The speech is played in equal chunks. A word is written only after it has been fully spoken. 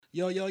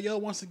Yo,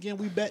 once again,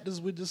 we back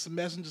with this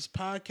Messengers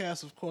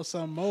podcast. Of course,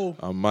 I'm Mo.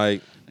 I'm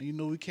Mike. And you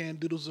know we can't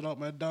do this without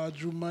my dog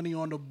Drew Money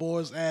on the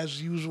boards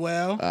as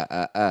usual.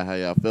 How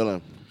y'all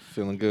feeling?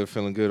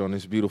 Feeling good on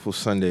this beautiful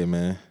Sunday,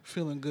 man.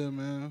 Feeling good,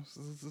 man.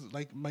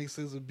 Like Mike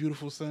says, a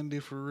beautiful Sunday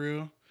for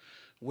real.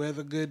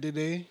 Weather good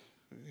today.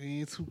 It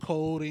ain't too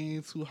cold, it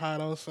ain't too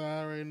hot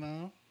outside right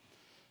now.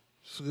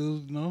 It's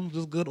good,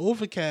 just good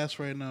overcast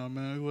right now,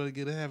 man. We want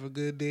to have a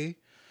good day.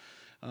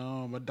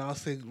 My dog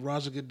said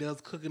Roger Goodell's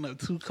cooking up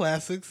 2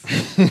 classics.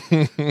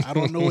 I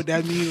don't know what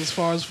that means as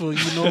far as for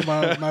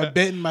my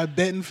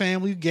betting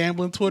family,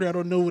 gambling Twitter. I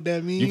don't know what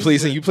that means.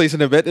 You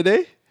placing a bet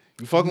today?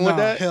 You fucking with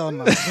that? Hell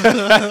no.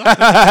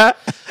 I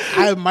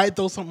might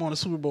throw something on the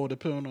Super Bowl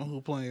depending on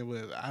who playing,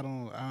 but I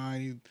don't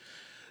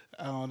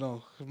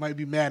know. It might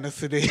be madness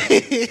today.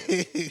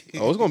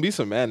 It's gonna be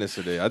some madness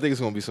today. I think it's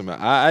gonna be some.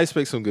 I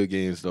expect some good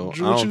games though.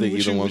 Drew, I don't think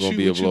either one's gonna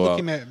be a blowout. What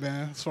you looking at,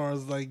 man? As far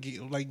as like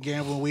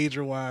gambling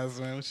wager wise,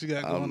 man, what you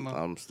got going on?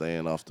 I'm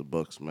staying off the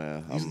books,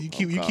 man. You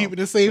keeping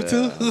it safe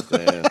too?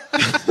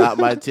 It's not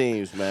my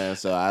teams, man.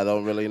 So I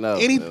don't really know.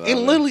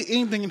 Literally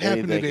anything can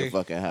happen today. Anything can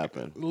fucking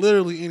happen.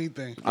 Literally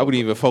anything. I wouldn't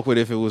even fuck with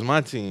it if it was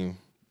my team.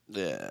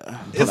 Yeah,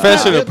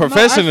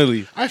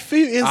 professionally. I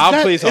feel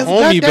I'll place a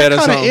homie bet or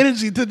something.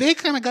 Energy. They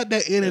kind of got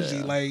that energy.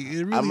 Yeah. Like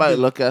it really I might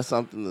look at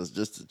something that's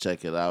just to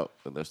check it out,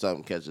 and if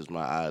something catches my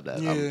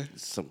eye,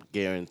 some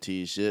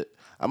guaranteed shit.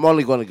 I'm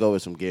only going to go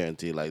with some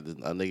guarantee, like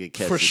a nigga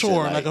catches for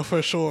sure, shit, like a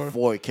for sure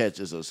 4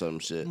 catches or some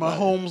shit.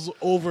 Mahomes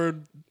over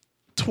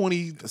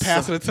 20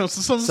 passing attempts.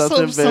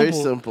 Something very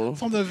simple.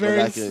 Something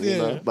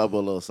very bubble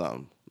a little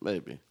something,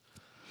 maybe.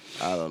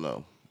 I don't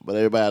know, but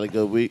everybody had a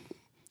good week.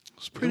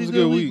 It was a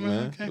good week,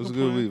 man. It was a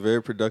good week.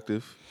 Very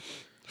productive.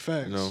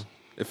 Facts.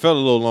 It felt a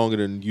little longer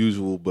than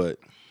usual, but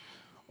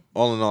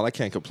all in all, I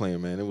can't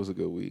complain, man. It was a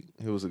good week.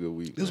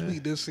 This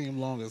week did seem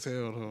long as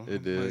hell, though.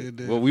 It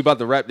did. Well, we about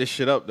to wrap this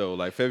shit up, though.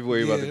 Like,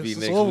 February about to be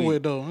next over week.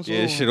 With, though.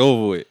 This shit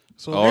over with.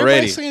 So already.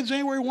 Everybody's saying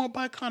January went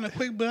by kind of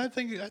quick, but I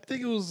think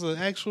it was an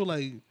actual,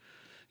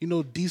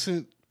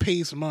 decent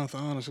pace month,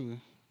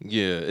 honestly.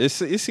 Yeah, it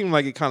seemed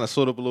like it kind of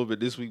slowed up a little bit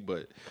this week,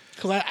 but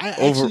because I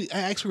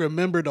actually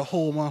remember the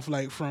whole month,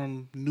 like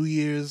from New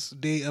Year's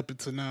Day up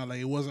until now, like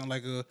it wasn't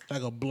like a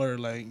blur,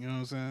 like you know what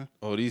I'm saying.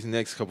 Oh, these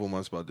next couple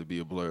months about to be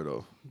a blur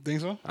though.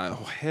 Think so?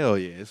 Oh hell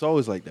yeah, it's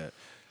always like that.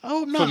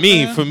 Oh no, for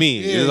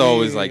me, it's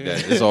always like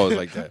that. It's always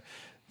like that.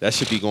 That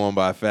should be going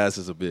by fast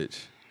as a bitch.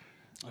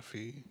 I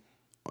feel you.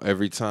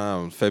 Every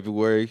time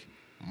February,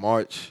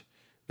 March,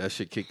 that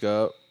should kick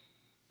up.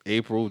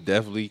 April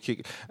definitely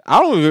kick.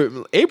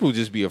 April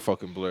just be a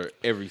fucking blur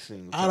every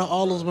single time. Out of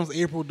all those months,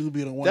 April do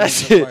be the one.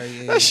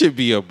 That should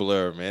be a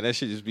blur, man. That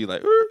should just be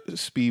like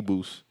speed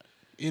boost.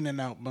 In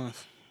and out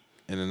month.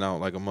 In and out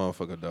like a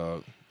motherfucker,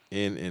 dog.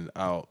 In and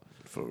out.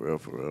 For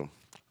real.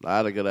 I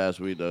had a good ass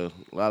week though.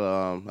 A lot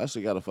of I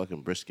actually got a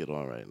fucking brisket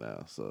on right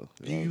now. So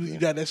you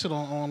got that shit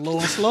on low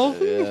and slow?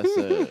 Yeah,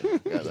 sir.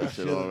 Got that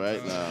shit on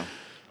right now.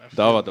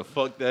 Dog about to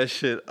fuck that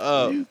shit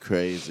up. You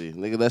crazy.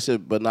 Nigga, that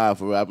shit, but nah,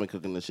 for real, I've been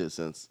cooking this shit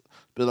since,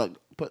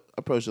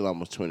 approaching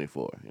almost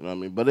 24, you know what I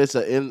mean? But it's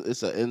an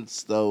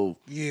in-stove,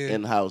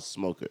 in-house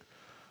smoker.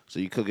 So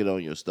you cook it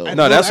on your stove.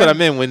 No, that's what I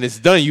meant. When it's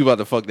done, you about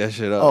to fuck that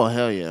shit up. Oh,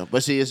 hell yeah.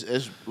 But see,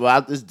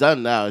 it's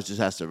done now. It just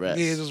has to rest.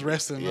 Yeah, it's just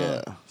resting.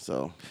 Yeah,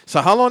 so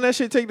how long that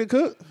shit take to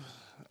cook?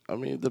 I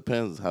mean, it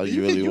depends how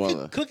you really want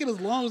it. Cook it as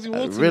long as you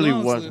want to. Really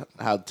want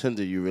how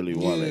tender you really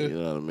want it, you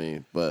know what I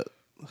mean? But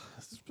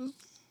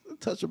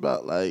touch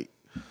about like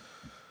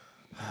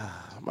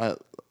I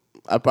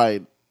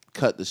probably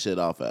cut the shit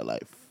off at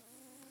like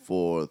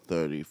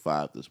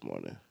 4:35 this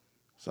morning.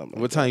 Something.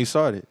 What time you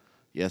started?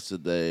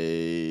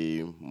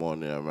 Yesterday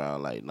morning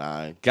around like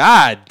 9.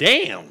 God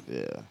damn.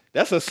 Yeah.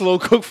 That's a slow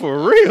cook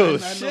for real. I know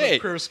the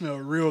crib smell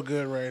real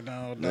good right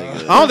now.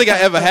 I don't think I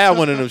ever had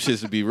one of them shits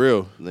to be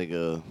real.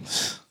 Nigga,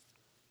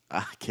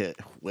 I can't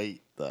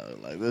wait though.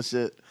 Like this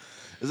shit,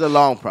 it's a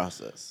long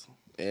process,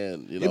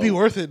 and it'd be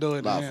worth it though.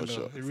 In the end, for though.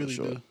 sure, it really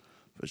do.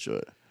 For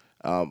sure.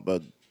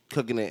 But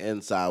cooking it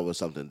inside was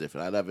something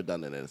different. I've never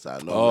done it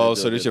inside. So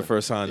this is your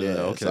first time doing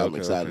that? Okay, so I'm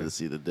excited to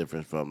see the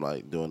difference from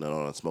like doing it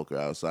on a smoker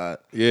outside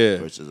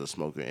versus a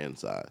smoker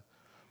inside.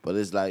 But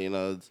it's like,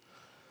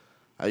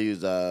 I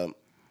use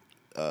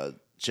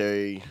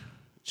cherry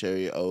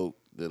oak,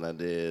 then I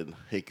did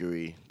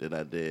hickory, then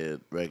I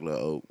did regular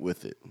oak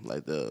with it,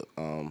 like the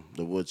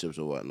wood chips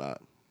or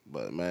whatnot.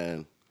 But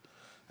man,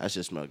 that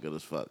shit smell good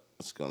as fuck.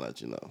 Just gonna let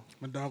you know.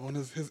 My dog on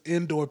his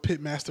indoor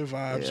pitmaster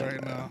vibes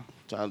right now.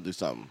 Trying to do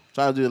something.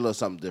 Trying to do a little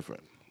something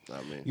different.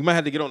 I mean, you might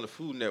have to get on the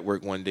Food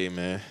Network one day,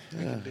 man.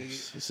 Yeah,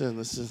 it's in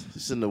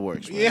the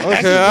works, man. Yeah.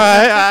 Okay, all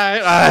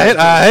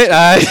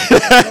right.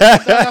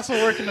 Got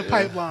some work in the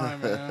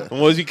pipeline, man.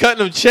 Was you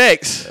cutting them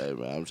checks? Hey,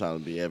 man, I'm trying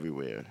to be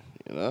everywhere,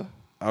 you know?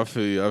 I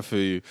feel you.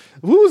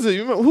 Who was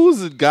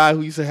the guy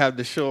who used to have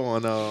the show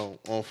on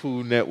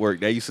Food Network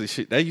that used to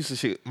shit?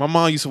 My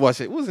mom used to watch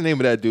it. What was the name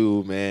of that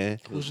dude, man?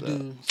 Who's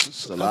that?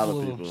 It's a lot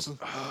of people.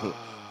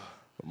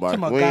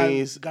 Mark Guy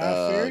Wings.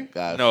 Fieri?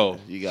 No.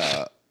 You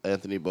got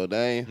Anthony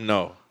Bourdain.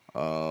 No.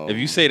 If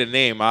you say the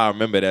name, I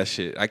remember that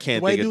shit. I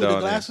can't White think dude of with the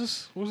dog name.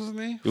 glasses. What's his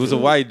name? It was a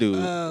white dude.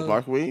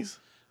 Mark Weeds?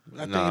 I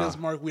think Nah. it is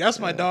Mark Wee. That's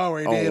my dog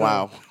right Oh, there.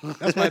 wow. Though.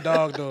 That's my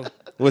dog though.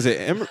 Was it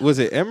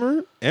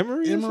Emery?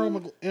 Emery? or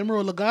something?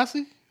 Emerald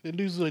Lagasse. The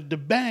dude's like the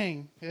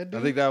bang. I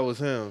think that was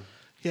him.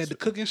 He had the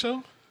cooking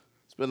show.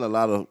 It's been a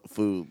lot of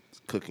food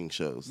cooking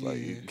shows. Like,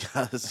 you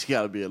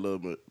gotta be a little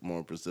bit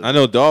more specific. I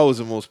know Dawg was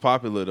the most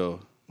popular though.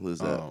 Who's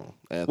that? Oh.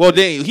 Anthony. Well,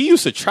 then he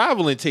used to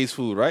travel and taste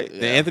food, right? The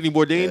Yeah. Anthony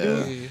Bourdain Yeah.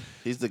 dude. Yeah.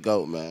 He's the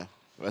GOAT, man.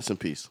 Rest in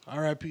peace.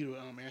 R.I.P. to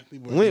Anthony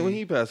Bourdain. When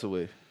he passed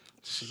away?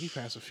 Shit, he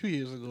passed a few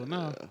years ago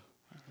now.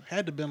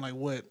 Had to been like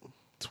what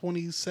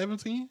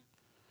 2017?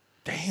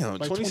 Damn,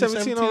 Like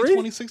 2017 already?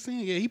 2016?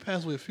 Yeah, he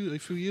passed away a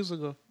few years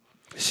ago.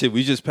 Shit,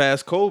 we just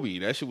passed Kobe.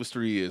 That shit was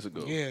 3 years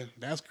ago. Yeah,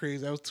 that's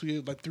crazy. That was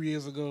 3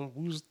 years ago.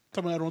 We was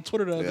talking about it on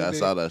Twitter the other Yeah, I day.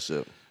 saw that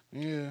shit.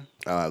 Yeah,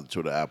 I don't have the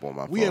Twitter app on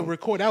my phone. we had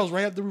recorded. That was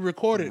right after we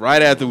recorded.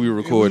 Right after we And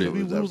recorded.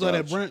 we was at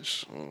that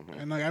brunch, Mm-hmm.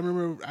 and like I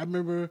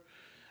remember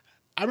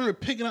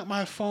picking up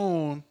my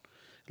phone,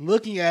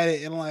 looking at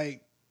it, and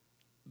like,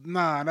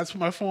 nah, that's put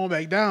my phone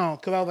back down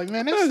because I was like,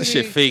 man, That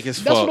shit fake as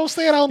fuck. That's what I'm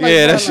saying. I was like, Yeah,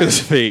 man, that shit was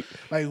fake.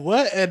 like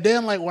what? And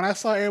then like when I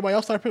saw everybody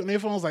else start picking their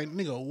phones, like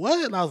nigga,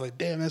 what? And I was like,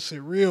 damn, that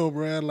shit real,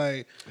 bro.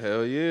 Like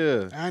Hell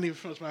yeah. I didn't even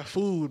finish my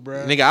food,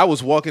 bro. Nigga, I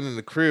was walking in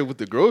the crib with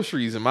the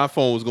groceries and my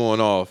phone was going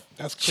off.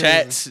 That's crazy.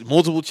 Chats,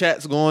 multiple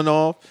chats going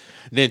off.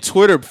 Then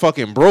Twitter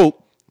fucking broke.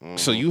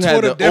 So you had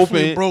Twitter to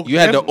definitely open broke. you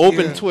had to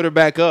open Yeah. Twitter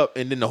back up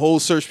and then the whole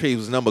search page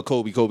was number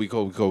Kobe.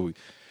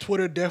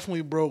 Twitter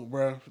definitely broke,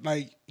 bro.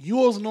 Like you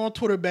wasn't on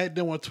Twitter back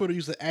then when Twitter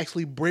used to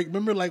actually break.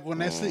 Remember, like when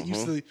that shit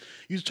used to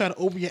try to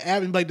open your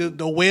app and like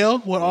the whale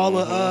with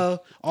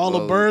all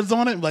the birds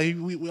on it. Like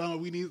we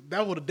need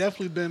that would have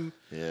definitely been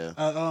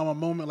a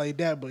moment like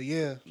that. But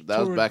yeah, That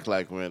was back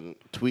like when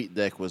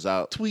TweetDeck was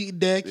out.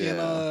 TweetDeck and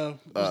Yeah.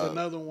 was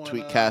another one.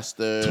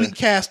 Tweetcaster.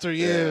 Tweetcaster,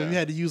 yeah. Yeah. You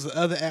had to use the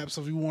other apps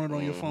if you wanted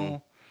on your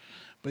phone.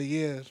 But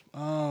yeah,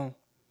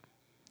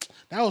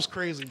 that was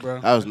crazy, bro.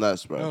 That was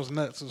nuts, bro. That was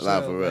nuts. as Nah,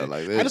 hell, for real.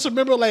 like, Like, I just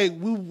remember, like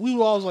we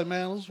were always like,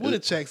 man, where the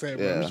checks at,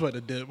 bro? Yeah. We just about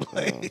to dip.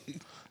 Like,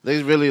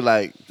 They really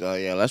like,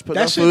 let's put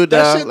that that shit, food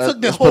that down. shit Let's-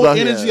 took the let's whole put our-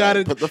 energy yeah, out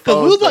of it put the because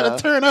we was phones about down.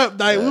 to turn up.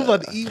 Like we was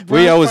about to eat.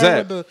 Where y'all was brunch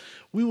at? with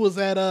we was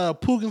at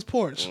Poogan's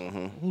Porch.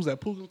 Who was at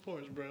Poogan's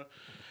Porch, bro?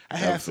 I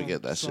Never had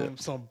forget that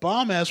shit. some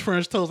bomb ass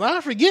French toast. I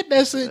forget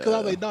that shit because I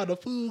was like, no, the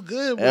food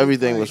good. Bro.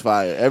 Everything Like, was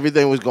fire.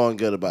 Everything was going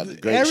good about the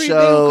great everything,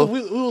 show. 'cause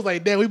we was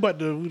like, damn, we about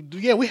to,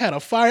 we had a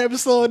fire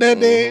episode that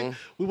day.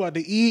 We about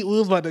to eat. We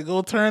was about to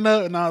go turn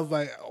up, and I was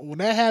like, when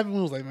that happened,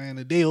 we was like, man,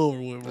 the day over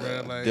with,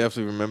 bro. Like,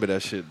 Definitely remember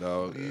that shit,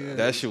 dog. Yeah.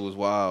 That shit was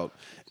wild.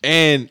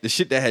 And the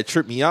shit that had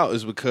tripped me out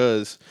is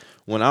because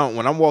when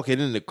I'm walking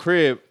in the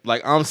crib,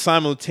 like I'm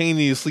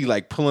simultaneously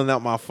like pulling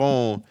out my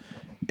phone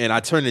and I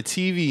turn the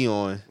TV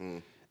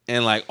on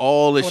and like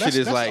all the shit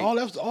is that's like all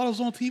that was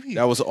on TV.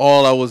 that was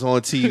all I was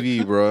on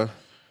TV, bro.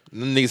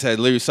 Them niggas had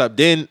literally stopped.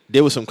 Then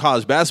there was some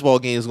college basketball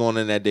games going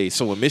on that day.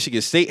 So when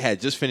Michigan State had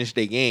just finished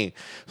their game,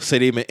 so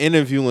they been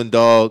interviewing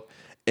dog,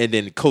 and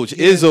then Coach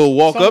Izzo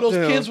walk Some up of to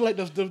those him. kids were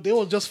like, they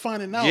were just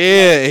finding out.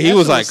 Yeah, he that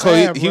was shit like,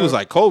 sad, he bro. was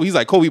like Kobe. He's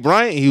like Kobe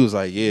Bryant. He was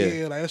like, yeah,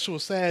 yeah, like that shit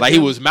was sad. like he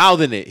was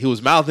mouthing it. He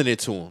was mouthing it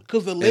to him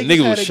because the And Lakers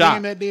nigga had was a shocked.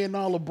 game that day, and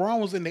all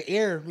LeBron was in the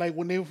air. Like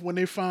when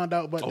they found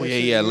out about. Oh, that yeah,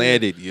 shit, yeah,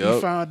 landed, He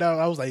yup. found out.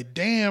 I was like,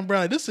 damn, bro,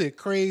 like, this is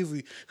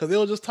crazy. Because they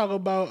were just talking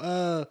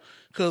about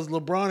because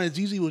LeBron and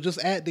Gigi was just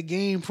at the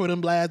game for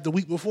them the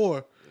week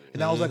before.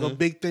 And that was like a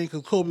big thing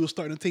because Kobe was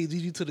starting to take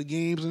Gigi to the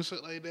games and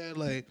shit like that.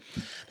 Like,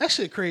 that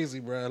shit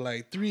crazy, bro.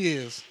 Like, 3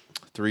 years.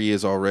 3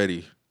 years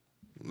already.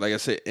 Like I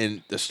said,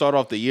 and to start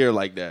off the year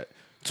like that,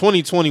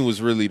 2020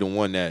 was really the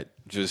one that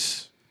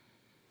just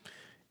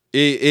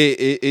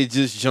it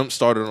just jump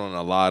started on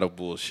a lot of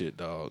bullshit,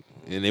 dog,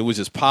 and it was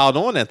just piled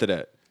on after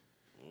that.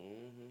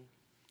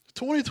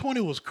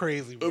 2020 was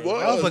crazy, bro. It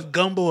was. That was a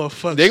gumbo of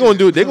fuck They're shit.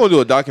 gonna do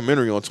a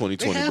documentary on They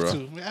 2020, have bro. to.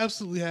 They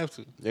absolutely have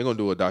to. They're gonna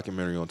do a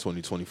documentary on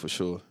 2020 for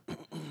sure.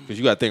 Because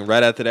you got to think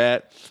right after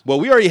that. Well,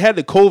 we already had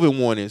the COVID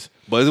warnings,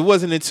 but it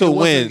wasn't until It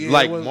wasn't- when, yeah,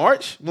 like it wasn't-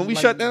 March, when we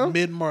like shut down.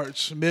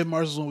 Mid-March.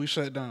 Mid-March is when we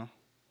shut down.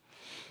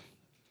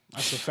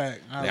 That's a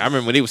fact. I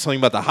remember when they was talking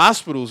about the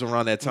hospitals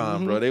around that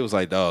time, bro. They was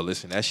like, dog,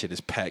 listen, that shit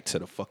is packed to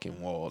the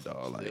fucking wall,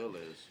 dog. Like,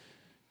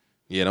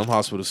 yeah, them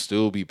hospitals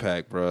still be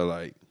packed, bro.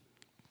 Like,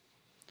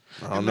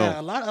 I don't know. Man,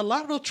 a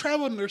lot of those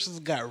travel nurses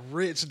got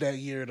rich that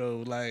year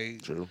though.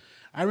 Like, True.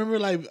 I remember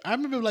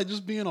like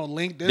just being on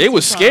LinkedIn. They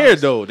was sometimes. scared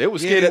though. They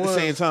was Yeah, scared it at the was.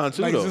 same time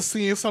too, like, though. just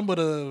seeing some of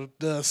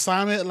the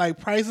assignment like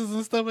prices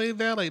and stuff like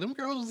that. Like them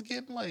girls was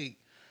getting like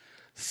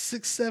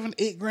 6, 7,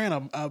 8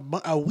 grand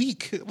a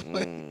week.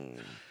 Like,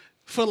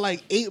 for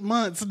like 8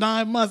 months,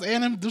 9 months,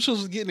 and them shit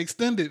was getting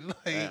extended.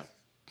 Like,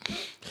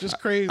 just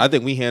crazy. I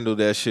think we handled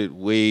that shit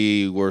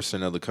way worse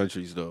than other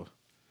countries, though.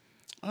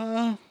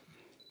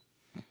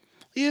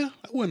 Yeah,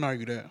 I wouldn't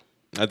argue that.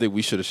 I think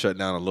we should have shut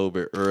down a little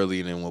bit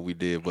earlier than what we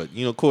did. But,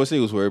 you know, of course, they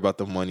was worried about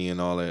the money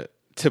and all that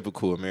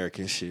typical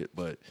American shit.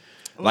 But,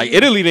 like, yeah.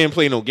 Italy didn't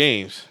play no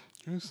games.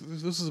 This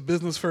is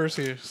business first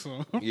here.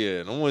 So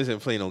Yeah, no one's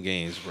didn't play no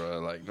games, bro.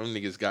 Like, them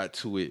niggas got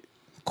to it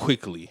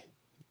quickly.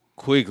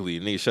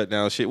 And they shut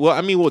down shit. Well,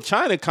 I mean,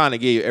 China kind of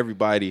gave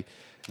everybody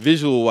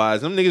visual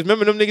wise. Them niggas,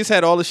 remember them niggas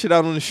had all the shit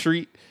out on the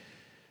street.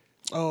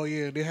 Oh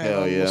yeah, they had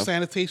Hell yeah.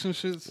 sanitation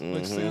shits,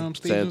 like stations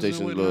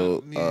Sanitation, and little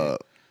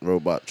whatnot.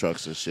 robot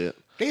trucks and shit.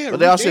 Yeah. But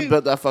they also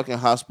built that fucking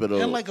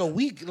hospital in like a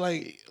week.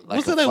 Like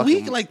was a it a fucking-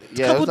 week? Like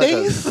yeah, couple it was like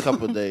days? a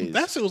couple days.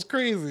 That shit was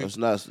crazy. It was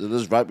nuts. It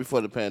was right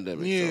before the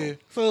pandemic. Yeah.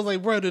 So it was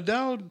like, bro, the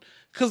down.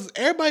 Because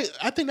everybody,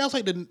 I think that was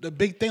like the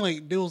big thing.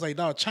 Like, they was like,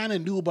 dog, China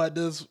knew about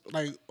this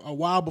like a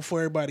while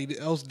before everybody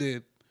else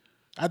did.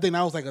 I think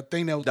that was like a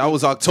thing that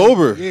was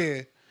October.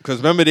 Yeah. Because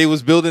remember, they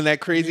was building that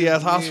crazy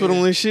ass Yeah.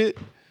 hospital and shit.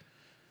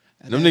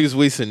 And them niggas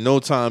wasting no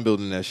time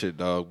building that shit,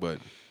 dog. But,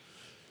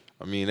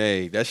 I mean,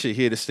 hey, that shit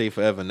here to stay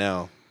forever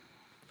now.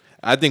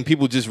 I think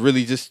people just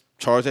really just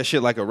charge that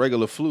shit like a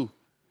regular flu.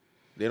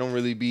 They don't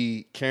really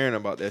be caring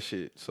about that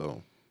shit,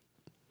 so.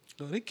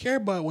 So they care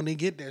about it when they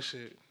get that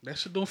shit. That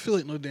shit don't feel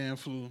like no damn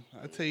flu.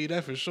 I tell you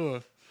that for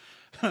sure.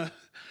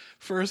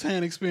 First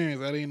hand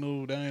experience. That ain't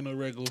no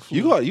regular flu.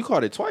 You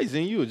caught it twice,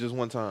 didn't you, or just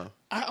one time?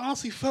 I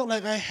honestly felt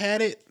like I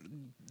had it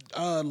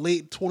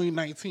late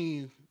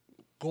 2019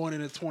 going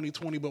into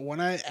 2020, but when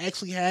I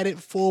actually had it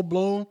full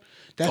blown,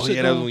 that Oh shit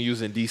yeah, that was don't- when you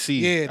was in DC.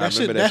 Yeah, I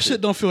remember that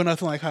shit don't feel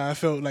nothing like how I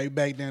felt like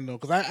back then though.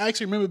 Because I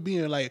actually remember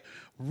being like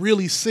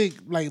really sick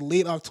like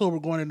late October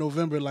going into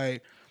November.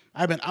 Like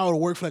I've been out of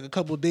work for like a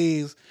couple of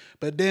days,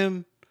 but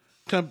then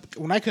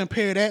when I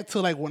compare that to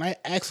like when I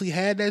actually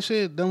had that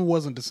shit, them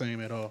wasn't the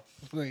same at all.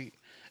 Like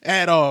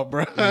at all,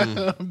 bro.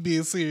 I'm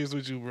being serious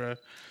with you, bro.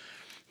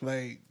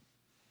 Like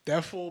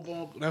that full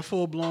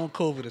blown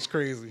COVID is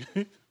crazy.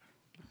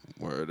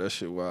 Word, that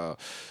shit wild.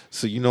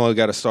 So you know I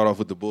got to start off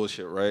with the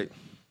bullshit, right?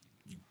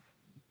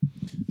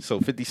 So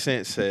 50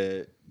 Cent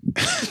said,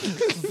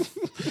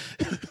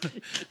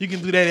 You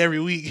can do that every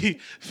week.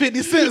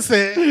 50 Cent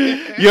said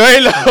 "You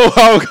ain't know how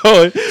I'm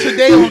going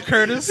today on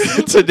Curtis.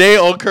 today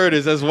on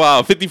Curtis." That's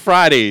wild. 50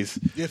 Fridays.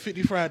 Yeah,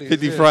 50 Fridays.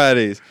 50 yeah.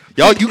 Fridays.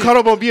 Y'all, you caught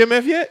up on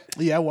BMF yet?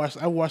 Yeah, I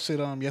watched it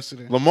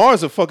yesterday.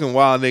 Lamar's a fucking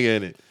wild nigga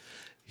in it.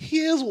 He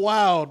is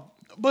wild,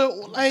 but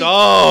like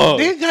Dog.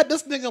 they got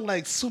this nigga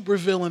like super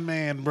villain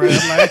man, bro.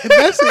 Like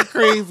that shit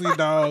crazy,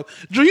 dog.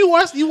 Drew, you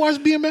watch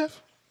BMF?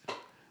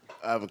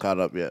 I haven't caught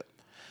up yet.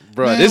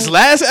 Bro, Man. this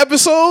last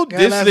episode, Yeah,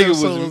 this last nigga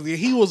episode, was. yeah,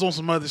 he was on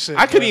some other shit.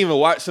 I couldn't bro. even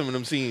watch some of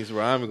them scenes,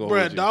 bro. I'm gonna go.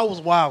 Bro, dog was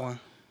wilding.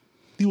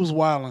 He was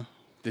wilding.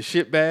 The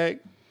shit bag.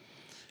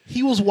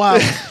 He was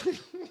wilding.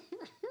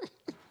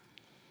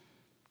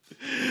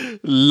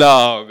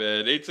 Nah,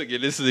 man. They took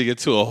this nigga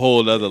to a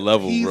whole other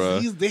level, bro.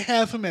 They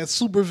have him as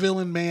super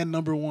villain man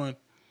number one.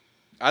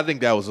 I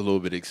think that was a little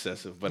bit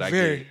excessive, but I get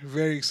Very, it.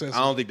 very excessive. I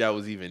don't think that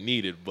was even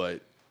needed,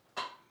 but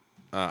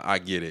I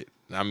get it.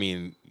 I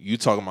mean, you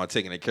talking about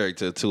taking a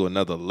character to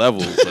another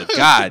level, but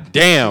god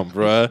damn,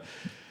 bruh.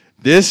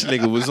 This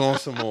nigga was on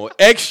some more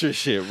extra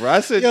shit, bro.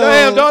 I said, Yo.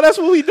 damn, dog, that's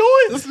what we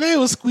doing? This man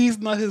was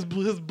squeezing out his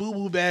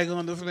boo-boo bag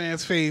on this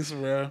man's face,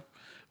 bro.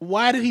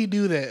 Why did he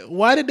do that?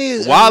 Why did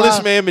they... While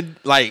this man been,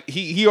 like,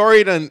 he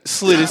already done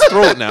slit his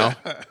throat now.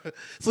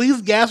 So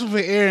he's gasping for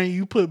air and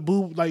you put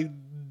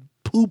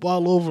poop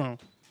all over him.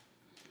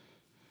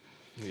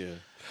 Yeah.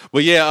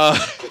 But yeah,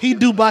 He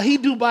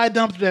Dubai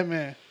dumped that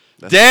man.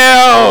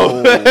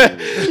 damn.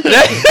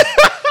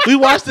 We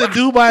watched the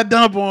Dubai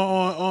dump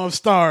on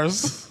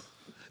Stars.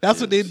 That's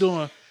what they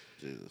doing.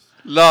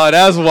 No,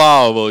 that's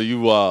wild, bro.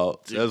 You wild.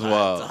 That's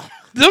wild.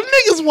 Them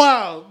niggas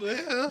wild.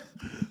 Man.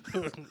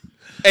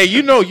 Hey,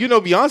 you know,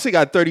 Beyonce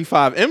got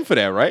 35M for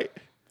that, right?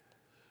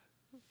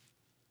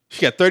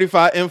 She got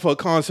 35M for a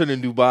concert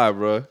in Dubai,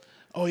 bro.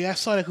 Oh yeah, I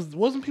saw that because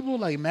wasn't people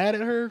like mad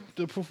at her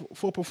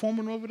for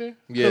performing over there?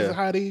 'Cause Yeah. of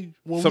how they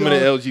Some of the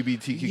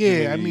LGBTQ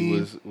Yeah, I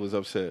community was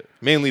upset.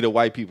 Mainly the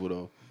white people,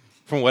 though,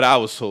 from what I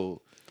was told.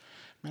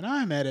 Man,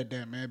 I ain't mad at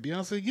that, man.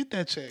 Beyonce, get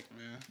that check,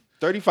 man.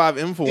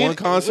 35M for one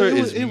concert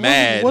is it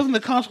mad. Wasn't the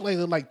concert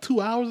like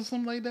 2 hours or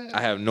something like that?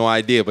 I have no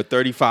idea, but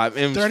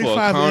 35M's for a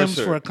 35 M's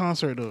concert. for a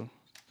concert though.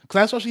 Cause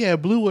that's why she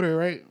had Blue with her,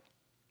 right?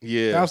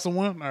 Yeah. That was the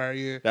one. All right,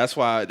 yeah. That's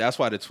why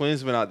the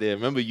twins been out there.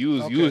 Remember, you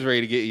was Okay.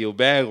 ready to get your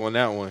bag on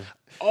that one.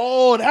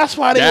 Oh, that's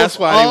why they. That's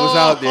why they was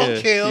out there.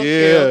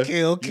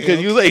 Okay.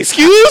 Because you was like,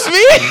 excuse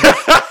me.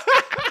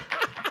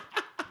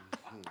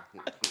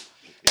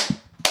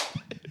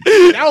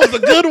 That was a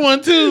good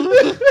one too.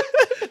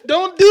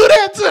 Don't do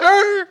that to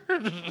her.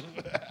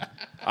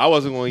 I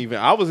wasn't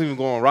even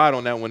going to ride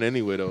on that one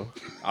anyway though.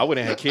 I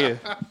wouldn't have cared.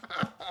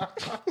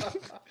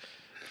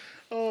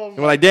 Oh,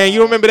 They were like, damn, you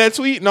don't remember that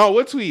tweet? No,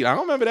 what tweet? I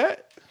don't remember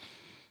that.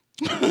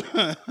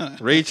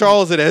 Ray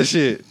Charles did that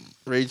shit.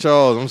 Ray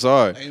Charles, I'm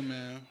sorry. hey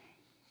man.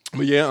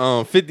 But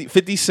yeah,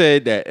 50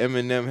 said that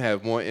Eminem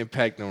have more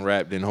impact on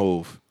rap than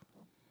Hove.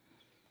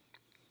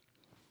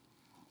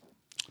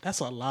 That's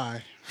a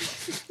lie.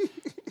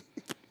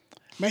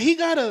 Man, he's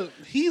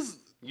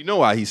You know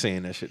why he's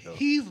saying that shit though.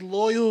 he's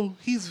loyal.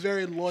 He's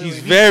very loyal. He's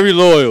and very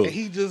loyal.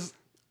 he just,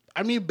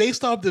 I mean,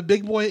 based off the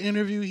Big Boy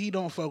interview, he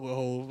don't fuck with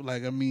Hov.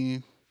 Like, I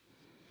mean,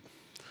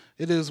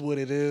 it is what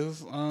it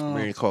is.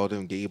 Mary called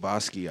him Gay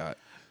Basquiat.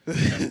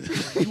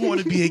 You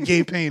want to be a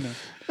gay painter.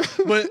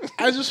 But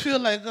I just feel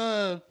like,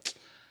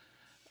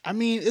 I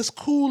mean, it's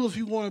cool if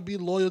you want to be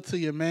loyal to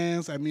your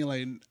mans. I mean,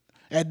 like,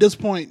 at this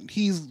point,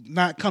 he's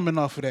not coming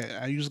off of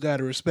that. You just got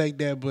to respect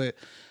that. But,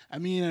 I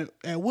mean,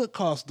 at what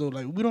cost, though?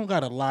 Like, we don't got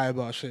to lie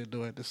about shit,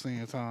 though, at the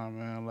same time,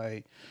 man.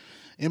 Like,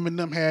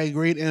 Eminem had a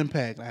great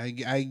impact. I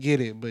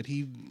get it. But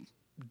he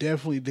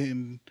definitely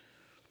didn't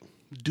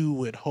do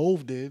what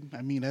Hove did.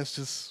 I mean, that's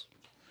just...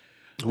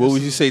 What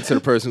would you say to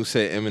the person who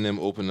said Eminem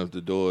opened up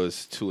the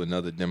doors to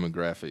another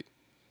demographic?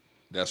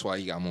 That's why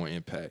he got more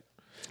impact.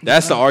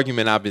 That's the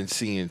argument I've been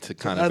seeing to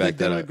kind of back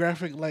that up.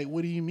 Demographic, like,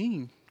 what do you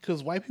mean?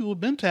 Because white people have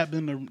been tapped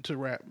into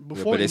rap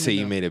before. But they say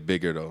he made it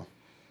bigger, though.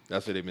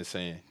 That's what they've been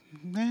saying.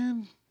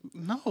 Man,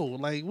 no.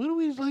 Like, what do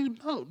we, like,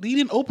 no. He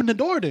didn't open the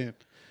door then.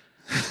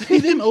 He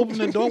didn't open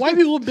the door. White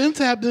people have been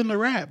tapped into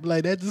rap.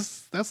 Like,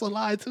 that's a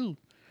lie, too.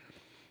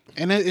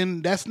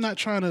 And that's not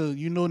trying to,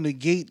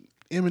 negate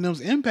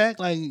Eminem's impact.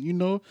 Like,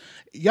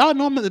 y'all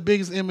know I'm not the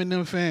biggest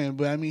Eminem fan,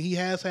 but I mean, he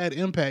has had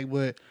impact,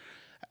 but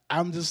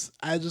I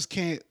just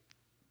can't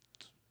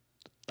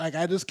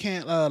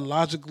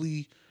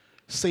logically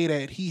say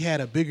that he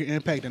had a bigger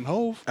impact than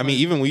Hove. I mean,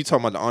 even when you talk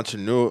about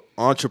the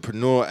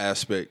entrepreneur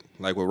aspect,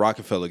 like with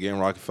Rockefeller, getting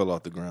Rockefeller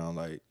off the ground,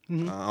 like,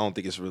 I don't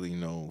think it's really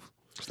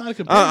it's not a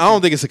comparison. I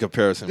don't think it's a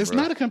comparison. It's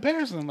not a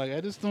comparison. Like,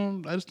 I just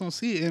don't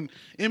see it. And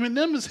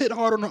Eminem is hit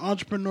hard on the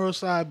entrepreneur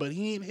side, but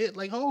he ain't hit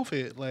like Hove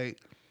hit. Like,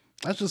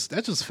 that's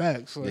just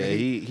facts. Like, yeah,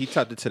 he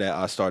tapped into that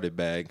I started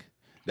bag.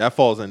 That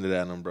falls under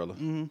that umbrella.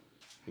 Mm-hmm.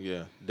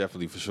 Yeah,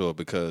 definitely for sure.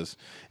 Because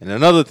and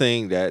another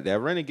thing that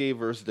Renegade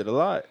verse did a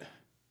lot.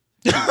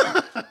 I'm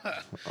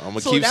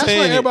gonna so keep that's saying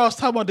why it. everybody was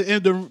talking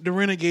about the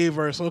Renegade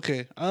verse.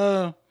 Okay.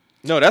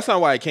 No, that's not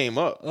why it came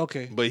up.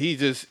 Okay. But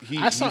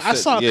I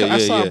saw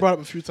it brought up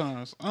a few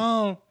times.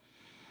 Yeah,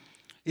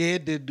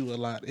 it did do a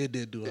lot. It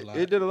did do a lot.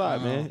 It did a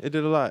lot, man. It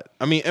did a lot.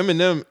 I mean,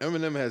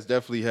 Eminem has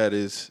definitely had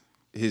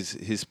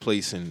his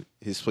place in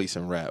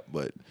rap,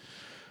 but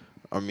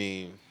I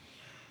mean,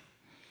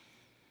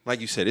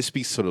 like you said, it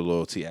speaks to the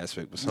loyalty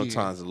aspect. But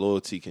sometimes the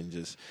loyalty can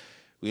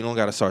we don't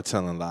got to start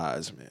telling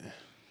lies, man.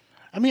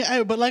 I mean,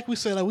 but like we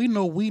said, like we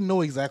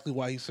know exactly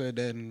why he said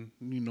that, and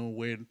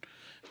where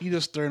he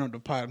just stirring up the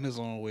pot in his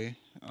own way.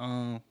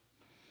 I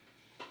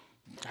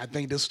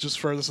think this just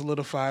further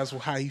solidifies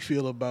how he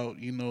feel about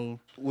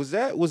Was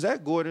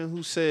that Gordon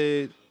who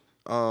said,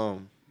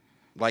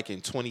 like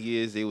in 20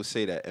 years they would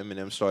say that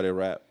Eminem started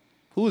rap?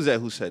 Who was that?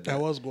 Who said that? That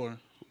was Gordon.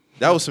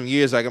 That was some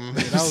years I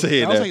remember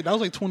saying that. That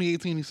was like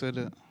 2018. He said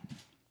that.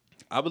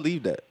 I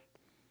believe that.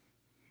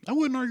 I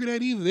wouldn't argue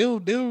that either.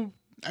 They'll.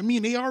 I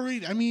mean, they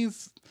already. I mean,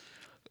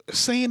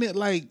 saying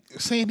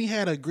he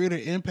had a greater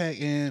impact,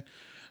 and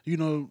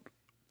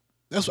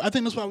I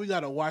think that's why we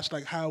gotta watch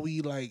like how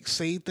we like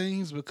say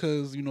things,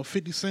 because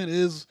 50 Cent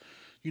is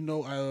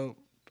a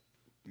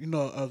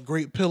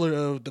great pillar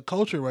of the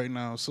culture right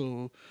now.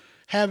 So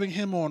having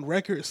him on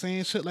record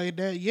saying shit like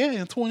that, yeah,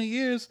 in 20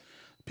 years.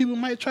 People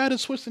might try to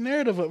switch the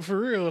narrative up for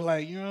real,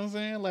 like, you know what I'm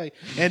saying, like,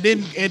 and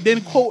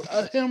then quote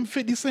him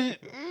 50 Cent,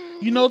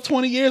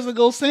 20 years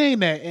ago saying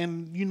that,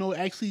 and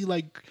actually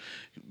like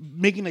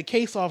making a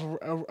case off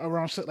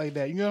around shit like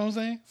that. You know what I'm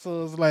saying?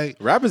 So it's like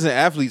rappers and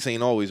athletes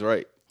ain't always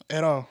right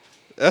at all.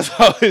 That's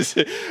always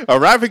a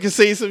rapper can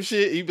say some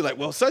shit. You'd be like,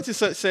 well, such and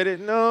such said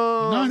it.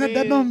 No,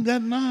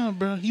 nah,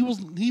 bro. He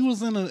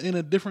was in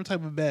a different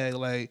type of bag,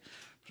 like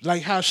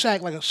how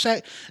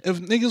Shaq, if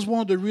niggas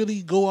wanted to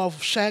really go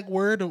off Shaq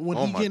word when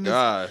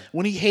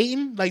when he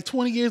hating, like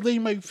 20 years later,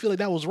 you might feel like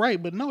that was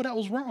right, but no, that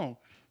was wrong.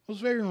 It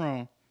was very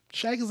wrong.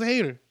 Shaq is a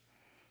hater.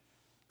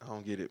 I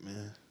don't get it,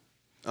 man.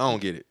 I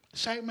don't get it.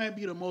 Shaq might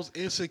be the most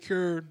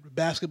insecure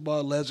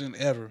basketball legend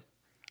ever.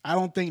 I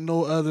don't think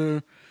no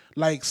other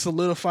like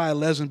solidified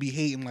legend be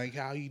hating like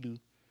how he do.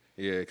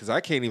 Yeah, because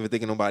I can't even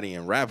think of nobody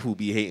in rap who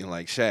be hating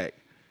like Shaq.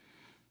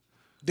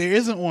 There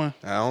isn't one.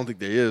 I don't think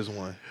there is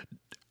one.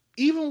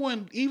 Even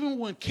when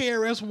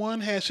KRS-One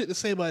had shit to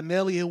say about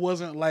Nelly, it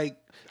wasn't like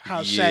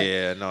how Shaq.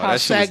 Yeah, no,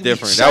 that shit was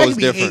different. That was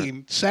different.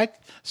 Hating.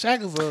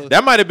 Shaq is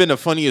that might have been the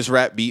funniest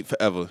rap beat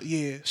forever.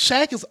 Yeah,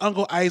 Shaq is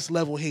Uncle Ice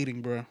level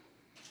hating, bro.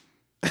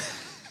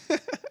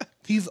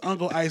 He's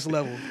Uncle Ice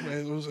level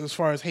as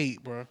far as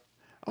hate, bro.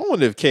 I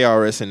wonder if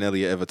KRS and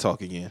Nelly ever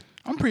talk again.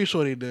 I'm pretty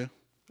sure they did.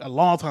 A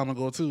long time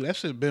ago too. That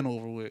shit been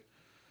over with.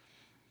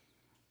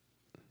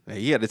 Man,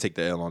 he had to take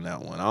the L on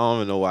that one. I don't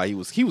even know why he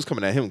was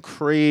coming at him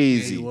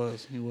crazy. Yeah,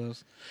 he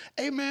was.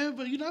 Hey man,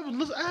 but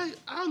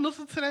I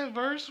listened to that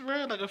verse,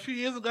 bro, like a few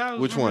years ago. I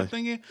was Which one?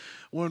 Thinking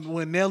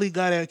when Nelly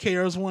got at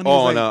KRS-One.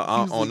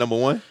 On number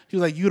one. He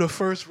was like, "You the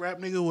first rap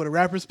nigga with a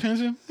rapper's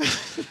pension."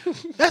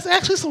 That's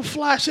actually some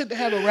fly shit to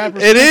have a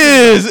rapper's pension. It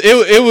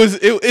is.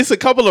 It's a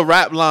couple of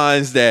rap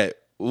lines that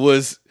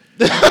was.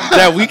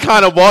 That we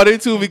kind of bought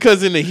into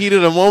because in the heat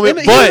of the moment.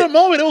 In the heat of the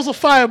moment, it was a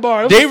fire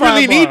bar. They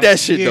really need that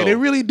shit, though. They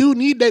really do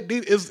need that.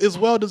 It's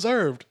well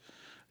deserved.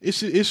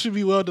 It should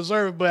be well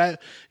deserved.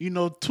 But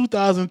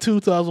 2002,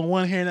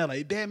 2001, hearing that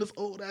like, damn, this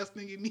old ass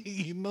nigga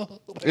me,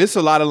 Like, It's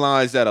a lot of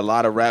lines that a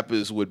lot of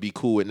rappers would be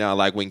cool with now.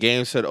 Like when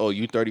Game said, "Oh,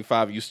 you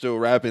 35, you still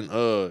rapping?"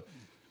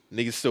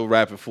 Niggas still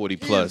rapping 40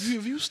 plus.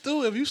 if you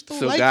still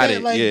Still like got that,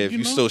 it. like, Yeah, if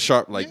you still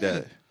sharp like yeah.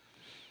 that.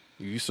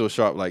 If you still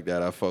sharp like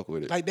that, I fuck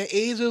with it. Like that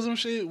ageism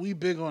shit, we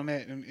big on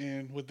that,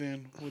 and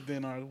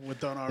within our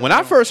When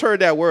I first heard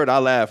that word, I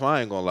laughed.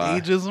 I ain't gonna lie.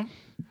 ageism.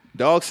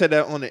 Dog said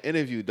that on the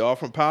interview. Dog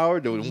from Power,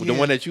 the Yeah.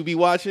 one that you be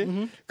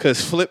watching, because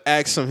Flip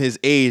asked him his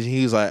age, and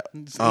he was like,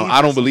 It's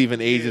 "I don't ageism. believe in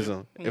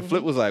ageism." And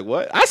Flip was like,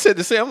 "What?" I said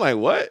the same. I'm like,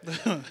 "What?"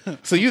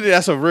 So you think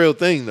that's a real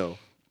thing, though?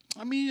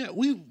 I mean,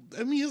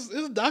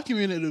 it's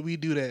documented that we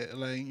do that.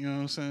 Like, you know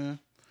what I'm saying?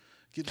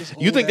 Get this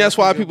You old think ass that's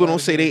why nigga people up don't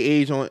outta say here. their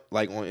age on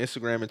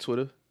Instagram and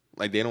Twitter?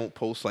 Like they don't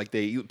post like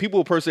people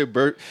will post their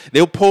birth.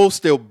 They'll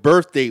post their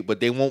birth date, but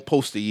they won't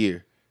post the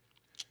year.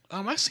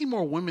 I see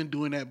more women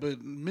doing that,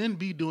 but men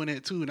be doing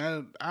that too, and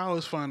I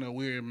always find that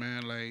weird,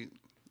 man. Like,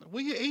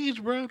 what your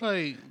age, bro?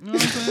 Like, you know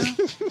what I'm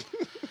saying?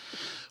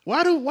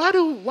 Why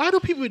do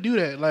people do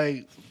that?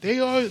 Like,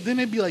 then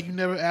they be like, you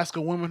never ask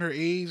a woman her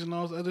age and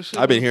all this other shit.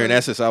 I've been hearing Like,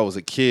 that since I was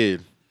a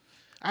kid.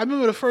 I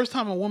remember the first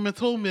time a woman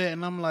told me that,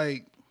 and I'm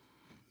like,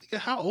 nigga,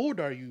 how old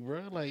are you,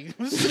 bro? Like,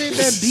 this ain't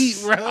that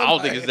deep, bro. I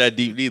don't think it's that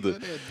deep neither.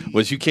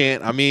 But you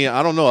can't. I mean,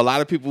 I don't know. A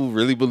lot of people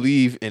really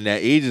believe in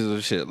that ages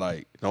of shit.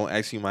 Like, don't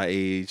ask me my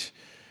age.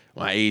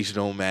 My age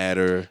don't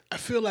matter. I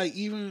feel like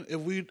even if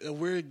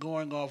we're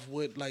going off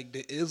what like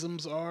the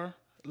isms are,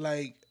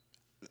 like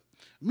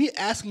me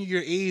asking you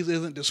your age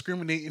isn't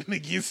discriminating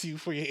against you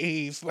for your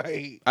age.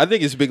 Like, I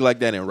think it's big like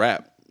that in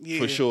rap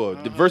Yeah, for sure.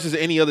 Versus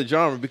any other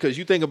genre, because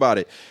you think about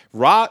it,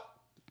 rock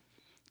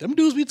them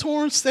dudes be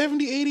torn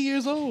 70, 80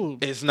 years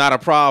old. is not a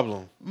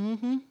problem.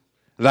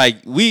 Like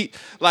we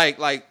like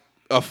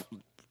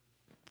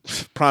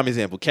prime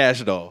example,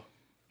 Cash Doll.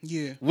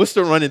 Yeah. What's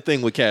the running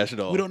thing with Cash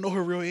Doll? We don't know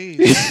her real age.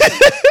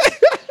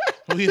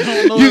 We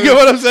don't know. You get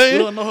what I'm We saying?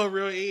 don't know her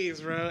real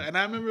age, bro. And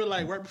I remember,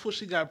 like, right before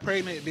she got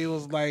pregnant, they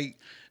was like,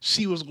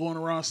 she was going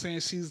around saying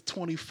she's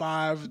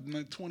 25,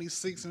 like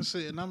 26 and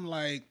shit. And I'm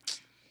like,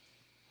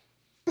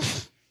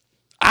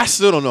 I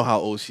still don't know how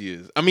old she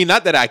is. I mean,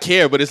 not that I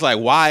care, but it's like,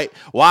 why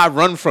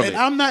run from and it?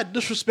 I'm not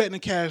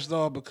disrespecting Cash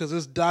Doll because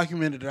it's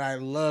documented that I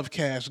love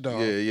Cash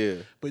Doll. Yeah.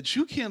 But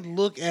you can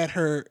look at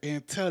her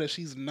and tell that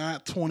she's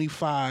not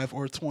 25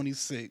 or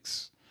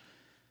 26.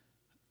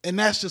 And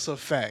that's just a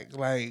fact.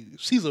 Like,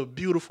 she's a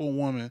beautiful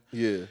woman.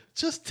 Yeah.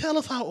 Just tell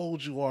us how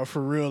old you are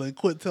for real and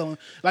quit telling.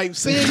 Like,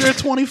 saying you're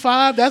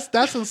 25,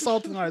 that's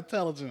insulting our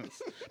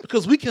intelligence.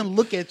 Because we can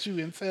look at you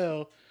and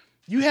tell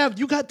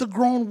you got the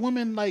grown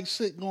woman like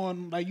shit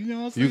going, like, you know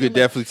what I'm saying? You could Like,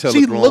 definitely tell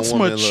she a grown looks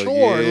woman, look,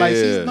 mature. Like,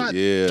 she's yeah, not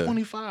yeah.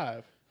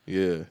 25.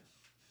 Yeah.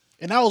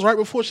 And that was right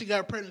before she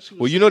got pregnant. She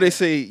was Well, you know they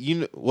say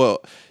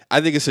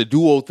I think it's a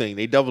duo thing.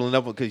 They doubling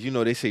up because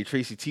they say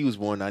Tracy T was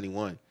born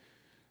 91.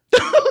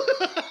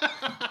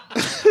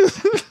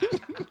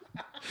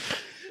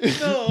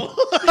 No.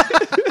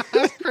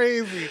 That's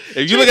crazy.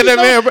 If you look at that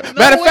man,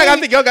 matter of fact, I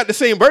think y'all got the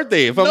same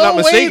birthday. If I'm not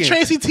mistaken. Way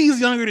Tracy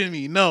T's younger than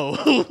me. No.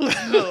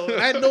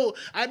 No.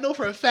 I know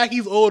for a fact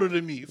he's older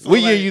than me. So,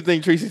 What year like, you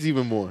think Tracy's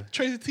even born?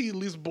 Tracy T at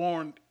least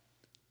born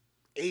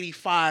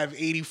 85,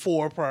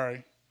 84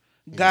 probably.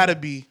 Gotta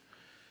be.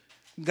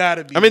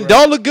 I mean, bro.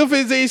 dog look good for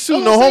his age too.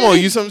 I'm No saying, homo.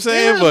 You see what I'm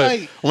saying? yeah, but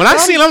like, when I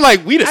seen him, I'm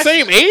like, we the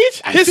same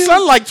age? His feel-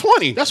 son like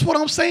 20. That's what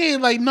I'm saying.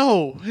 Like,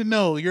 no,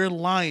 you're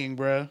lying,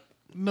 bruh.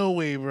 No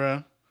way,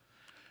 bruh.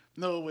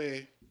 No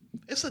way.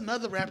 It's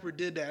another rapper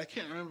did that. I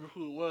can't remember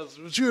who it was.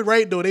 But you're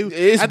right though.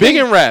 It's big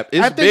in rap.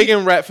 It's big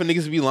in rap for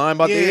niggas to be lying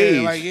about their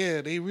age. Like,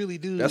 yeah, they really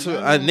do. That's what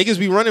I know. niggas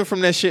be running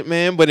from that shit,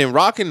 man. But in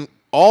rocking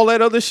all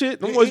that other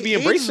shit, them boys be Age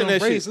is embracing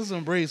that shit. It's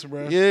embraced,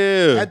 bro.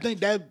 Yeah. I think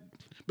that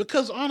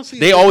because honestly,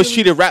 They always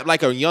treated rap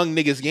like a young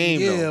nigga's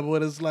game, Yeah, though.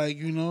 but it's like,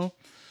 I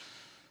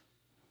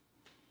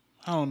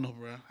don't know,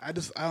 bro. I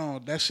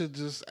don't. That shit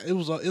just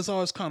it's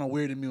always kind of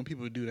weird to me when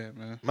people do that,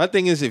 man. My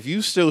thing is, if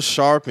you still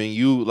sharp and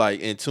you like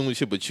in tune with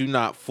shit, but you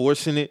not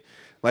forcing it,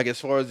 like as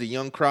far as the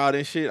young crowd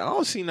and shit, I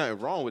don't see nothing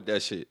wrong with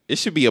that shit. It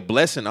should be a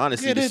blessing,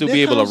 honestly, Yeah, to that- still that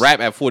be able comes- to rap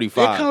at It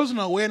 45. comes an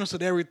awareness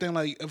of everything.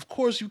 Like, of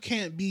course, you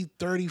can't be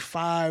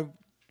 35,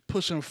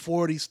 pushing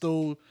 40,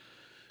 still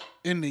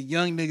in the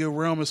young nigga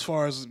realm as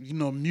far as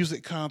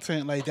music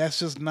content. Like, that's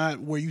just not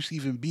where you should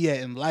even be at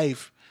in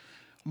life.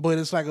 But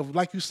it's like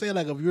you say,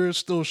 like if you're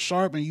still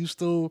sharp and you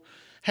still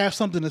have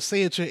something to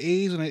say at your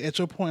age and at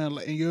your point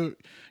in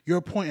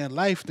your point in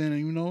life, then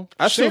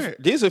share it.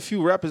 There's a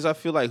few rappers I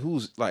feel like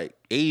who's like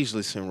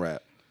ageless in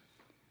rap.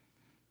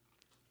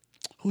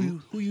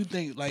 Who you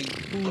think like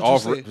who would All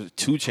you say?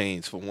 2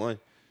 Chainz for one.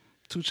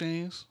 2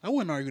 Chainz? I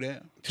wouldn't argue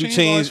that. 2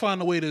 Chainz always Chainz-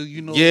 find a way to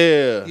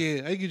Yeah.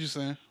 yeah. I get you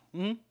saying.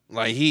 Mhm.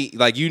 Like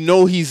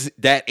he's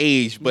that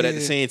age, but at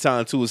the Yeah. same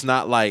time too, it's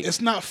not like It's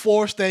not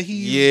forced that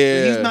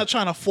he's not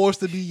trying to force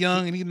to be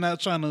young, and he's not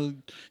trying to.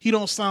 He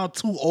don't sound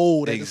too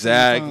old. At the same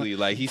time. exactly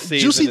like he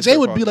says. Juicy J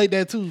would be like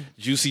that too.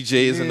 Juicy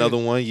J is Yeah. another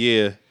one.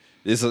 Yeah,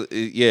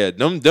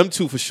 them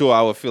two for sure.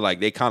 I would feel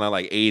like they kind of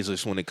like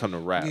ageless when it come to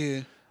rap.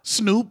 Yeah.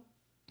 Snoop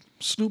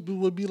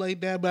would be like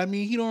that, but I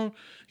mean, he don't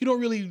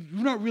really,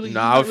 you're not really.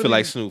 Nah, I would feel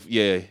like Snoop.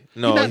 Yeah,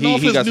 no, not known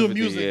for he his got new some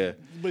music, Yeah,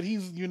 but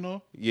he's, you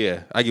know.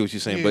 yeah, I get what you're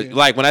saying. Yeah. But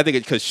like when I think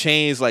it, because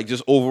Chain's like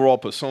just overall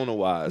persona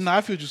wise. Nah,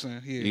 I feel what you're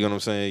saying. Yeah, You know what I'm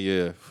saying?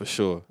 Yeah, for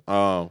sure.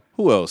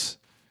 Who else?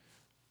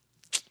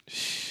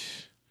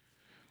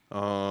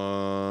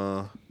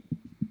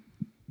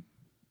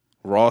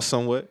 Raw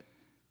somewhat.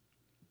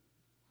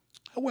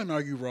 I wouldn't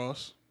argue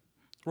Ross.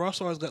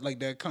 Ross always got like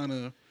that kind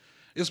of,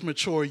 it's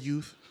mature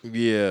youth.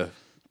 Yeah.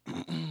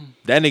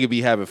 That nigga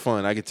be having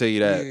fun. I can tell you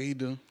that. Yeah, he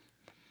do.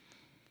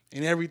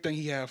 And everything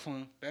he have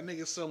fun. That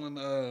nigga selling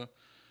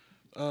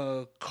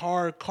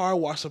car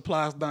wash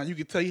supplies now. You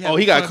can tell he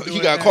He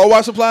got car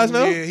wash supplies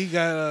now? Yeah, he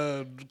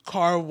got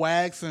car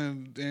wax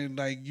and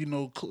like, you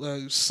know,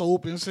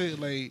 soap and shit.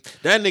 Like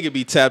That nigga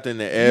be tapped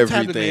into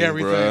everything,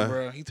 bruh.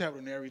 bro. He tapped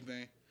into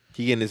everything.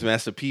 He getting his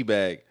Master P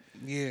bag.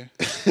 Yeah.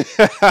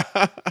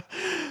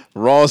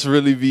 Ross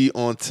really be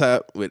on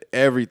tap with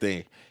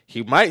everything.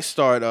 He might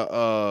start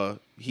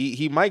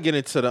he might get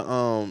into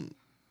the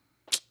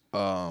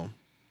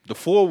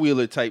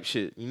 4-wheeler type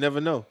shit. You never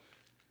know.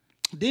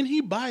 Didn't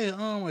he buy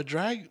a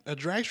drag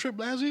strip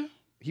last year?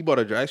 He bought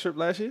a drag strip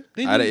last year?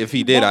 If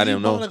he bought, did, I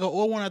didn't know. Like an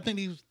old one. I think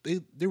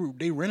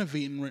they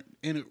renovating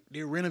and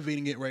they're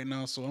renovating it right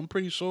now. So I'm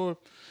pretty sure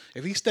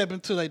if he step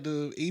into like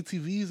the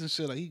ATVs and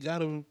shit, like he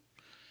got a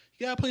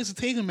place to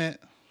take him at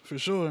for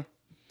sure.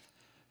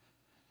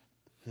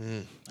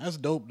 That's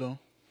dope though.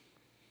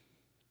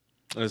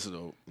 That's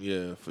dope.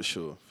 Yeah, for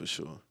sure.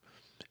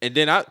 And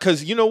then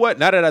cause you know what?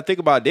 Now that I think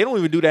about it, they don't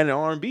even do that in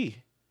R&B.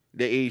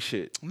 The age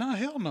shit. Nah,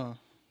 hell no.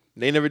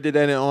 They never did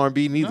that in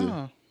R&B neither.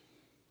 Nah.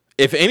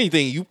 If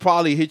anything, you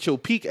probably hit your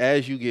peak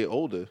as you get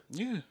older.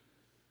 Yeah.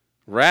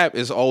 Rap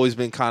has always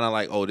been kind of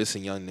like, oh, this a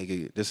young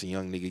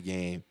nigga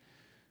game.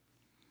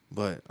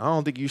 But I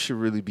don't think you should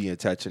really be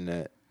attaching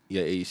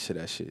your age to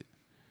that shit.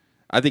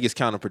 I think it's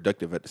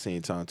counterproductive at the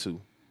same time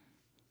too.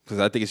 Because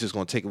I think it's just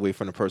going to take away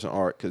from the person's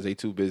art because they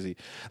too busy.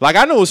 Like,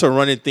 I know it's a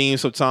running theme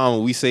sometimes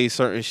when we say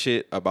certain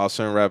shit about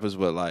certain rappers,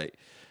 but like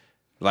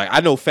I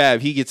know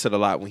Fab, he gets it a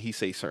lot when he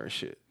say certain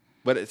shit.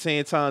 But at the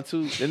same time,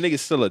 too, that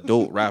nigga's still a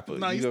dope rapper.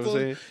 Nah, you know what I'm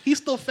saying? He's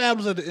still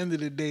fabulous at the end of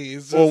the day.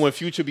 It's just, Or when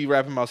Future be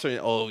rapping about certain,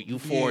 you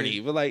 40.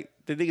 Yeah. But like,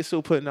 the nigga's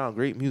still putting out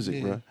great music,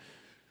 Yeah. bro.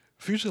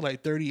 Future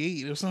like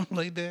 38 or something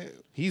like that.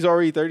 He's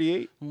already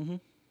 38. I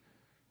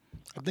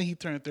think he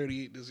turned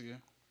 38 this year.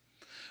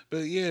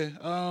 But yeah,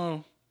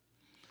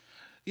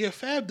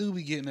 Fab do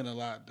be getting it a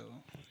lot though.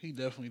 He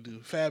definitely do.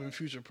 Fab and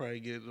Future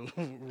probably get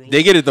it.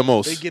 They get it the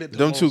most. They get it the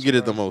Them most, two get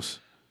it bro. the most.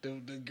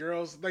 The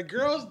girls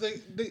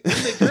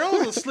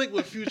are slick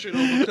with Future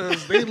though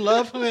because they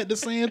love him at the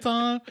same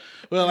time.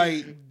 But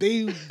like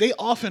they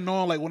off and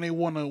on like when they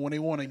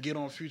wanna get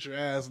on Future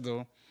ass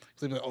though.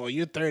 So they be like, oh,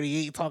 you're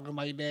 38 talking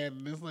like that,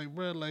 and it's like,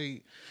 bro,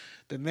 like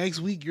the next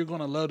week you're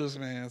gonna love this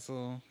man.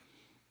 So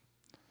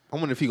I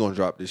wonder if he gonna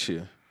drop this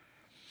year.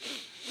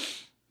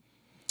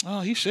 oh,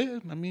 he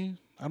should. I mean,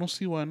 I don't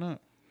see why not.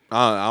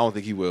 I don't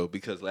think he will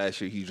because last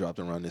year he dropped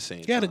around the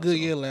same. He had a time, good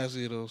so. year last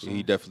year though. So.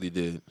 He definitely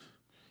did.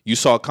 You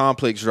saw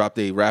Complex drop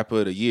a rapper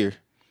of the year.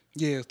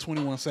 Yeah,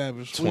 21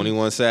 Savage.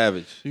 21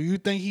 Savage. Do you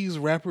think he's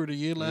rapper of the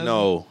year last year?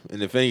 No,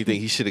 and if anything,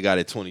 he should have got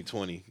it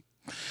 2020.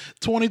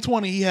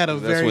 2020, he had a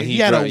That's when he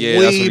had dropped. a Yeah,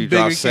 way that's when he bigger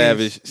dropped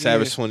case.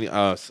 Savage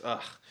Yeah.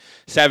 20.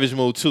 Savage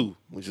Mode 2,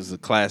 which is a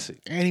classic.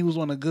 And he was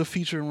on a good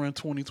feature run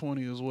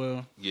 2020 as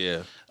well.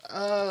 Yeah.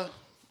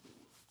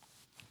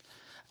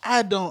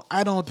 I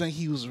don't think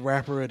he was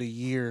rapper of the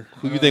year.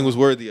 Who you think was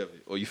worthy of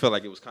it, or you felt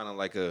like it was kind of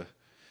like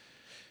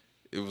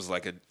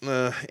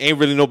ain't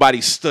really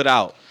nobody stood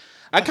out.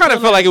 I kind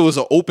of felt like it was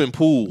an open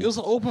pool. It was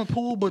an open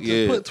pool, but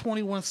Yeah. to put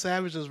 21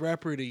 Savage as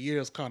rapper of the year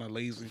is kind of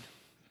lazy.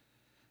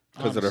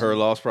 Because of the Her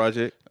Loss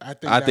project.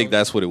 I think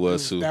that's what it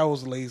was too. That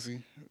was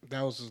lazy.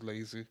 That was just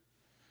lazy.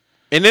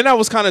 And then that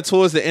was kind of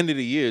towards the end of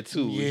the year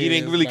too. Yeah, He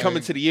didn't really come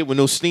like- into the year with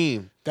no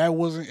steam. That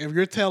wasn't. If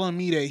you're telling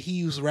me that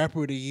he was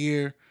rapper of the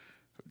year,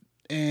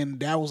 and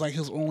that was like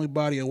his only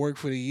body of work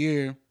for the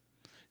year,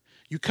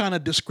 you kind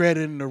of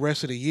discrediting the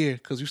rest of the year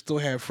because you still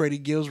had Freddie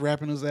Gibbs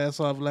rapping his ass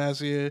off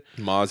last year.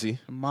 Mozzie.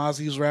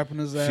 Mozzie was rapping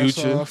his ass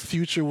Future. off.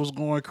 Future was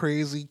going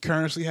crazy.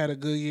 Currency had a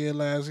good year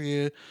last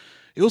year.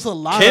 It was a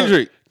lot.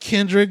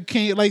 Kendrick.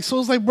 Like, so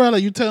it's like, bro,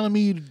 like you telling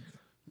me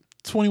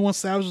 21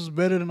 Savage is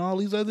better than all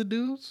these other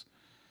dudes?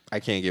 I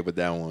can't get with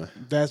that one.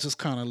 That's just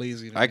kind of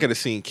lazy. I could have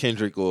seen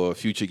Kendrick or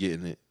Future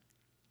getting it.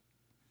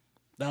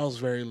 That was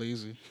very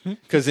lazy.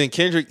 Because then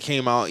Kendrick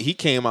came out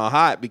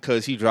hot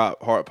because he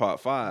dropped Hard Part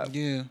 5.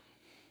 Yeah.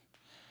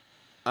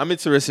 I'm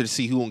interested to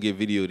see who won't get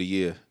video of the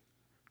year.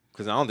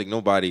 Because I don't think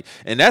nobody,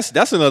 and that's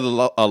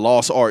another a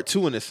lost art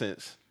too in a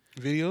sense.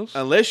 Videos?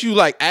 Unless you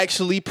like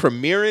actually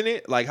premiering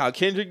it, like how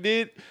Kendrick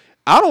did,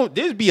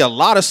 there'd be a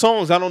lot of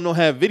songs I don't know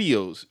have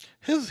videos.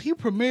 He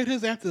premiered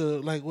his after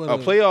like what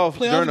During a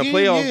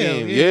playoff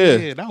game.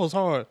 Yeah. That was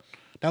hard.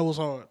 That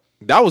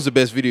was the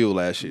best video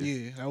last year,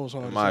 Yeah, that was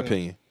hard. in my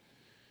opinion.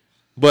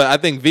 But I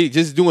think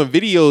just doing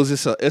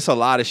videos, it's a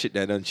lot of shit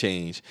that done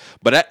changed.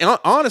 But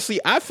honestly,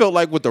 I felt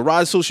like with the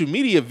rise of social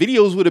media,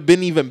 videos would have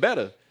been even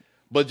better.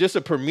 But just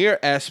a premiere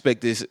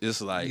aspect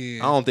is like, I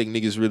don't think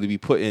niggas really be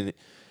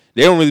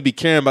they don't really be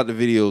caring about the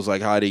videos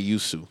like how they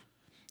used to.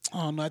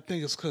 Oh no, I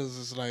think it's because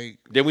it's like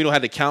Then we don't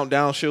have the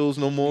countdown shows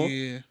no more.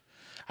 Yeah,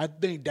 I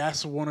think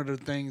that's one of the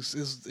things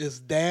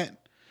is that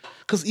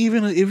because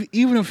even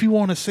if you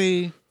want to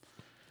say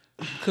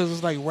because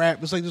it's like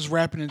rap, it's like just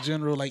rapping in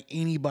general. Like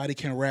anybody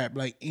can rap,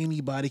 like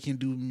anybody can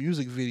do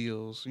music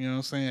videos. You know what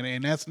I'm saying?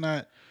 And that's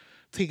not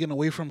taken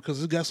away from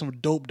because it's got some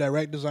dope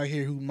directors out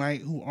here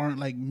who aren't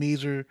like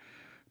major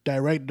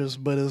directors,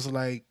 but it's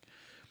like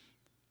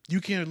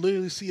you can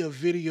literally see a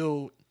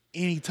video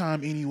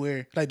anytime,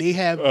 anywhere. Like they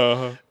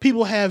have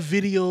people have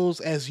videos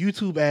as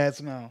YouTube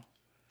ads now.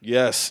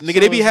 Yes,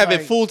 nigga, they be having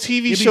like, full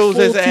TV shows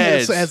as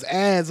ads. As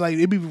ads, like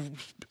it be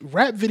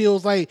rap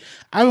videos. Like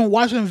I've been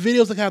watching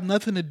videos that have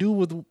nothing to do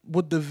with the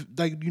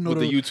like what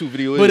the YouTube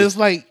video but is. It's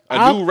like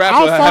a new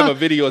rapper have a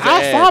video as an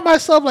ad. I find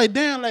myself like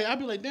damn, like I'd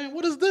be like damn,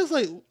 what is this?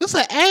 Like this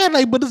an ad,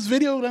 like but this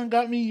video done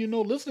got me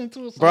listening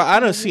to it. Bro, I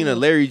done seen a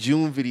Larry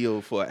June video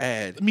for an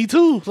ad. Me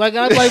too. Like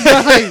I like, bro,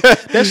 like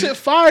that shit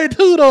fire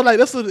too though. Like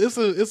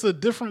it's a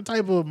different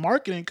type of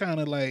marketing kind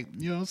of like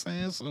you know what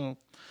I'm saying.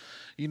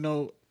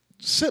 So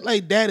shit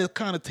like that it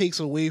kind of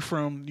takes away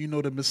from the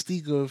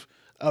mystique of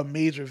a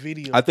major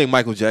video. I think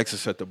Michael Jackson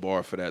set the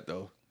bar for that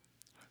though.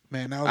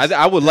 Man,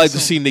 I would like to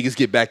see niggas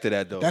get back to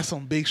that though. That's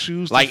some big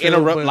shoes. Like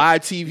interrupt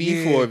live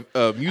TV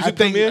for music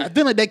premiere. I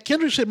think like that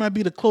Kendrick shit might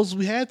be the closest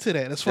we had to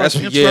that. As far as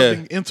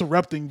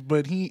interrupting,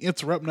 but he ain't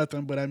interrupt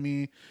nothing. But I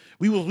mean,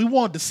 we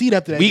wanted to see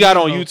that. We got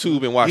on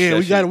YouTube and watched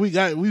that.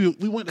 Yeah, we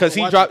went because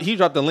he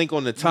dropped the link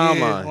on the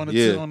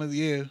timeline.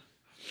 Yeah.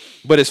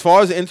 But as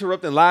far as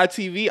interrupting live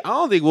TV, I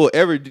don't think we'll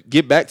ever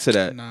get back to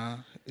that. Nah,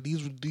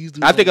 these dudes.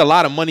 I think a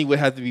lot of money would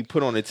have to be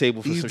put on the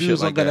table for some shit like that. These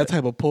dudes don't got that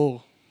type of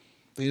pull.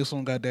 They just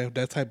don't got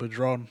that type of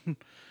draw.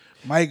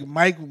 Mike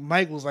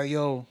was like,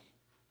 "Yo,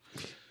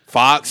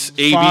 Fox,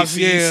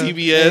 ABC,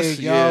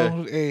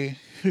 CBS, hey,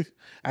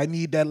 I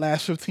need that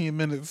last 15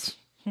 minutes."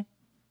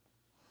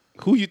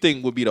 Who you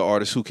think would be the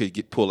artist who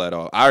could pull that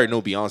off? I already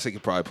know Beyonce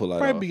could probably pull that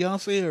off. Probably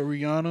Beyonce or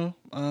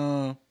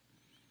Rihanna.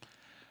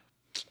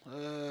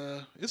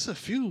 It's a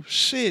few.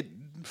 Shit,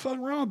 fuck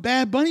around.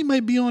 Bad Bunny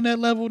might be on that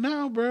level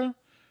now, bro.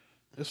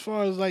 As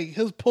far as like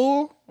his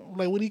pull,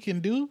 like what he can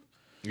do.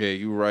 Yeah,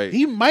 you're right.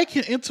 He might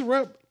can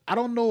interrupt. I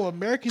don't know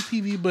American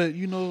TV, but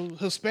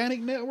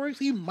Hispanic networks.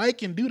 He might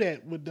can do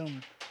that with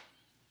them.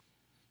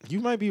 You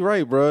might be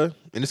right, bro.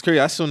 And it's crazy.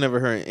 I still never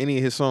heard any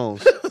of his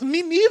songs.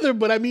 Me neither.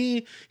 But I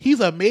mean, he's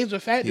a major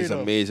factor. He's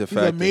a major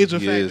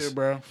factor,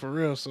 bro. For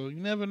real. So you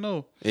never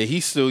know. And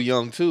he's still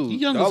young too.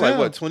 He's young as as like hell.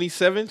 What,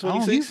 27,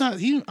 26? I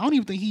don't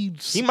even think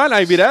he might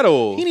not be that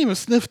old. He didn't even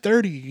sniff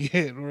 30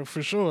 yet, or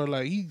for sure.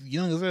 Like he's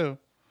young as hell.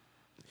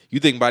 You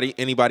think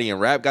anybody in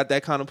rap got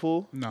that kind of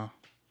pull? No.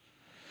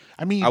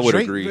 I mean, I would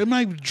agree.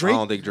 Drake, I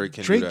don't think Drake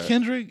can do that.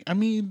 Kendrick. I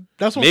mean,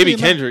 that's what maybe I'm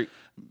saying, Kendrick.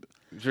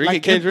 Drake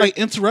and Kendrick. Like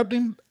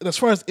interrupting, as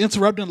far as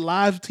interrupting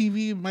live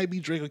TV, it might be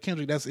Drake or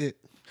Kendrick. That's it.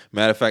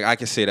 Matter of fact, I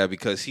can say that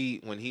because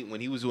when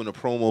he was doing a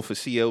promo for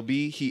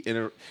CLB,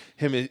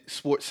 him and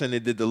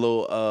SportsCenter did the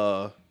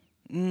little.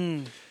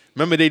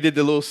 Remember they did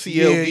the little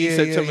CLB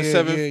September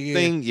 7th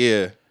thing.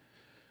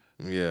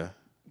 Yeah.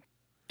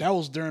 That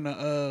was during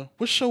a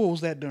what show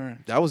was that during?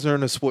 That was during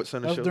the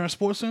SportsCenter show. During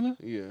SportsCenter?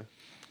 Yeah.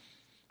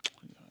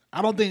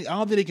 I don't think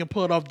they can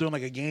pull it off during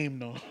like a game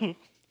though.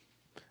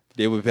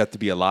 There would have to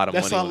be a lot of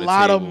money. That's a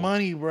lot of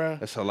money, bro.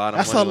 That's a lot of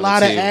money. That's a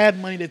lot of ad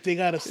money that they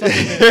got to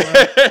supplement, bro.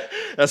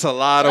 That's a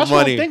lot of money. That's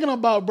what I'm thinking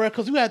about, bro.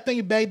 Because you got to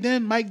think back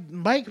then,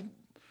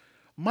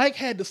 Mike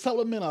had to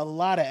supplement a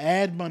lot of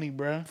ad money,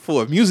 bro.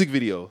 For a music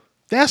video.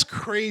 That's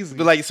crazy.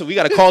 But like, so we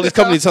got to call this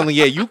company and tell them,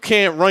 yeah, you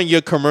can't run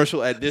your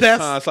commercial at this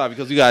time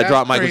because we got to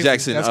drop Michael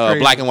Jackson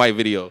black and white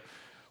video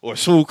or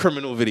Smooth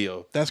Criminal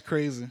video. That's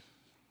crazy.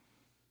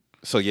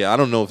 So yeah, I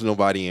don't know if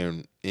nobody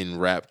in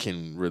rap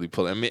can really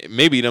pull it.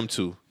 Maybe them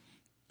two.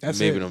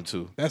 Maybe them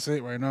two. That's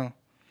it right now.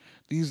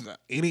 It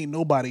ain't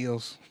nobody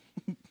else.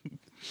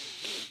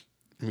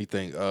 Let me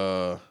think.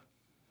 Nah,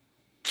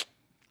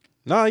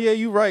 yeah,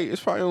 you right.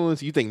 It's probably only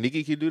you think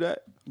Nicki could do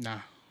that? Nah.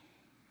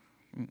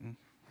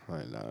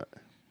 Probably not.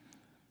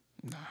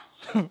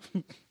 Nah.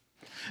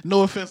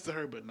 No offense to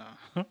her, but nah.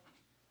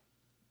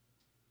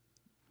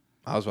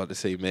 I was about to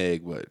say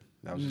Meg, but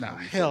that was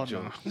hell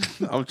no.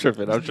 I'm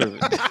tripping.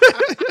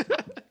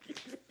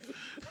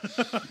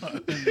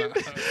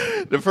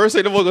 The first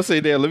thing the one gonna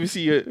say, "Damn, let me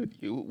see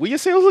what your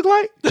sales look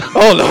like."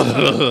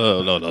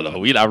 Oh no,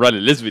 we not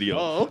running this video.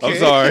 Oh, okay. I'm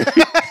sorry.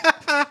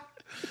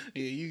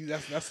 Yeah,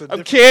 that's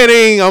I'm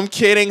kidding,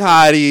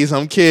 hotties.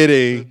 I'm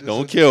kidding.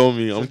 Don't kill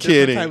me. I'm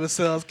kidding. Type of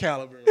sales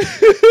caliber.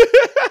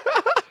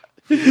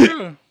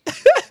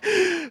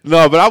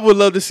 No, but I would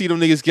love to see them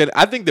niggas get.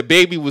 I think the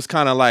baby was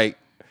kind of like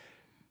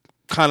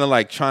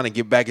trying to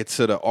get back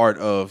into the art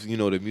of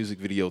the music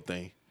video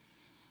thing.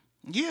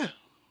 Yeah.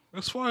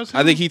 As far as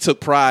I think he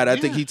took pride. I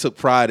think he took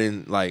pride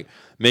in like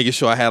making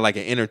sure I had like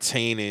an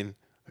entertaining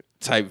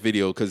type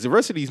video because the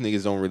rest of these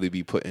niggas don't really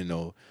be putting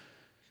no.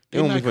 They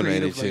They're don't be not putting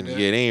creative anything. like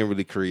that. Yeah, they ain't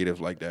really creative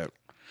like that.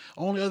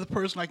 Only other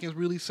person I can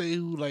really say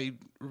who like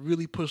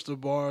really pushed the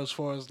bar as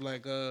far as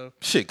like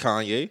Shit,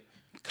 Kanye.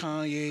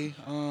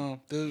 Kanye,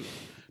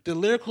 the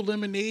Lyrical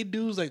Lemonade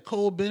dudes like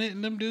Cole Bennett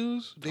and them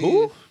dudes.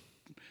 Who?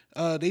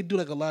 They do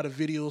like a lot of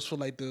videos for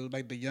like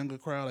the younger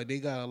crowd. Like they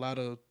got a lot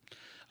of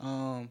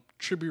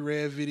Trippie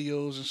Redd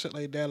videos and shit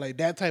like that. Like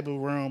that type of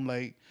realm.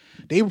 Like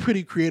they were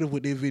pretty creative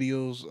with their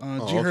videos. G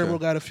okay. Herbo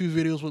got a few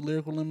videos with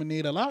Lyrical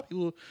Lemonade. A lot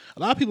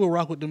of people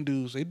rock with them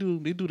dudes. They do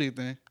their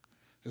thing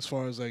as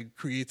far as like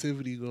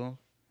creativity goes.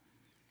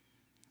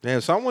 Damn,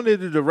 so I wonder if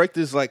the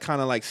directors like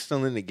kind of like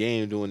still in the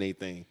game doing their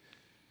thing.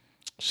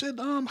 Shit,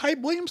 Hype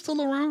Williams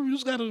still around. You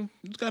just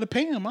gotta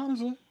pay him,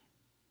 honestly.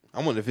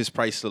 I wonder if his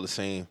price still the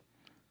same.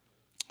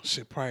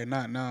 Shit, probably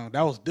not now.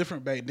 That was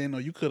different back then, though.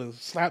 You could have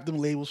slapped them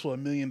labels for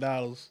 $1 million.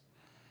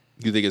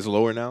 You think it's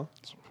lower now?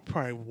 It's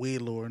probably way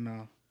lower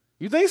now.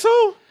 You think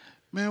so?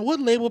 Man, what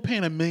label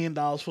paying $1 million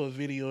for a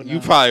video now? You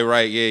probably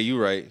right. Yeah,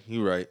 you right.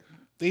 You right.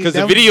 They- Because the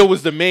them- video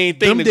was the main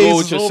thing them to days go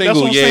with is your over. That's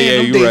single. what I'm Yeah, saying. yeah,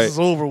 Them you days right. is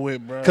over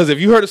with, bro. Because if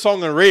you heard a song on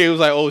the radio, it was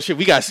like, oh shit,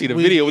 we gotta see the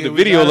video. What the we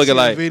video gotta looking see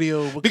the like?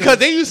 video because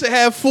they used to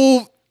have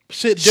full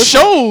shit different.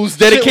 shows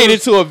dedicated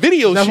was- to a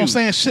video That's shoot. what I'm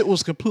saying. Shit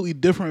was completely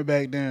different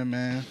back then,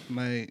 man.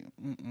 Like,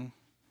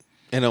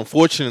 And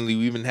unfortunately,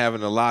 we've been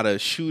having a lot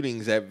of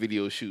shootings at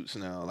video shoots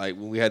now. Like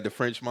when we had the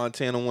French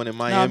Montana one in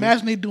Miami. now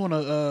imagine they doing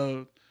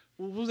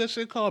what was that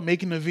shit called?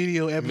 Making a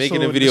video episode.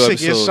 Making a video The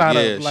shit episode. gets shot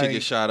Yeah, up. shit Like,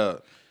 get shot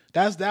up.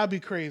 that'd be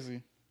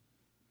crazy.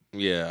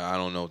 Yeah, I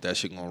don't know if that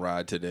shit gonna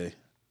ride today.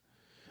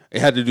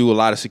 It had to do a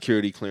lot of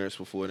security clearance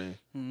before then.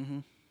 Mm-hmm.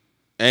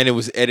 And it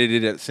was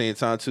edited at the same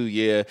time too.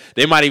 Yeah,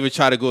 they might even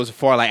try to go as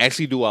far like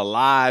actually do a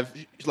live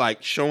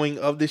like showing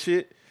of the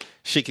shit.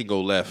 Shit can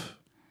go left.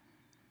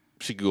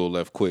 Shit can go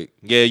left quick.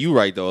 Yeah, you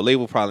right though. A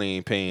label probably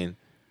ain't paying.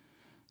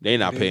 They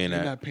not paying They're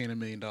that. not paying $1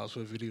 million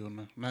for a video,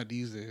 not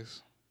these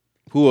days.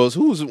 Who else?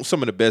 Who's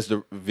some of the best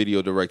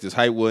video directors?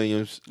 Hype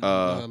Williams,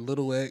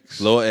 Little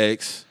X. Lil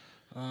X.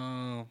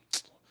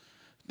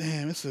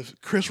 Damn, it's a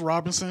Chris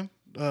Robinson.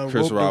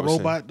 Chris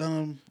Robinson.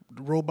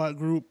 The robot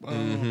group.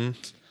 Mm-hmm.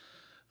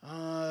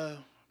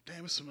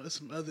 Damn, it's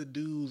some other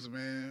dudes,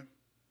 man.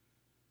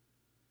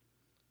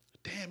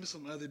 Damn, it's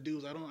some other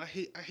dudes. I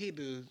hate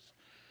to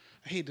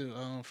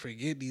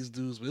forget these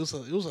dudes, but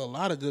it was a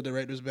lot of good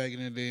directors back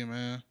in the day,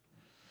 man.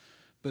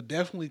 But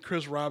definitely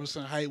Chris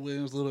Robinson, Hype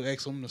Williams, Little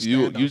X. I'm the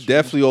You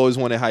definitely always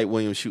wanted Hype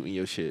Williams shooting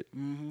your shit.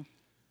 Mm-hmm.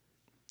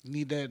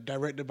 Need that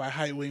directed by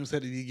Hype Williams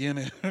at the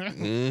beginning.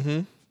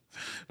 Mm-hmm.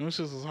 Them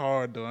shit is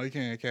hard though. You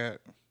can't cat.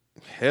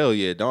 Hell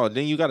yeah, dog.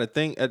 Then you got to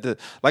think at the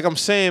like I'm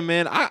saying,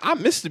 man. I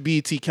missed the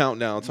BET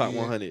Countdown Top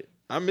 100.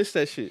 I missed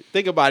that shit.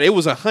 Think about it. It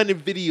was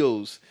 100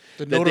 videos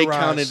that they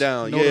counted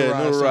down.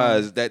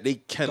 Notarized that they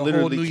can The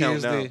literally whole New count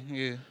Year's down. Day.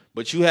 Yeah.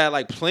 But you had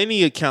like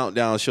plenty of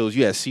countdown shows.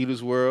 You had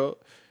Cedar's World,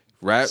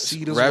 Cedar's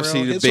Rhapsody World. the Hits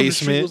on the Street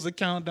Basement. was the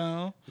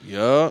countdown.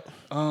 Yup.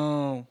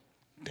 Damn,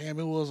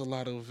 it was a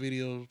lot of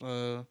video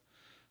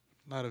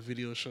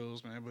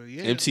shows, man. But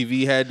yeah,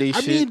 MTV had they I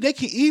shit. mean, they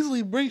can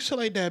easily bring shit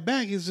like that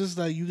back. It's just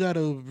like you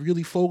gotta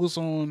really focus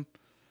on,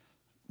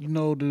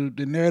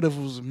 the narrative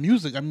of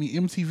music. I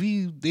mean,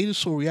 MTV they just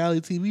show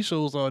reality TV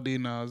shows all day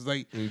now. It's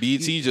like And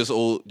BT just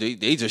old. They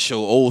just show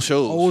old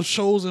shows. old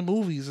shows and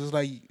movies. It's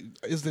like,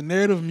 is the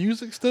narrative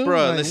music still?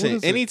 Bruh, Like, listen, what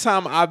is it?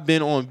 anytime I've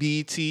been on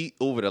BET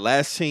over the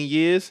last 10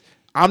 years,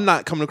 I'm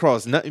not coming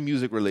across nothing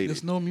music related.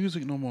 There's no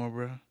music no more,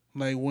 bro.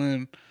 Like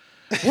when,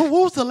 what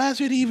was the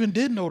last year they even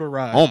did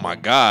Notarize? Oh my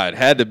God,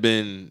 had to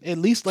been At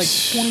least like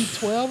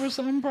 2012 or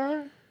something,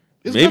 bro.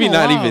 It's maybe been a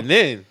not while. even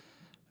then.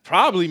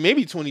 Probably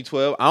maybe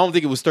 2012. I don't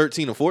think it was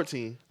 13 or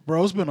 14.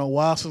 Bro, it's been a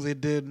while since they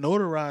did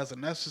Notarize,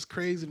 and that's just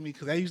crazy to me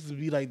because that used to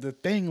be like the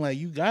thing. Like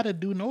you gotta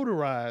do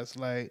Notarize.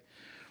 Like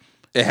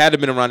It had to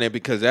been around there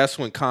because that's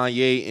when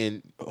Kanye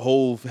and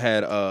Hove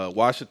had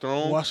Watch the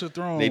Throne. Watch the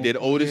Throne. They did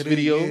Otis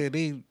video.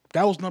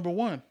 That was number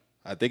one.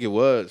 I think it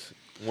was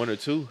 1 or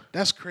 2.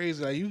 That's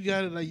crazy. Like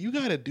you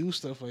gotta do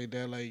stuff like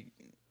that. Like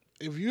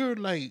if you're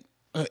like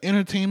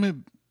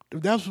entertainment,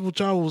 if that's what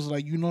y'all was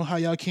like, how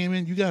y'all came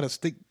in, you gotta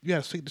stick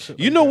to shit.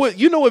 You know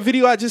what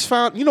video I just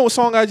found? You know what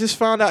song I just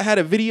found out had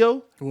a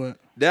video What?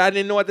 that I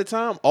didn't know at the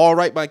time? All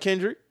Right by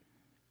Kendrick.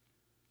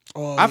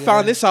 Oh, I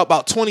found this out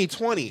about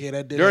 2020 Yeah,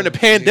 that did during the happen.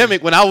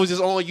 pandemic when I was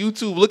just on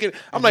YouTube looking.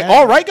 I'm And like, that-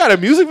 All Right got a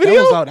music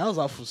video? That was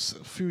out for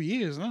a few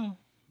years now.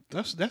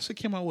 That shit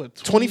came out what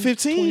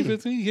 2015?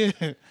 2015,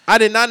 yeah. I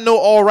did not know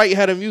All Right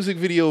had a music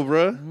video,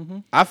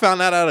 bruh. I found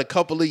that out a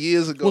couple of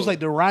years ago. It was like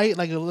the riot,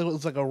 it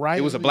was like a riot.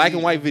 It was a black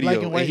and white video.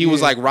 Black and white, and he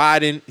was yeah. like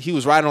riding. He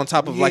was riding on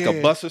top of like a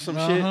Yeah. bus or some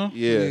Uh-huh. shit.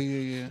 Yeah.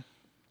 Yeah.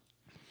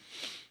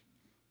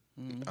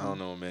 I don't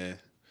know, man.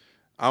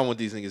 I don't want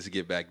these niggas to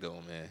get back though,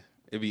 man.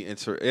 It'd be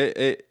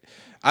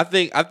I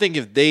think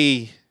if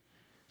they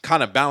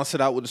kind of balance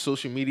it out with the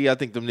social media, I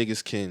think them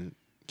niggas can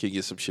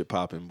get some shit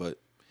popping. But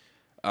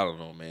I don't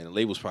know, man. The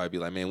labels probably be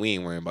like, man, we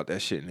ain't worrying about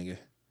that shit, nigga.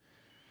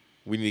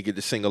 We need to get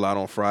the single out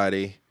on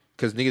Friday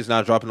because niggas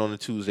not dropping on a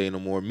Tuesday no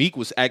more. Meek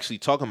was actually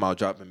talking about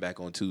dropping back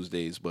on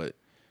Tuesdays, but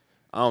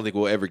I don't think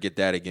we'll ever get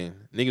that again.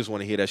 Niggas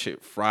want to hear that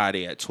shit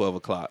Friday at 12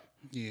 o'clock.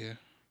 Yeah.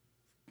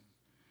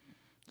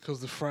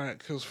 Cause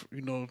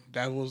you know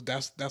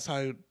that's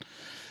how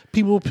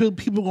people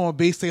gonna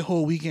base their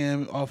whole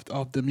weekend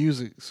off the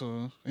music.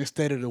 So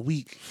instead of the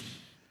week,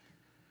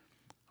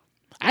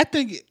 I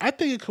think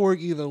it could work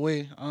either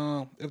way.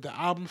 If the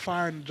album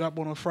fire and drop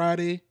on a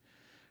Friday,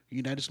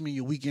 you know, that just mean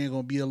your weekend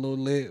gonna be a little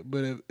lit.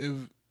 But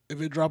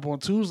if it drop on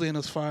Tuesday and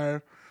it's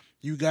fire,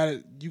 you got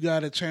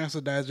a chance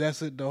to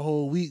digest it the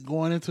whole week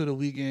going into the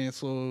weekend.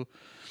 So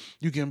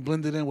you can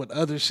blend it in with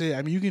other shit.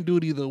 I mean, you can do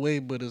it either way,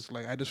 but it's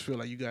like I just feel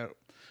like you got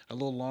a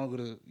little longer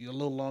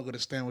to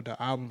stand with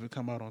the album if it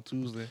come out on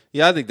Tuesday.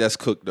 Yeah, I think that's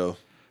cooked though.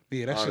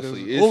 Yeah, that Honestly,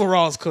 shit is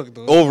overall it's cooked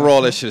though.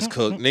 Overall, that shit's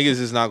cooked. Niggas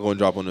is not going to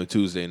drop on a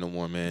Tuesday no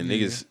more, man.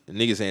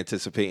 Niggas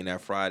anticipating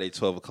that Friday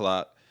 12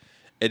 o'clock,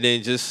 and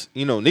then just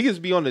niggas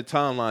be on the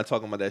timeline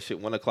talking about that shit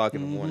 1 o'clock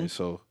in the morning.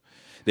 So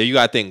then you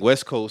got to think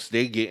West Coast,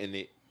 they getting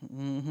it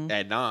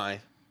at 9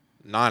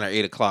 or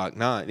 8 o'clock,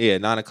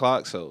 9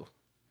 o'clock. So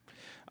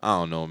I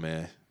don't know,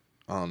 man.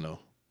 I don't know.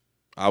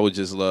 I would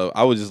just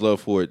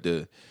love for it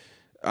to.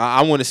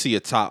 I want to see a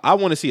top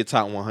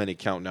 100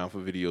 countdown for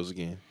videos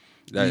again.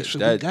 We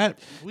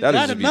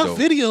got enough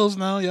videos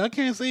now. Yeah, I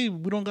can't say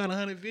we don't got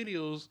 100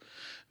 videos.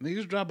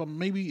 Niggas drop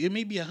maybe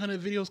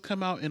 100 videos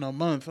come out in a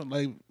month,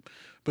 like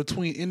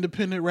between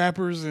independent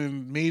rappers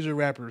and major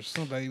rappers.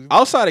 Something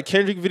outside of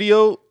Kendrick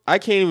video, I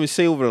can't even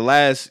say over the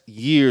last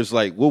years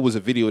like what was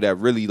a video that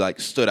really like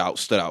stood out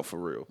for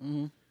real.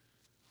 Mm-hmm.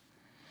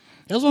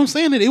 That's what I'm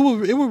saying. That it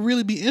would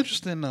really be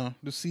interesting now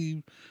to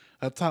see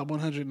a top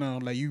 100 now.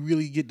 Like you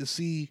really get to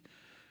see.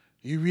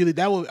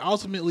 That would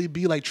ultimately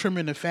be like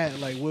trimming the fat,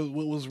 like what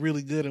was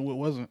really good and what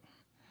wasn't.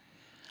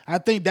 I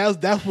think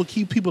that's what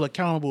keep people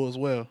accountable as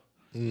well.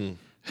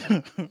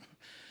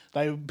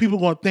 Like people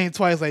gonna think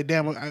twice. Like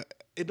damn,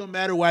 it don't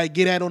matter where I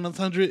get at on this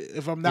 100.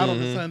 If I'm not on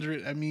this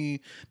 100, I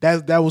mean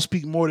that will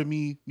speak more to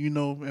me,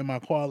 and my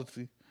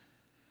quality.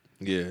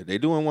 Yeah, they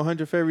doing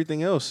 100 for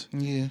everything else.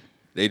 Yeah,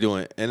 they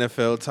doing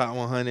NFL top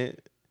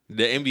 100.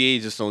 The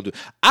NBA just don't do.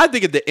 I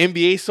think if the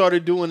NBA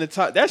started doing the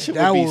top, that shit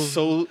would be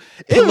so.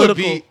 It would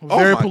be.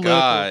 Oh my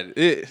god!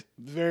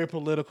 Very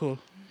political.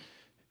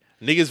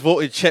 Niggas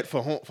voted Chet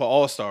for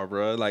All-Star,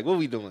 bro. Like, what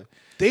we doing?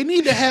 They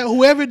need to have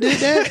whoever did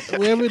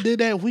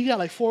that. We got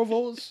like 4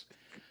 votes.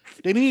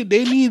 They need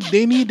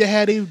to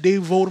have they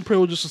voting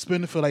privilege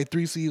suspended for like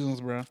 3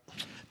 seasons, bro.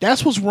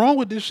 That's what's wrong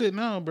with this shit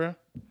now, bro.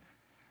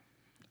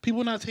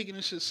 People not taking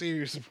this shit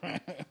serious, bro.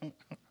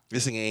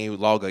 This thing ain't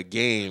log a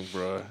game,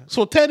 bro.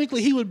 So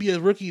technically, he would be a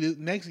rookie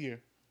next year.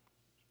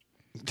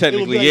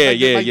 Technically,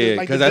 yeah.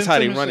 Because that's how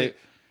they run it.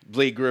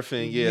 Blake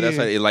Griffin, that's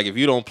how. Like, if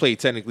you don't play,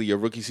 technically your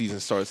rookie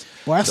season starts.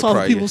 Well, I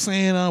saw people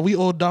saying we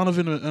owe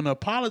Donovan an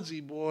apology,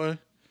 boy.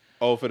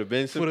 Oh, for the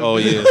Benson?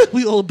 Yeah.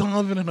 We owe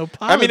Donovan an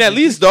apology. I mean, at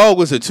least Dog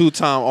was a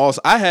 2-time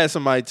All-Star. I had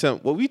somebody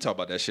tell. Well, we talk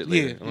about that shit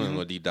later. I'm not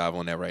gonna deep dive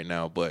on that right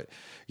now, but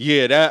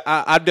yeah, that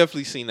I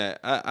definitely seen that.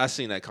 I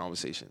seen that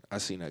conversation.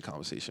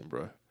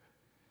 Bro.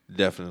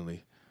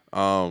 Definitely.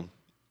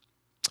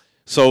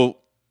 So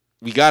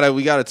we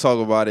gotta talk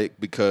about it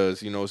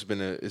because it's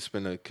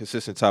been a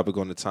consistent topic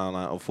on the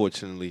timeline.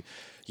 Unfortunately,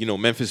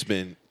 Memphis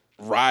been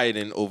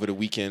rioting over the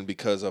weekend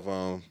because of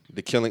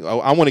the killing.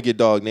 I want to get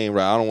Dog name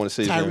right. I don't want to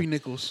say Tyree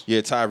Nichols. Yeah,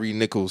 Tyree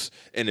Nichols.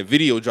 And the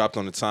video dropped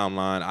on the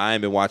timeline. I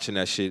ain't been watching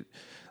that shit.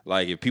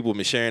 Like if people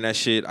been sharing that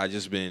shit, I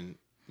just been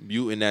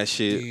muting that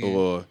shit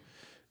or.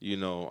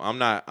 I'm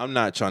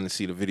not trying to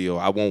see the video.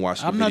 I won't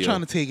watch the video. I'm not trying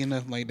to take in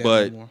nothing like that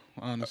anymore,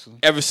 honestly.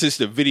 Ever since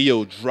the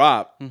video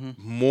dropped,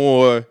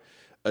 more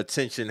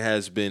attention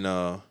has been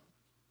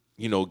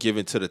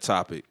given to the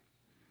topic.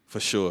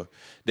 For sure.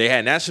 They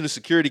had national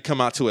security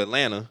come out to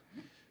Atlanta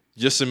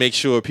just to make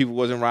sure people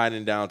wasn't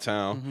riding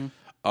downtown.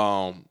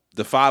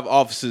 The 5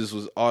 officers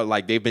was all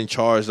like they've been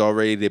charged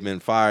already, they've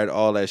been fired,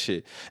 all that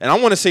shit. And I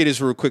want to say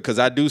this real quick because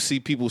I do see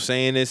people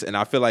saying this, and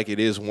I feel like it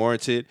is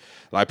warranted.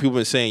 Like people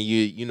been saying,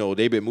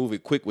 they've been moving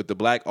quick with the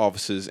black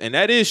officers, and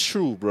that is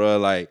true, bro.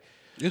 Like,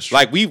 it's true.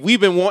 Like we've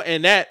been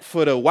wanting that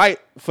for the white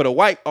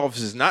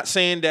officers. Not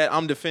saying that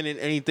I'm defending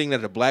anything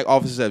that the black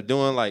officers have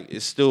doing. Like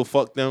it's still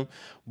fuck them,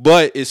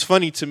 but it's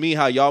funny to me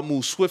how y'all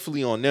move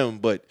swiftly on them,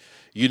 but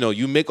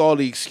you make all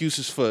the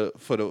excuses for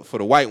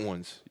the white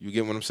ones. You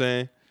get what I'm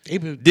saying?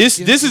 This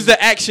is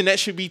the action that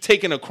should be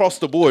taken across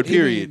the board,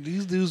 period.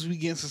 These dudes be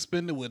getting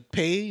suspended with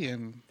pay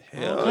and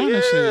all kind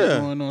of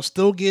shit going on.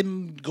 Still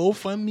getting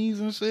GoFundMes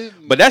and shit.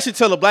 But that should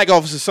tell a black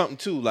officer something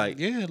too. Like,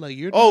 like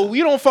you're we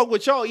don't fuck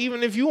with y'all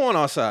even if you on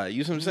our side.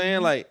 You know what I'm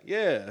saying? Like,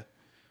 yeah.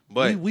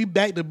 But we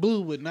back the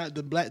blue but not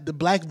the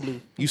black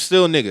blue. You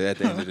still nigga at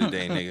the end of the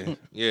day, nigga.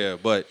 Yeah,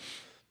 but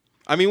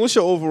I mean, what's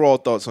your overall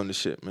thoughts on the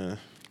shit, man?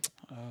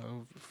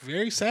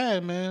 Very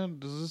sad, man.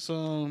 This is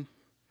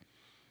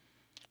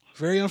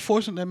very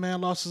unfortunate that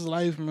man lost his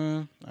life,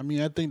 man. I mean,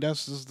 I think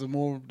that's just the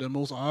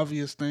most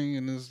obvious thing,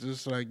 and it's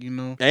just like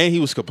And he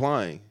was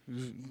complying.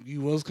 He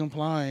was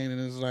complying, and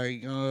it's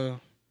like,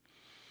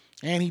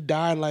 and he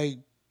died like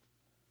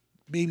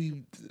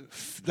maybe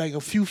like a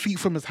few feet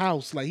from his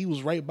house. Like he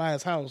was right by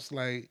his house.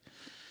 Like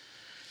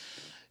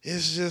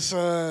it's just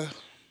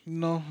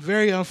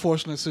very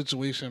unfortunate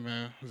situation,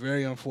 man.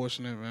 Very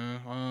unfortunate,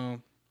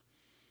 man.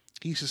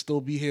 He should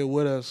still be here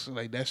with us.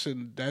 Like that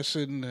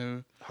shouldn't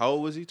have. How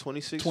old was he?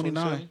 26,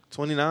 29.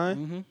 29?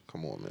 Mm-hmm.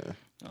 Come on,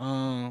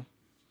 man.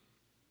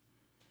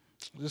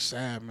 Just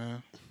sad,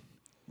 man.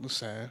 It's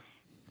sad.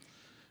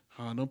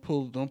 Them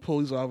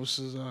police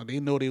officers, they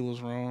know they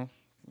was wrong.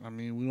 I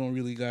mean, we don't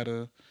really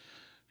gotta,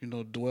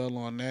 dwell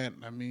on that.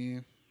 I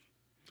mean,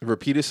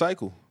 Repeated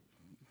cycle.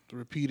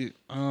 repeat it.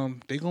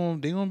 They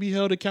gonna be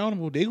held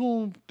accountable. They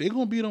gonna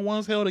be the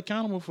ones held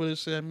accountable for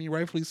this shit. I mean,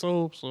 rightfully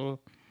so. So,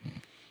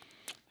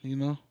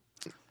 And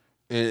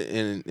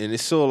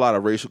it's still a lot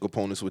of racial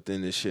components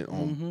within this shit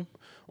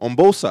on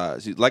both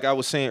sides. Like I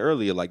was saying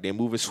earlier, like they're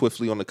moving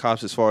swiftly on the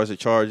cops as far as the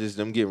charges,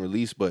 them getting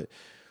released, but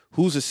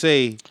who's to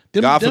say,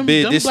 God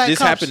forbid, this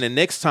happened the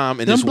next time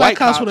and this white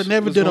cops would have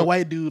never did a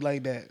white dude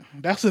like that.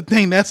 That's the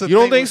thing. You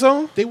don't think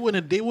so? They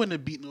wouldn't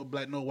have beat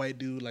no white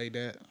dude like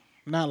that.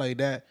 Not like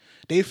that.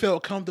 They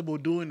felt comfortable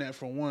doing that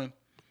for one.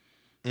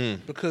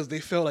 Because they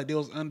felt like they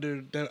was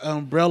under the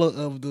umbrella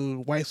of the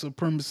white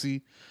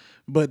supremacy.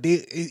 But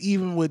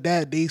even with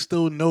that, they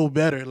still know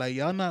better. Like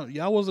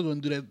y'all wasn't gonna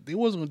do that. They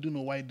wasn't gonna do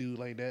no white dude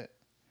like that.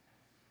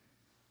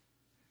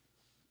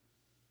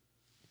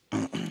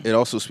 It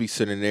also speaks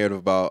to the narrative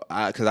about,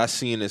 because I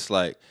seen this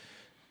like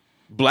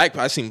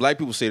I seen black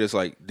people say this,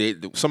 like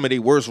some of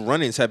their worst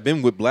run-ins have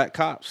been with black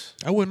cops.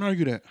 I wouldn't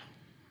argue that.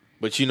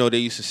 But they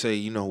used to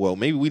say, well,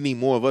 maybe we need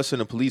more of us in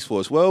the police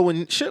force. Well,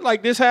 when shit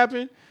like this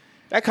happen,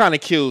 that kind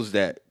of kills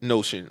that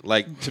notion.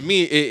 Like, to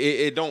me,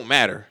 it don't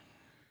matter.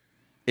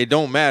 It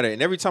don't matter.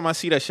 And every time I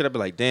see that shit, I be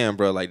like, damn,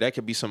 bro, like that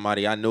could be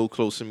somebody I know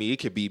close to me. It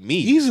could be me.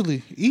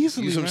 Easily. You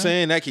know what I'm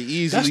saying? That could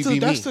easily be me.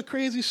 That's the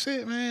crazy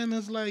shit, man.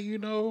 It's like,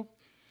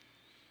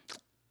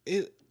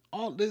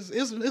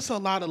 it's a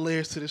lot of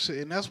layers to this shit.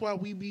 And that's why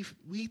we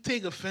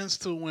take offense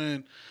to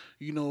when,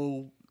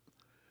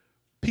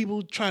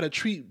 people try to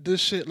treat this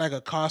shit like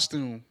a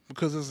costume,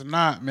 because it's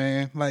not,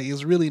 man. Like,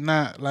 it's really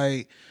not.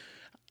 Like,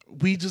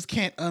 we just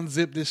can't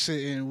unzip this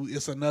shit and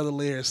it's another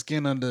layer of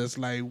skin under us.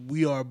 Like,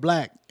 we are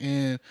black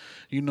and,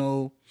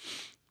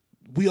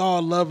 we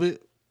all love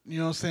it. You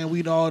know what I'm saying?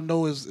 We all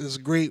know it's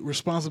great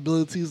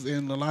responsibilities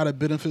and a lot of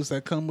benefits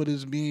that come with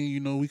it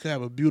being, we could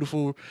have a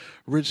beautiful,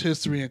 rich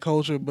history and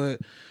culture,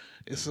 but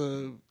it's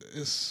a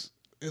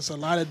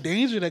lot of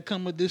danger that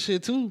come with this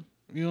shit too.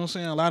 You know what I'm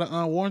saying? A lot of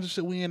unwarranted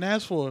shit we ain't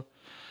asked for.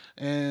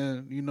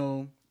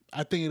 And,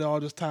 I think it all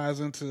just ties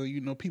into,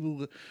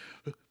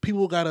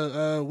 people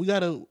gotta, we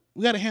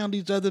gotta handle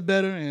each other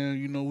better,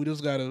 and, we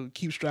just gotta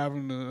keep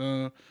striving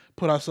to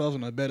put ourselves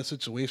in a better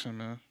situation,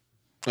 man.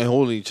 And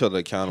holding each other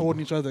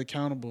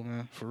accountable.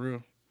 Man, for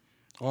real.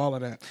 All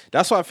of that.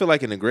 That's why I feel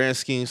like in the grand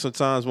scheme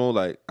sometimes, Mo,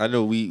 like, I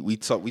know we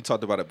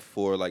talked about it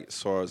before, like, as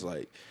far as,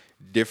 like,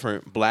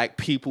 different black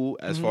people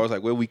as far as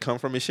like where we come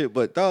from and shit,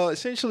 but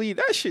essentially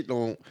that shit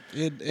don't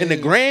in the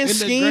grand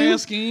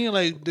scheme,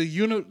 like the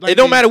unit, like, it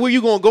don't matter where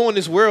you gonna go in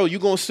this world, you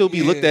gonna still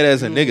be looked at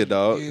as a nigga,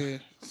 dog. Yeah,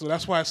 so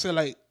that's why I said,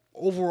 like,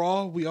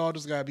 overall we all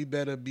just gotta be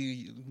better,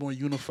 be more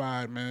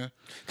unified, man.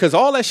 Because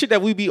all that shit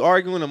that we be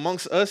arguing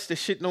amongst us, the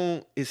shit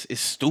don't is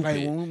stupid.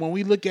 Like, when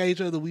we look at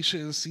each other, we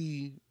shouldn't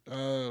see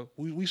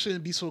we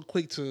shouldn't be so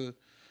quick to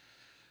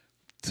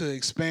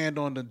expand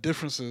on the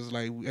differences.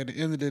 Like, at the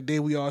end of the day,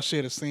 we all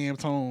share the same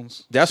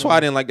tones. That's why I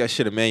didn't like that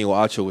shit Emmanuel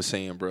Acho was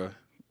saying, bro.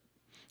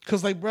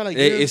 Cause, like, bro, like,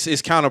 it's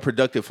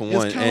counterproductive for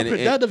one. It's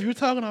counterproductive. You're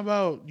talking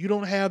about you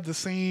don't have the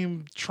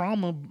same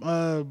trauma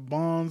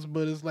bonds,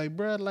 but it's like,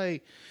 bro,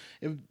 like,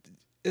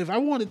 if I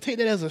want to take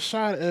that as a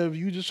shot of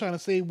you just trying to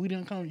say you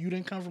didn't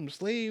come from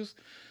slaves.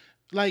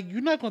 Like,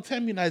 you're not going to tell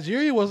me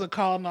Nigeria wasn't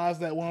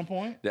colonized at one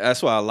point.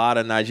 That's why a lot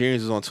of Nigerians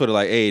was on Twitter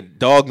like, hey,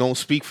 dog don't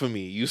speak for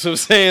me. You see what I'm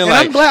saying?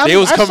 And like, they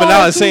was coming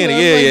out and saying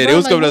it. Yeah, like, they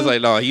was coming out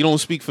like, no, he don't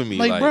speak for me.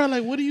 Like, bro,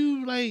 like, what do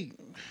you, like...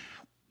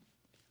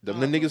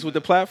 Them the niggas with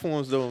the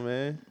platforms, though,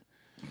 man.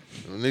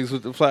 Them niggas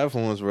with the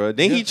platforms, bro.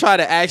 Then he tried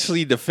to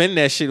actually defend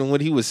that shit and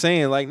what he was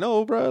saying. Like,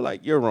 no, bro,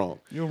 like, you're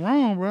wrong. You're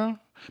wrong, bro.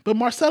 But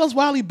Marcellus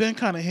Wiley been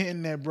kind of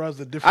hitting that, bro.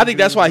 I think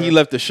that's why he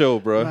left the show,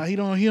 bro. Nah, he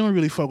don't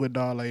really fuck with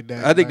dog like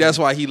that. I think that's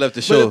why he left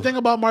the show. But the thing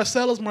about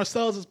Marcellus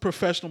is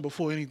professional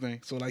before anything.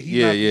 So, like,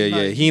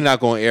 he not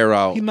gonna air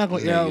out. He's not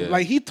gonna air out.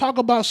 Like, he talk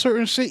about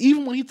certain shit.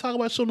 Even when he talk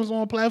about shit on his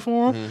own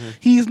platform,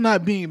 he's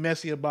not being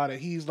messy about it.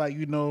 He's like,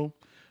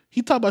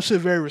 he talk about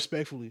shit very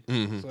respectfully.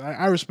 So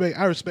I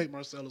respect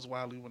Marcellus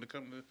Wiley when it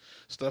comes to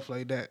stuff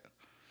like that.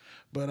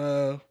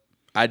 But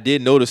I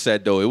did notice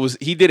that though.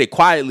 He did it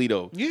quietly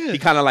though. Yeah, he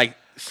kind of like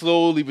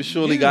slowly but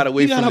surely got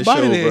away from the show,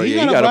 bro.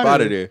 Yeah, he got up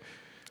out of there.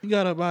 He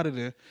got up out of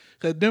there.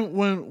 Cause then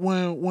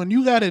when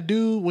you gotta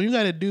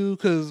do,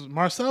 because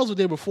Marcellus was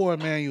there before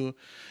Emmanuel,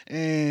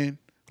 and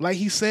like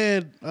he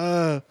said,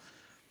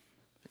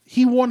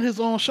 he won his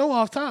own show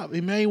off top.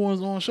 Emmanuel won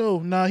his own show.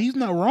 Now, he's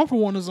not wrong for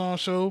wanting his own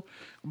show,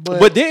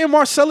 but didn't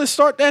Marcellus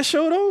start that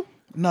show though?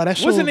 No, that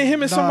show wasn't it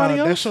him and somebody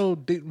else. That show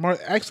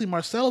actually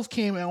Marcellus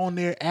came on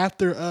there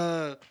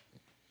after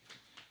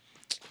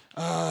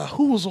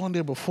Who was on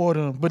there before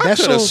them? But I that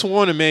could show have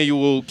sworn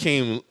Emmanuel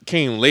came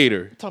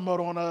later. talking about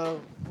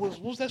on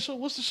what's that show?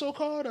 What's the show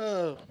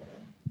called?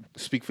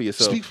 Speak for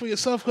yourself. Speak for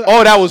Yourself. 'Cause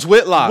Oh, that was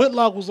Whitlock.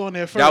 Whitlock was on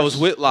there first. That was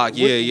Whitlock.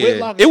 Yeah, yeah.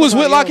 Whitlock It was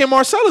somebody Whitlock else. and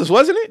Marcellus,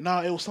 wasn't it? No,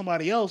 it was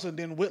somebody else, and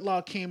then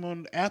Whitlock came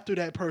on after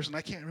that person.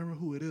 I can't remember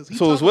who it is. He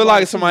So it was talked Whitlock about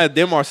and it, somebody.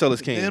 Then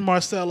Marcellus came. then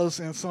Marcellus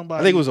and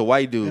somebody. I think it was a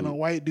white dude. and a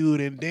white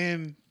dude, and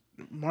then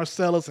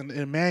Marcellus and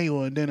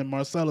Emmanuel, and then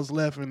Marcellus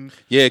left, and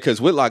Yeah,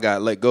 because Whitlock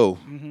got let go.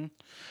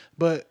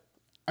 but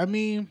I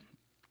mean,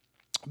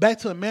 back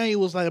to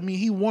Emmanuel was like, I mean,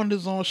 he wanted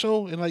his own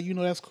show, and like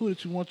that's cool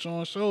that you want your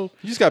own show.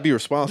 You just gotta be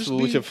responsible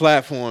Just with be- your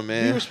platform, Be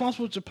man.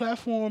 responsible with your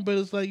platform, but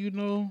it's like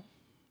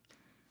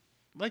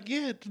like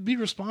to be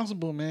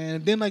responsible, man.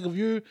 And then like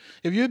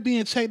if you're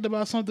being checked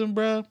about something,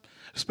 bruh,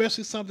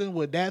 especially something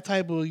with that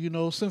type of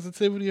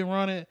sensitivity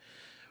around it,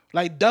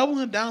 like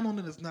doubling down on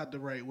it is not the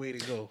right way to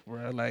go,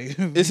 bruh. Like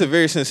It's a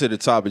very sensitive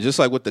topic. Just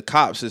like with the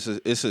cops,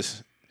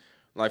 it's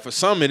like for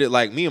some of it,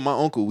 like me and my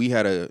uncle, we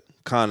had a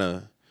kind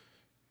of,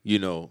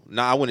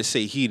 I wouldn't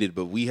say heated,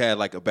 but we had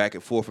like a back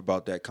and forth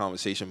about that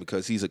conversation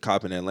because he's a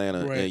cop in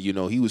Atlanta, Right.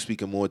 and he was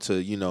speaking more to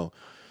we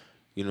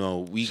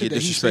Shit get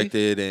that he say?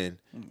 disrespected,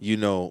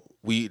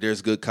 and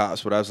there's good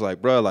cops, but I was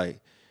like, bro, like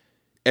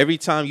every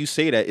time you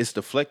say that, it's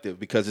deflective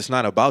because it's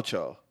not about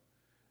y'all.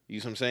 You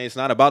know what I'm saying? It's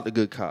not about the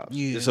good cops.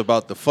 Yeah. It's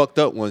about the fucked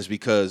up ones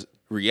because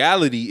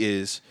reality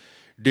is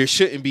there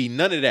shouldn't be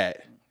none of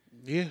that.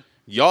 yeah.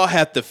 Y'all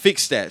have to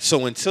fix that.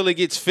 So until it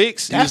gets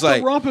fixed, That's he's the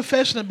like, wrong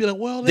profession to be like,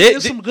 well, They-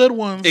 there's some good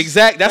ones.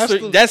 exact. That's the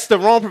wrong.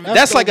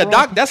 That's the like a wrong-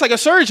 doc. That's like a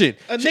surgeon.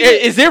 A nigga-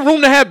 Is there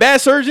room to have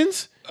bad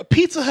surgeons? A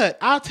Pizza Hut,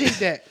 I'll take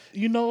that.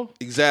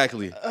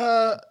 Exactly.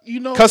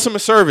 Customer Customer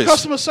service.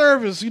 Customer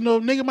service,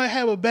 nigga might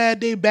have a bad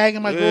day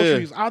bagging my Yeah.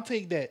 groceries. I'll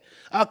take that.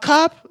 A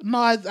cop, no,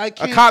 I A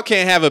can't. cop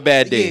can't have a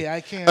bad day. Yeah, I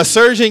can't. A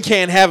surgeon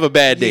can't have a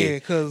bad day. Yeah,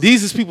 'cause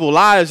these is people's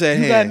lives at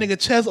You got a hand. nigga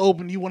chest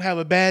open, you want to have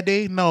a bad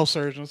day? No,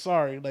 surgeon,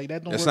 sorry. Like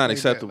that don't. That's work not like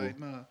acceptable. That.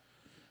 Like,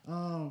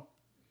 nah.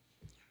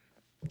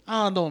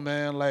 I don't know,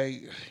 man.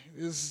 Like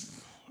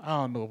I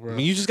don't know, bro. I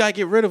mean, you just gotta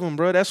get rid of them,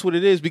 bro. That's what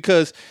it is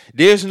because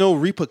there's no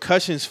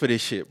repercussions for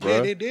this shit,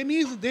 bro. Yeah, there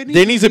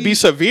needs to be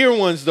severe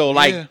ones though,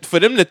 like Yeah. for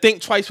them to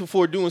think twice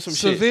before doing some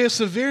shit.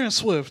 severe and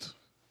swift.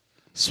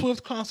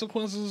 Swift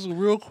consequences,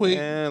 real quick.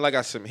 And like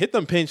I said, hit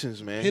them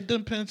pensions, man. Hit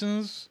them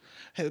pensions.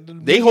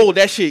 They hold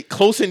that shit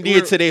close and dear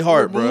to their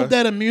heart, Remove bro.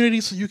 that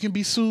immunity so you can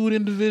be sued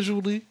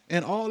individually,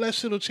 and all that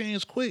shit will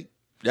change quick.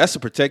 That's the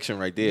protection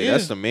right there. Yeah,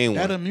 That's the main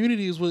that one.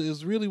 immunity is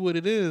really what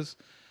it is.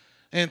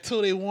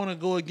 Until they want to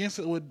go against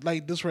it with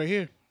like this right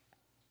here.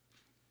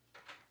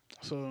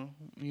 So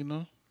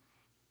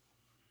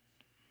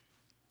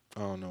I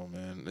don't know,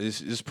 man.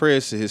 It's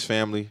prayers to his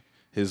family,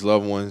 his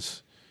loved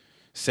ones.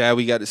 Sad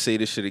we got to say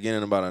this shit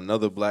again about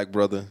another black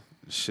brother.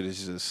 This shit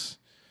is just,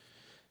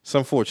 it's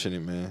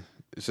unfortunate, man.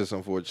 It's just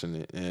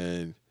unfortunate,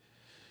 and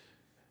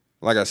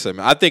like I said,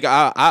 man, I think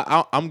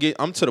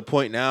I'm to the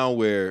point now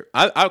where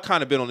I've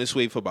kind of been on this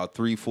wave for about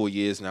 3-4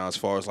 years now, as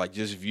far as like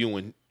just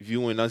viewing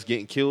us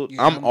getting killed.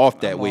 Yeah, I'm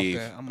off that I'm off wave.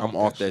 that. I'm I'm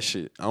off off that that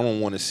shit. I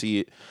don't want to see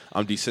it.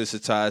 I'm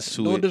desensitized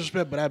to no it.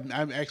 disrespect, but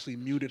I've actually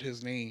muted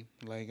his name.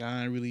 Like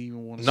I don't really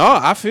even want to. No,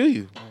 I feel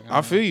you.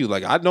 I feel you.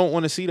 Like I don't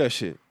want to see that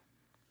shit.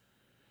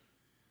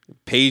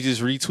 Pages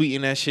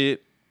retweeting that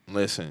shit.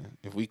 Listen,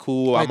 if we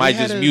cool, Like, I might they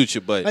had just a- mute you.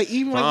 But like,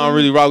 even if like I don't when-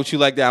 really rock with you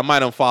like that, I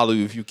might unfollow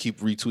you if you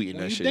keep retweeting When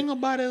that you shit. think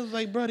about it, it's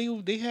like, bro, they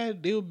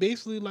were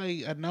basically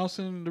like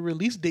announcing the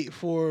release date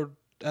for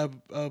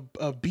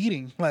a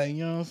beating. Like,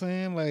 you know what I'm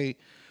saying? Like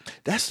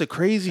That's the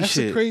crazy that's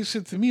shit. the crazy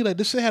shit to me. Like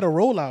this shit had a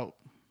rollout.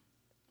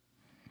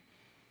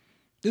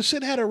 This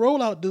shit had a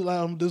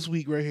rollout this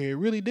week right here. It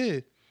really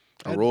did.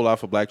 A rollout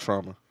for black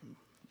trauma.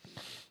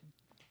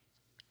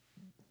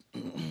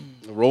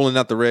 Rolling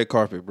out the red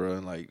carpet, bro.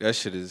 And like that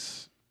shit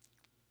is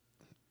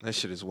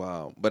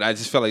wild. But I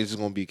just felt like it's just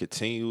gonna be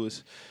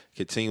continuous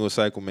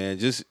cycle, man.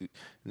 Just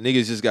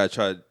niggas just gotta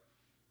try.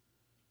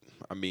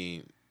 I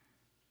mean,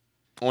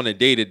 on a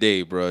day to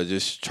day, bro.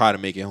 Just try to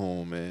make it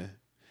home, man.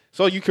 That's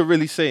all you can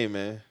really say,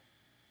 man.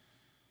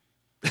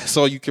 That's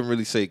all you can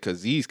really say,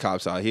 cause these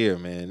cops out here,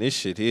 man. This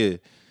shit here.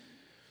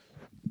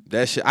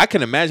 That shit. I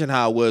can imagine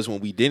how it was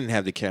when we didn't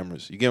have the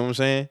cameras. You get what I'm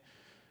saying?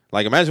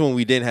 Like, imagine when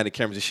we didn't have the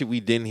cameras, the shit we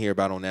didn't hear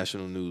about on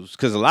national news.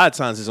 Because a lot of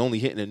times it's only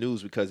hitting the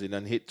news because it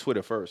done hit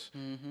Twitter first.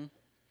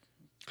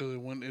 Because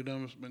it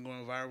done been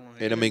going viral. On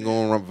It done been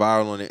going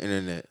viral on the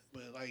internet.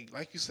 But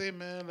like you say,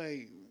 man,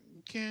 like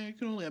you can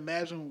only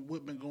imagine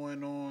what been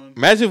going on.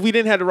 Imagine if we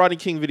didn't have the Rodney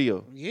King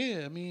video.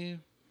 Yeah, I mean,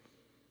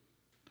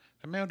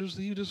 the man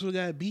you just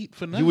got beat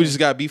for He nothing. would just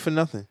got beat for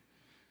nothing.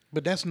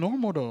 But that's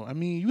normal though. I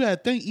mean, you gotta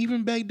think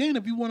even back then,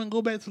 if you want to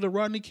go back to the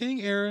Rodney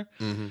King era,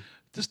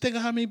 just think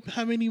of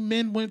how many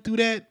men went through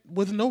that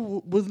with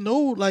no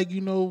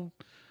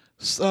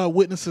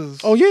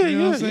witnesses. Oh, yeah, You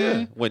know what I'm yeah.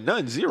 saying? With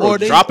none, zero.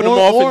 Dropping them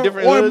off in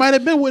different Or it hoods. might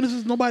have been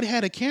witnesses. Nobody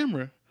had a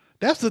camera.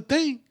 That's the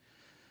thing.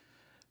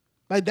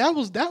 Like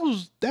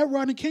that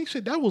Rodney King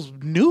shit. That was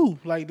new.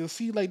 Like to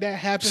see like that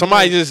happen.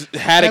 Somebody like, just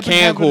had a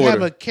have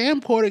camcorder. a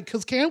camcorder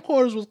because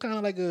camcorders was kind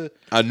of like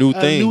A new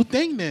thing. new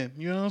thing then.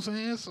 You know what I'm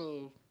saying?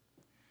 So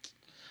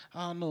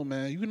I don't know,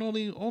 man. You can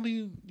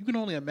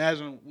only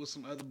imagine what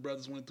some other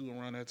brothers went through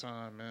around that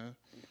time, man.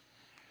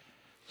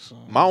 So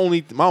My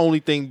only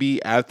thing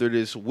be after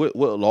this, what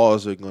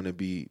laws are going to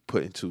be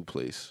put into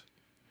place,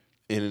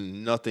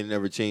 and nothing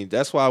never changed.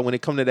 That's why when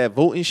it come to that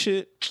voting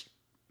shit,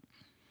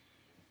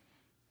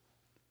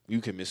 you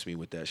can miss me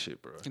with that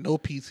shit, bro. no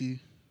PT.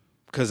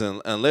 Because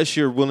unless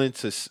you're willing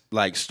to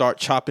like start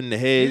chopping the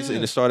heads and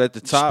to start at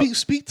the top,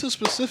 Speak to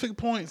specific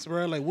points,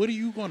 bro. Like, what are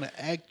you gonna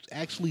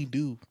actually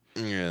do?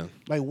 yeah.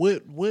 Like,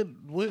 what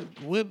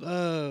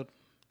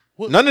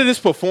None of this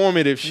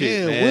performative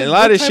shit, yeah, man. A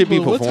lot of this shit be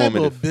What type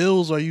performative. of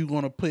bills are you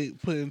gonna put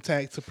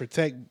intact to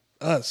protect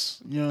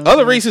us? You know, what Other I'm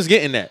saying? races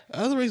getting that.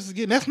 Other races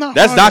getting that's not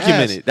That's hard to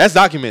documented. ask. That's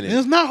documented. And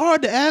it's not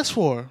hard to ask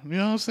for. You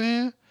know what I'm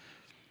saying?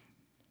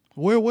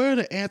 Where are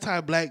the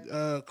anti-black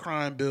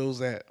crime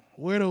bills at?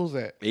 Where are those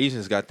at?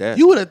 Asians got that.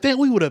 You would have think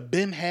we would have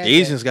been had.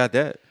 Asians got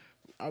that.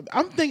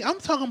 I'm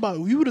talking about.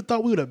 You would have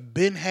thought we would have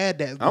been had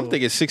that. I'm bill.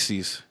 thinking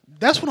 60s,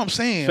 That's what I'm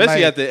saying.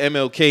 especially like, after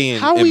MLK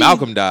how and we-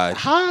 Malcolm died.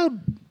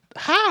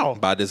 How?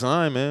 By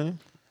design, man.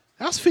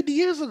 That's 50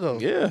 years ago.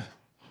 Yeah.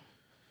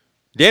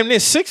 Damn near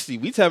 60.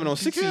 We tapping on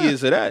 60 Yeah.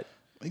 years of that.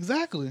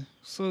 Exactly.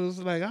 So it's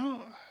like I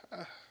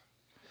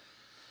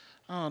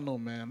don't know,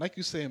 man. Like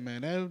you said,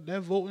 man,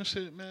 that voting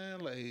shit, man,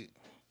 like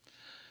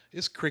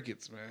it's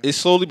crickets, man. It's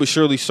slowly but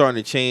surely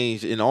starting to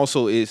change, and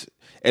also it's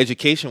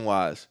education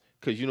wise.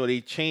 Cause you know they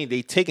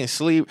taking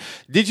slave.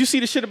 Did you see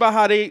the shit about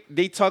how they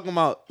talking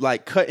about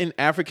like cutting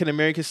African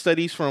American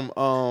studies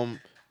from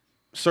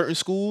certain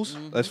schools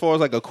as far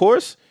as like a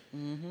course?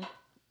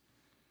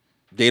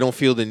 They don't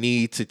feel the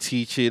need to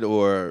teach it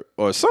or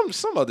some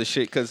other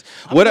shit. Cause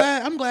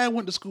I'm glad I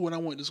went to school when I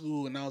went to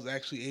school and I was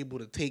actually able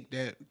to take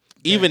that.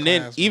 even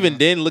class, then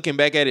man. looking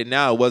back at it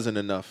now, it wasn't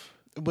enough.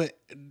 But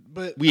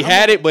We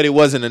had it, but it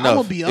wasn't I'm enough.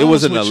 gonna be It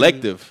was an honest with you.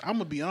 elective. I'm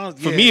gonna be honest.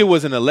 For yeah, me, it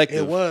was an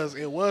elective.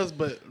 It was,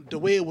 but the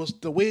way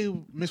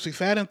Miss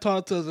McFadden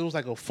taught to us, it was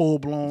like a full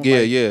blown. Yeah,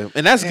 like, yeah,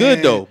 and that's good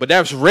and- though. But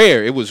that's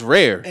rare. It was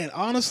rare. And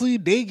honestly,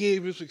 they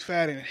gave Miss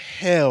McFadden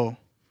hell.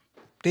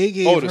 They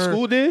gave Oh, the her,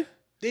 school did?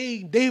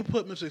 They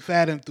put Miss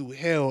McFadden through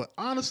hell.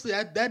 Honestly,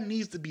 that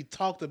needs to be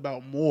talked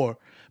about more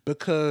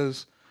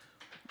because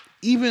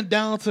even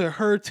down to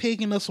her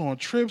taking us on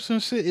trips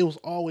and shit, it was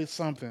always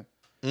something.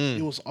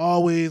 It was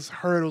always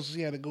hurdles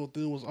she had to go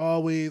through. It was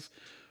always,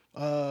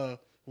 well,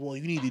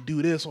 you need to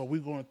do this or we're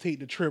going to take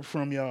the trip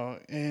from y'all.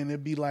 And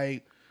it'd be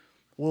like,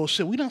 well,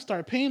 shit, we don't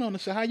start paying on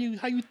this shit. How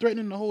you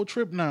threatening the whole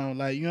trip now?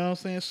 Like, you know what I'm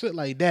saying? Shit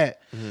like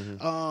that.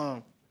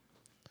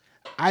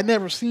 I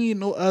never seen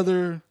no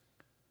other,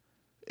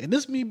 and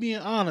this me being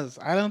honest,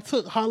 I done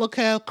took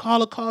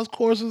Holocaust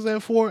courses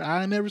at Fort.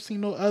 I ain't never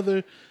seen no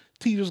other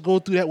teachers go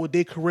through that with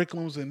their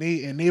curriculums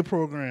and their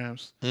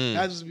programs.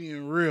 That's just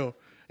being real.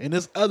 And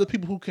there's other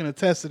people who can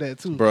attest to that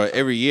too. Bro,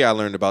 every year I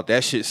learned about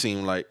that shit.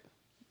 Seemed like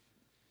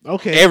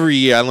Okay. every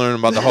year I learned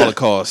about the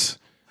Holocaust.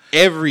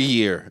 Every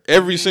year,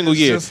 every single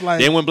It's year. just like-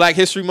 Then when Black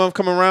History Month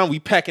come around, we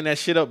packing that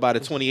shit up by the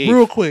 28th.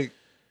 Real quick.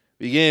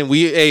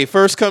 Again,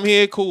 first come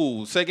here,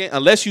 cool. Second,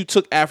 unless you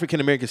took African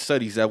American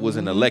Studies, that was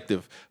an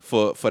elective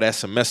for that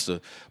semester.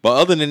 But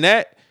other than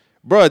that,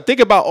 bro, think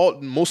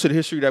about most of the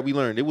history that we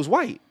learned. It was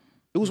white.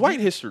 It was white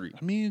history.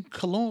 I mean,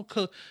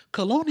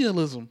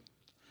 colonialism.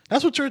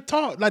 That's what you're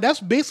taught. Like that's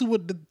basically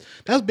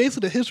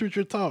the history that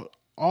you're taught.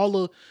 All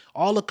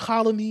the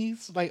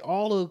colonies, like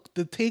all of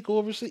the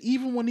takeover shit.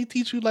 Even when they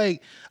teach you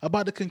like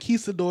about the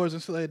conquistadors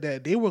and shit like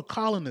that, they were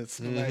colonists.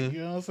 Like, you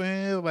know what I'm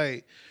saying?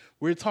 Like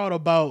we're taught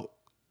about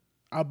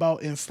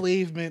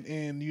enslavement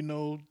and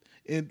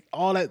and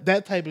all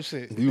that type of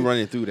shit. We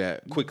running through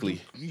that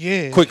quickly.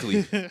 Yeah,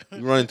 Quickly. We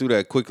running through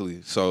that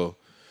quickly. So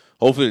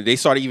hopefully they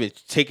start even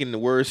taking the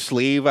word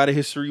slave out of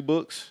history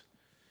books.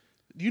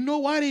 You know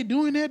why they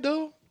doing that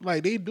though?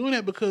 Like they doing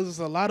that because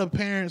a lot of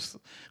parents.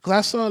 Because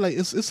I saw like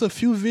it's a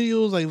few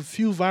videos, like a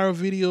few viral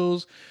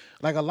videos.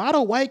 Like a lot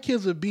of white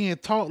kids are being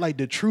taught like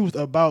the truth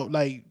about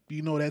like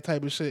that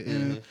type of shit,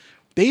 and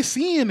they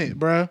seeing it,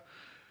 bruh.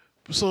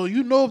 So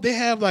if they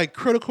have like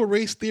critical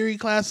race theory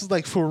classes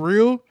like for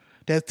real,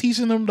 that's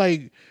teaching them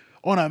like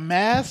on a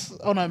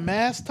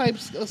mass type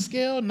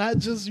scale, not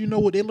just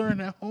what they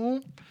learn at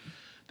home.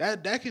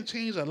 That can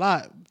change a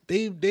lot.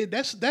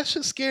 That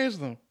shit scares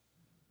them.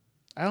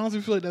 I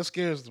honestly feel like that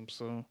scares them.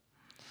 So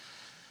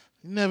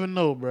you never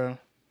know, bro.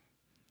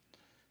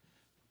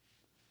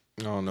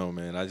 I don't know,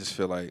 man. I just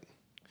feel like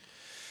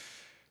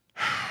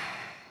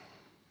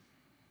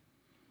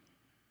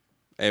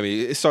I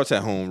mean, it starts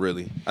at home,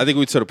 really. I think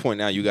we're to the point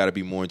now you got to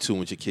be more in tune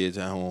with your kids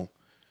at home.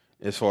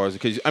 As far as,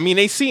 because, I mean,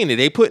 they seeing it.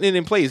 They putting it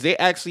in place. They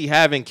actually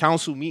having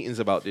council meetings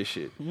about this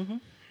shit.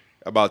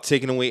 About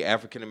taking away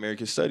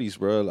African-American studies,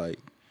 bro. Like,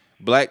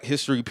 Black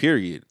history,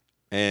 period.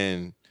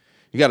 And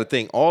you got to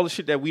think, all the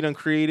shit that we done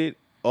created,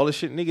 all the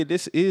shit, nigga,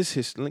 this is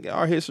history.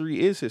 Our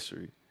history is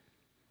history.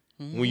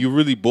 When you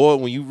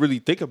really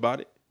think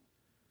about it.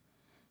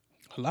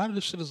 A lot of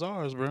this shit is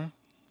ours, bro.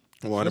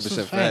 100% This is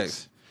facts.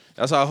 facts.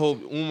 That's how I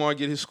hope Umar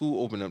get his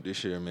school open up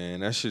this year,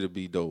 man. That should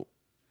be dope.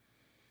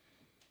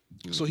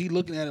 So he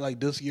looking at it like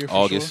this year for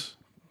August.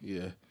 Yeah.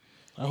 sure.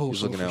 I hope He's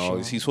so looking for at sure.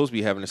 August. He's supposed to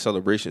be having a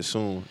celebration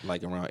soon,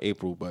 like around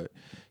April, but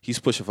he's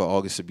pushing for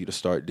August to be the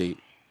start date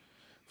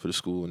for the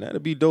school. And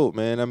that'd be dope,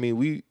 man. I mean,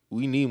 we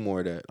need more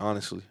of that,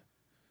 honestly.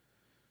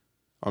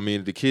 I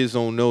mean, if the kids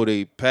don't know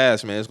they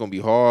passed, man, it's gonna be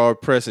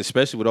hard pressed,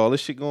 especially with all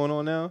this shit going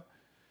on now.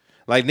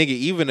 Like, nigga,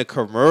 even the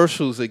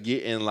commercials are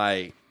getting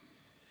like,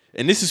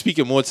 and this is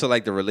speaking more to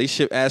like the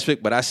relationship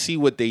aspect, but I see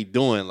what they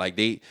doing. Like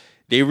they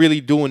really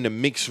doing the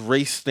mixed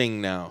race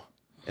thing now.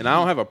 And I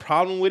don't have a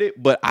problem with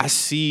it, but I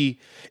see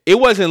it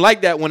wasn't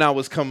like that when I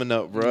was coming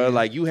up, bro.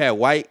 Like you had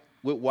white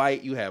with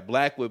white, you had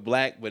black with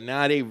black, but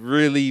now they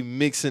really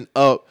mixing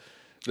up.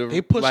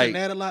 They pushing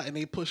that a lot, and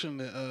they pushing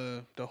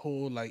the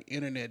whole like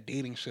internet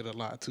dating shit a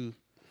lot too.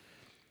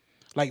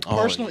 Like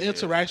personal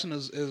interaction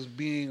is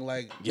being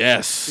like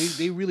yes,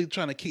 they really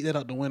trying to kick that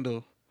out the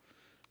window.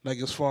 Like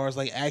as far as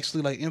like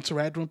actually like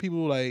interacting with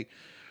people, like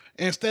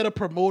instead of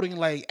promoting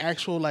like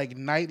actual like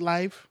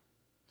nightlife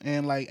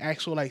and like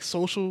actual like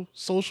social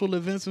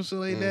events and shit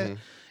like that,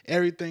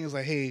 everything is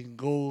like, hey,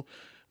 go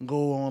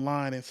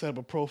online and set up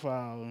a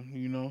profile, and,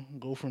 you know,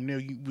 go from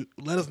there.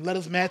 Let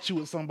us match you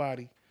with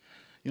somebody.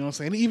 You know what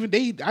I'm saying?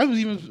 Even I was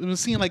even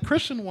seeing like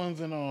Christian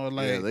ones and all.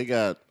 Like, Yeah, they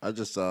got. I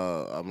just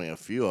saw. I mean, a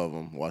few of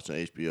them watching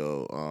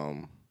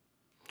HBO.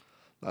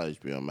 Not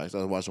HBO Max. I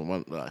was watching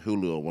one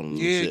Hulu or one of them.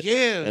 Yeah, shit.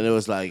 yeah. And it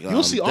was like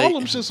You'll see all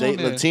them shits on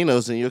date there.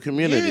 Latinos in your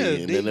community, Yeah,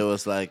 and then it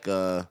was like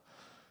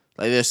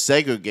they're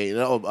segregated.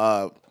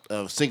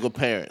 Single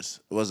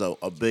parents was a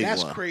big one.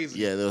 That's crazy.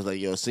 Yeah, there was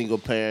like single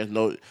parents.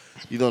 No,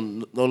 you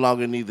don't no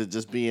longer need to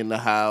just be in the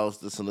house.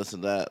 This and this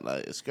and that.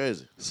 Like it's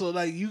crazy. so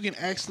like you can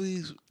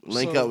actually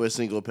Link up with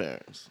single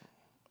parents.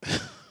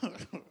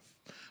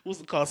 what's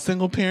it called?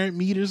 Single parent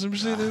meters and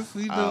shit.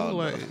 You know,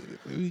 like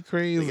it'd be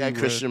crazy. They got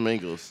bro. Christian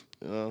mingles.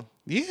 You know,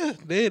 Yeah,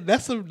 they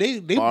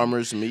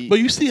farmers meet. But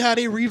you see how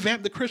they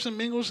revamped the Christian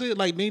mingle shit?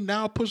 Like they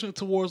now pushing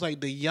towards like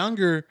the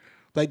younger,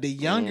 like,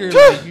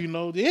 you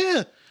know,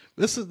 yeah.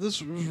 This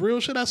is real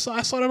shit. I saw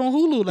that on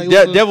Hulu. Like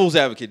devil's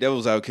advocate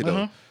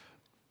though.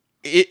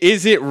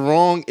 Is it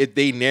wrong if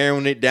they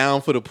narrowing it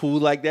down for the pool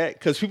like that?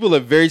 Because people are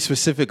very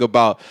specific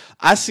about.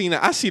 I seen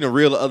a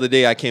reel the other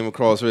day I came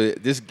across where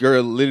this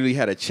girl literally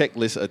had a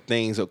checklist of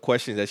things or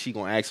questions that she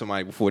gonna ask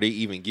somebody before they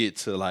even get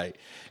to like.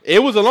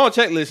 It was a long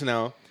checklist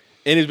now,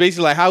 and it's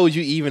basically like, how would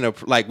you even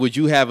would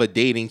you have a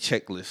dating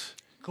checklist?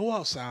 Go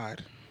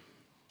outside.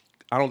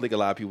 I don't think a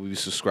lot of people be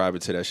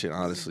subscribing to that shit,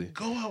 honestly.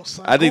 Go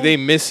outside. I think they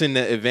missing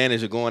the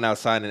advantage of going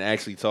outside and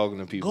actually talking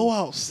to people. Go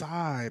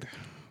outside.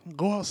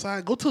 Go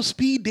outside. Go to a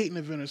speed dating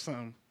event or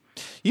something.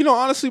 You know,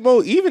 honestly,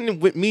 bro,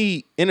 even with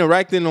me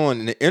interacting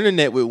on the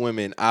internet with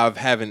women,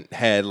 haven't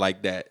had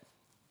like that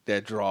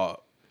draw.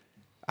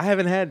 I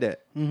haven't had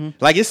that.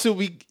 Like it still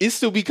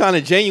be kind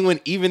of genuine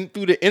even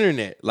through the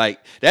internet. Like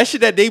that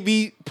shit that they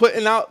be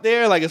putting out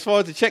there, like as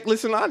far as the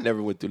checklist, and I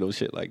never went through no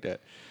shit like that.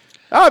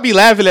 I'd be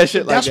laughing at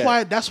shit like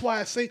that. That's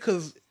why I say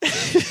because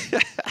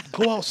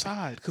go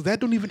outside because that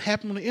don't even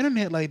happen on the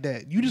internet like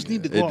that. You just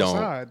need to go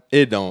outside.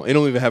 It don't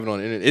even happen on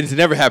the internet. It's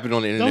never happened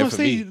on the internet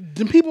for me.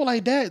 Them people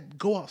like that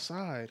go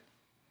outside.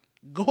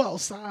 Go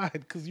outside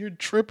because you're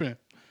tripping.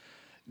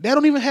 That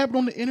don't even happen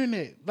on the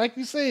internet. Like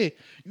you said,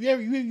 you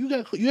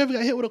ever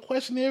got hit with a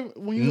questionnaire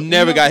when you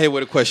never got hit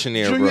with a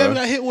questionnaire, bro. You ever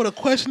got hit with a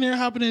questionnaire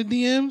hopping in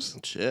the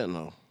DMs? Shit,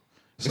 no.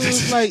 So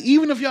it's like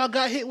even if y'all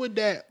got hit with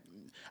that,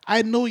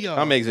 I know y'all.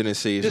 I'm exiting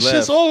stage this left.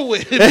 shit's over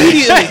with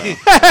immediately.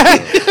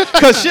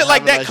 Because shit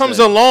like that comes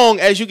along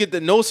as you get to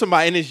know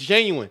somebody and it's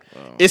genuine.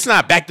 It's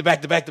not back to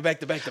back to back to back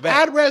to back to back.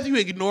 I'd rather you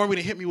ignore me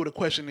than hit me with a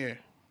questionnaire.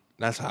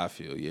 That's how I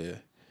feel, yeah.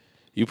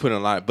 You put in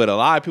a lot, but a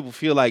lot of people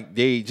feel like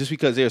they just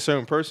because they're a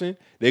certain person,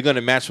 they're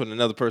gonna match with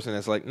another person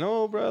that's like,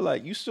 no, bro,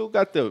 like you still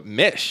got the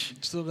mesh.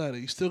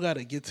 You still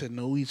gotta get to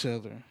know each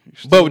other.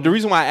 But the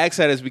reason why I ask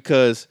that is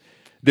because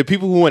the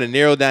people who want to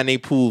narrow down their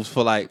pools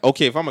for like,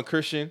 okay, if I'm a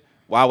Christian,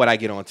 why would I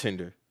get on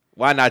Tinder?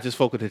 Why not just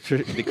focus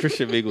the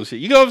Christian mingle shit?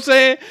 You know what I'm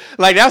saying?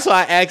 Like that's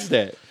why I asked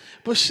that.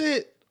 But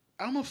shit,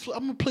 I'm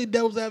gonna play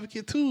devil's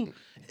advocate too.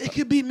 It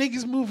could be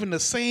niggas moving the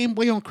same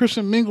way on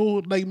Christian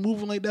mingle, like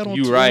moving like that on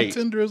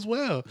Tinder as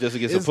well. Just to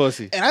get some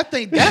pussy. And I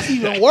think that's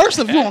even worse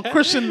if you're on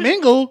Christian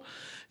mingle,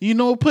 you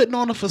know, putting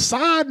on a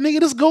facade,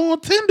 nigga, just go on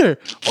Tinder.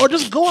 Or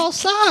just go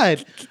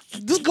outside.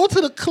 Just go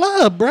to the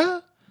club,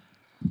 bruh.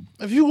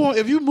 If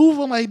you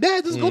moving like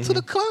that, just go to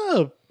the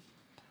club.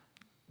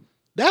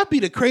 That'd be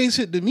the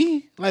crazy shit to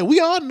me. Like we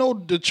all know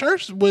the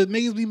church where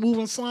niggas be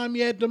moving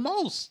slimy at the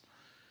most.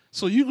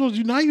 So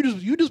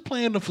you just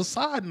playing the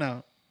facade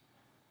now.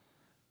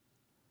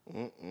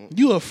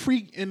 You a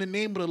freak in the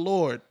name of the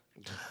Lord.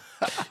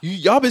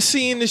 Y'all been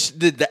seeing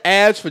the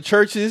ads for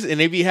churches and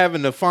they be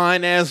having the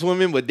fine ass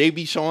women, but they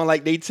be showing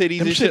like they titties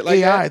Them and shit like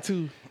AI that.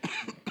 too.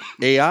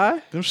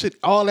 AI? Them shit,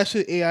 all that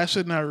shit AI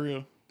shit not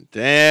real.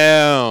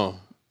 Damn.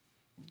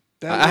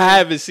 I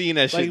haven't seen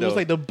that Like shit it though. was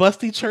like the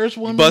busty church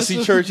woman.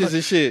 Busty churches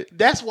and shit.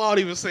 That's wild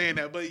even saying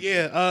that, but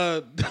yeah,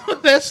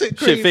 that shit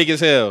crazy. Shit fake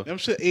as hell. Them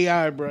shit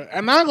AI, bro. And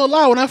I'm not gonna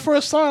lie, when I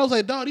first saw it, I was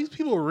like, dog, these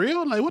people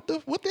real? Like, what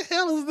the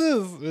hell is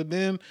this? And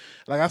then,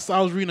 like,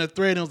 I was reading a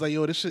thread and I was like,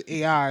 yo, this shit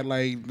AI.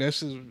 Like, that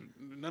shit,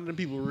 none of them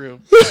people real.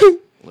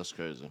 That's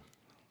crazy.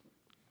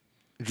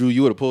 Drew,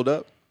 you would have pulled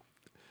up?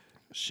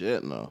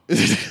 Shit, no.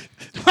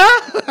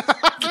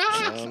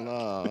 Hell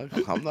no.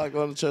 I'm not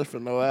going to church for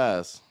no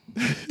ass.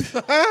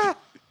 I'm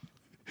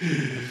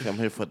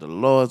here for the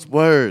Lord's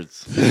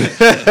words.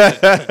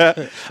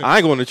 I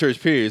ain't going to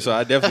church, period, so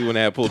I definitely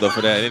wouldn't have pulled up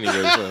for that anyway.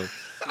 So.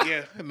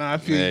 Yeah, nah, I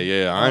feel Yeah, you.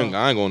 yeah, I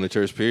ain't going to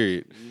church,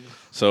 period.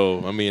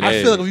 So, I mean, I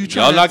hey, feel like if you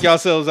trying y'all to- knock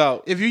yourselves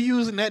out. If you're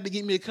using that to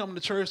get me to come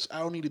to church, I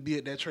don't need to be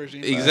at that church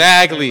anyway.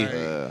 Exactly.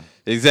 Like,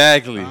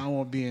 Exactly. I don't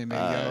want to be in there,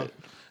 y'all. Alright.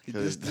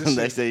 This, The this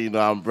next shit, thing you know,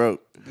 I'm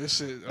broke. this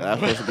shit, I'm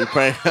supposed to be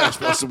praying. I'm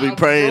supposed to be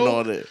praying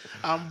broke. on it.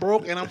 I'm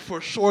broke and I'm for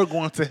sure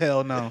going to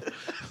hell now.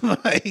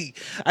 Like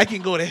I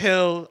can go to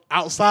hell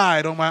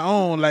outside on my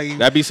own. Like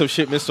That'd be some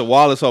shit Mr.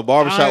 Wallace or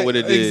Barbershop would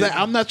have did.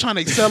 I'm not trying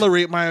to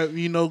accelerate my,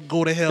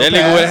 go to hell. That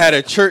nigga path. would have had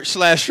a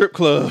church/strip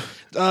club.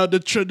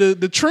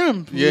 The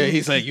trim. Yeah,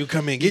 he's like, you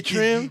come in, get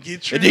trim,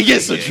 Get trim. and then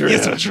get some trim.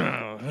 Get some trim. You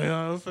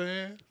know what I'm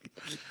saying?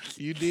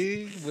 You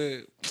dig?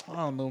 But I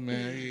don't know,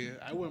 man. Yeah,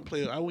 I wouldn't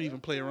even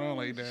play around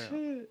like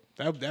that.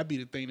 That'd be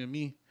the thing to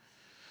me.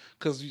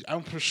 Cause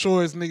I'm for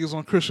sure it's niggas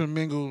on Christian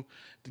Mingle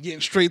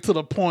getting straight to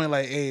the point,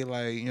 like, hey,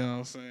 like, you know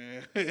what I'm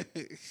saying?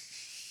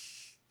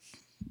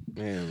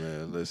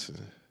 Man, listen.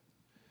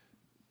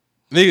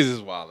 Niggas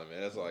is wildin',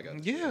 man. That's all I got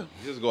to say. Yeah.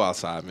 Just go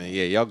outside, man.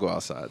 Yeah, y'all go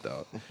outside,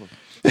 dog.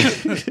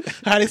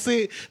 How they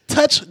say it?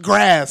 Touch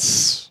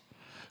grass.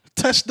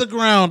 Touch the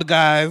ground,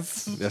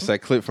 guys. That's that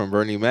clip from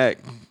Bernie Mac.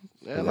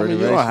 Yeah, I mean, you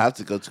don't have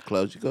to go to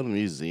clubs. You go to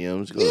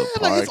museums. You go Yeah, to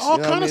parks. like it's all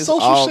you know what I kind mean? of It's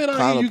social all shit out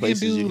kind here of you can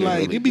places do. can Like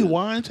really it be do.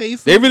 wine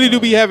tasting. They really do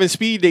be having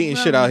speed dating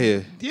shit out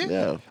here. Yeah.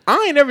 Yeah.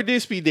 I ain't never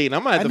did speed dating.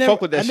 I'm gonna have to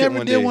fuck with that I shit never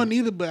one did day. one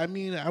either, but I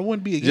mean, I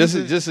wouldn't be against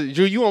it. Just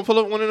Drew, you want to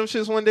pull up one of them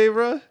shits one day,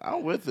 bro?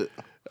 I'm with it.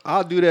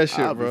 I'll do that shit,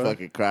 I'll be bro.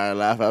 fucking crying,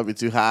 laughing. I'll be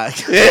too high.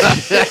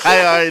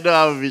 I already know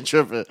I'm gonna be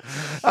tripping.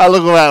 I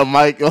look around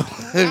Michael, like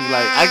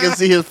I can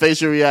see his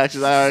facial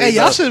reactions. I already Hey,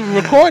 know. y'all should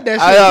record that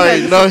shit. I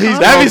already know he's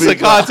That'd be gonna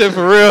some content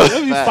for real.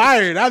 That'd be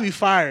fired. That'd be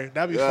fired.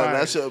 That'd be Yeah, fired.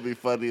 that shit would be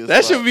funny as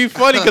That fuck. should be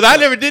funny because I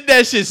never did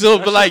that shit. So,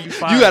 but like, be you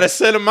fire. got a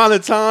set amount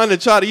of time to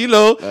try to,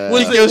 What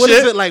is kick your it? What shit.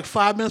 is it, like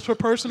 5 minutes per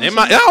person? Or I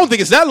something? don't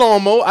think it's that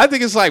long, Mo. I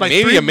think it's like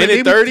maybe three- a minute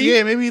maybe- 30.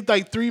 Yeah, maybe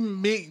like 3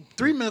 minutes.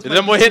 And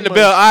then we're hitting the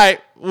bell. All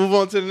right, move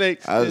on to the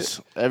next. I was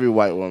every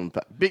white woman.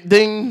 Big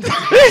ding, ding,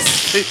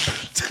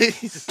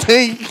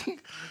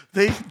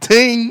 ding,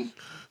 ding,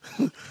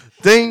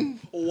 ding.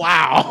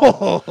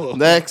 Wow.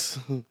 Next,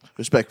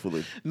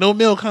 respectfully, No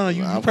milk, huh?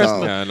 You I'm pressing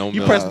calm. Nah, no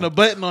you milk. pressing the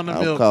button on the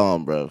I'm milk.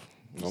 calm, bro.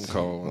 I'm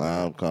calling.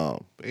 I'm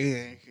calm.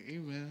 Yeah, hey,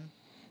 man.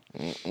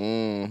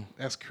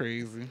 That's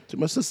crazy. Too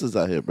much sisters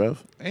out here, bro.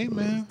 Hey,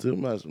 man. Too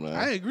much, man.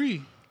 I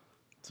agree.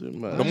 Too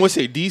much. I'm gonna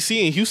say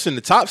DC and Houston,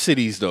 the top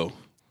cities though.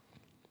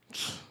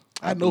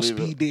 I know believe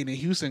speed dating in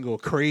Houston go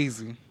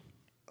crazy.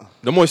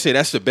 The more say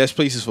that's the best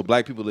places for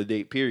black people to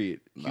date.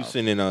 Period.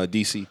 Houston and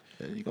DC.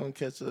 Yeah, you gonna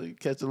catch a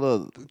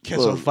little Catch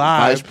little a vibe.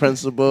 vice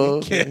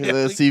principal, Yeah.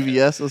 little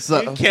CVS or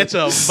something. Catch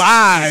a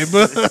vibe.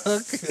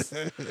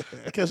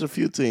 Catch a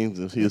few teams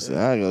in Houston.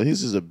 I ain't gonna.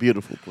 Houston's a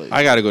beautiful place.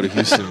 I gotta go to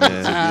Houston, man.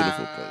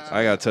 beautiful place.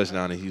 I gotta touch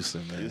down in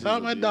Houston, man. Shout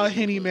out my dog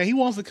Henny, man. He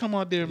wants to come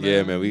out there, man.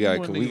 Yeah, man. He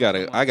want niggas to come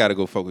out. I gotta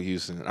go fuck with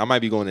Houston. I might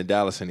be going to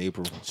Dallas in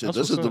April. Shit, That's this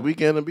what's is the up.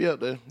 weekend to be up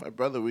there. My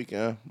brother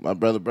weekend. My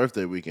brother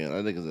birthday weekend.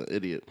 I think is an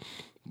idiot,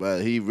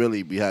 but he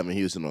really be having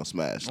Houston on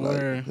smash. Like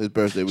Word. his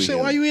birthday weekend. Shit,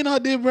 why you ain't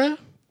out there, bro?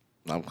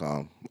 I'm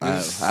calm.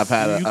 I've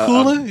had You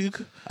cooler?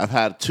 I've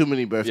had too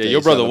many birthdays. Yeah,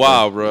 your brother celebrated.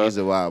 wild, bro. He's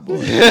a wild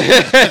boy.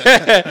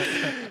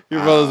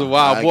 Your brother's a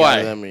wild I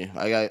boy.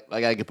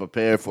 gotta get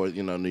prepared for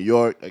New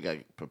York. I got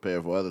to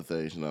prepare for other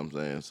things. You know what I'm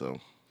saying? So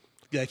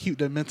Yeah, keep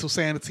the mental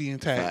sanity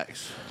intact.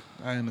 facts.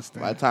 I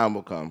understand. My time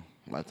will come.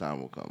 My time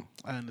will come.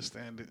 I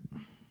understand it.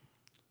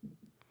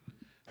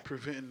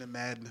 Preventing the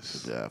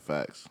madness. Yeah,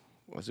 facts.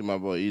 I see my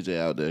boy EJ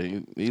out there.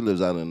 He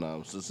lives out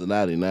in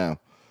Cincinnati now,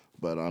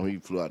 but he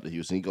flew out to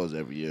Houston. He goes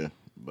every year,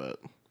 but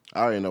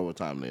I already know what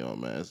time they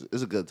on, man.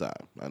 It's a good time.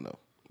 I know,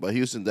 but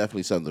Houston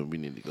definitely something we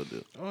need to go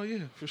do. Oh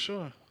yeah, for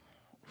sure,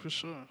 for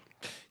sure.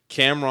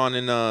 Cameron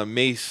and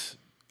Mace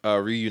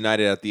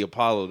reunited at the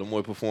Apollo. The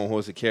more performed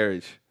Horse and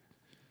Carriage.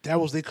 That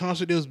was their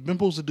concert. They was been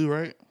supposed to do,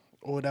 right?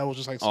 Or that was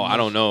just like. Oh, I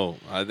don't know.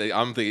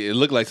 I'm thinking it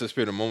looked like some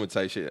Spirit of Moment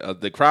type shit.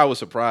 The crowd was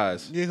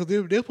surprised. Yeah,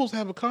 because they're supposed to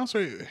have a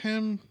concert.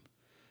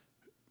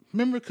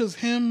 Remember, because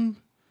Cam,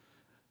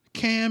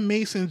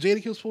 Mason,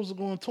 Jadakiss was supposed to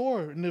go on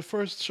tour, and the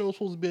first show was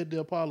supposed to be at the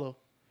Apollo.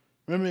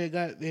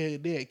 Remember, they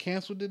had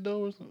canceled it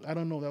though. Or something? I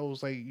don't know. That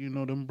was like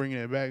them bringing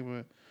it back,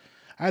 but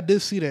I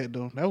did see that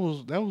though. That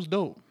was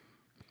dope.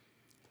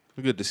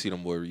 It's good to see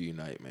them boy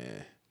reunite,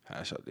 man.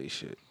 Hash out they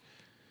shit.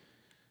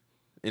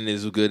 And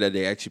it's good that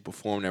they actually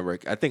performed that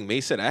record. I think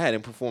Mace said I had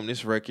him perform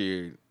this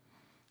record.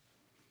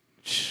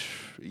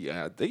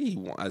 Yeah, I think he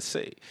won. I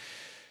say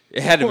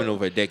It had to have been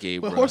over a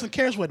decade, But bro. horse and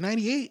carriage, what,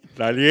 98?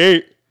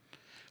 98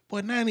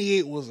 But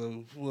 98 was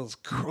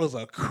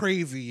a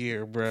crazy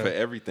year, bro. for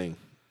everything.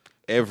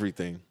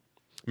 Everything.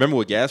 Remember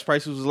what gas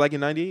prices was like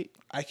in 98?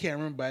 I can't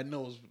remember, but I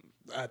know it was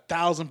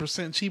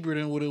 1,000% cheaper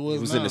than what it was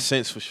It was now. in the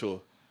cents for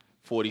sure.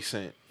 40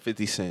 cent,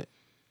 50 cent.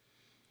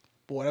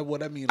 Boy, what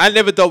that mean? I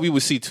never thought we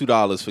would see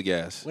 $2 for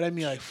gas. What that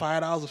mean, like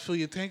 $5 to fill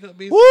your tank up,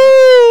 basically?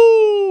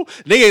 Woo!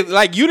 Nigga,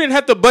 like you didn't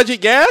have to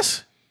budget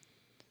gas.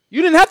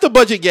 You didn't have to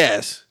budget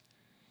gas.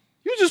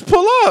 You just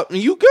pull up and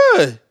you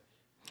good.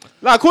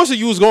 Now, of course, if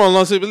you was going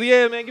along, but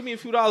yeah, man, give me a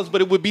few dollars,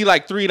 but it would be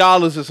like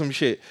 $3 or some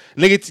shit.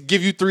 Nigga,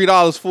 give you $3,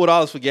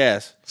 $4 for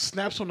gas.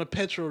 Snaps on the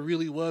petrol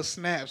really was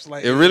snaps.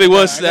 Like It really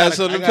was snaps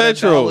on the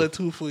petrol. I got $1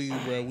 or $2 for you,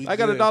 bro. I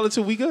got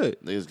 $1 we good.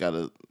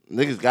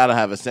 Niggas gotta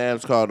have a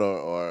Sam's card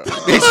or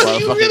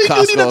You really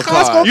do need a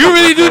Costco card. You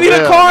really do need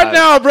a real, card like,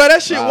 now, bro.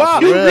 That shit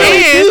wild. for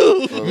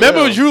real. And For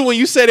remember, real. Drew, when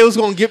you said it was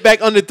gonna get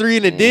back under 3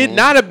 and it did,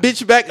 not a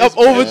bitch back up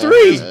over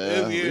 3.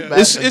 Yeah.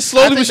 It's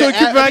slowly but surely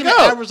creep back the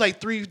up. average like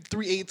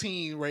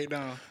 318 right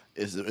now.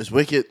 It's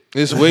wicked.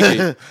 It's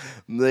wicked.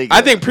 Nigga.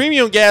 I think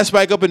premium gas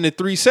back up in the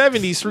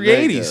 370s,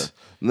 380s.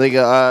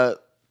 Nigga,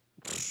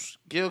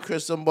 give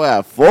Chris some boy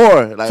at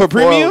 4. Like For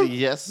premium?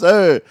 Yes,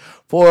 sir.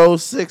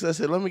 406. I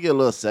said, let me get a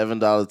little $7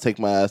 to take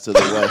my ass to the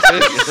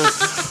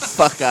west.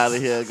 Fuck out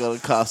of here. Go to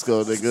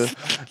Costco, nigga.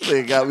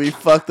 Nigga got me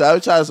fucked up.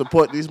 I'm trying to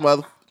support these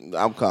mother.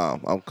 I'm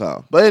calm.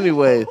 But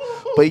anyway,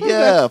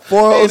 yeah,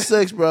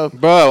 406, bro.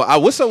 Bro,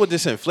 what's up with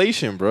this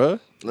inflation, bro?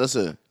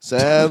 Listen,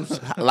 Sam's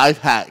life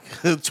hack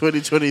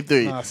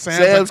 2023.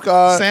 Sam's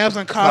card. Sam's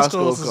and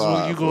Costco's is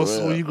card,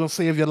 when you gonna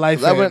save your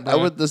life. I at,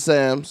 went to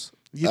Sam's.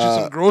 Get you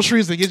some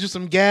groceries and get you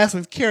some gas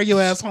and carry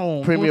your ass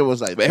home. Premium was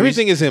like But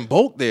everything is in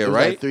bulk there, it was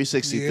right? like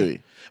 363. Yeah.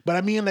 But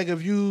I mean, like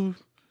if you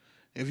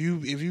That's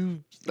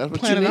what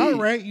plan you it out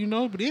need. right, you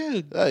know. But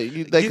yeah, Hey,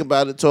 you think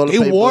about it, toilet they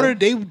paper. water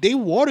they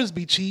waters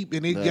be cheap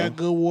and they got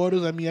good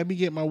waters. I mean, I be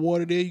getting my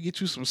water there. You get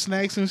you some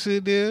snacks and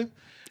shit there,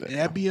 and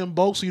that be in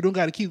bulk, so you don't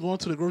got to keep going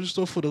to the grocery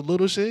store for the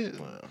little shit.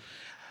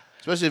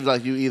 Especially if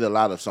like you eat a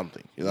lot of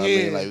something. You know what I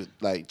Yeah. mean?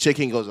 Like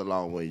chicken goes a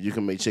long way. You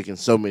can make chicken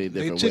so many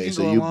different chicken ways.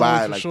 go So a you long buy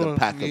way for like sure. the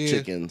pack of Yeah.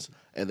 chickens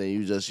and then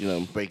you just,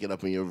 break it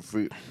up in your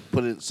fruit,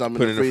 put it some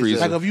Put in the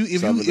freezer. Like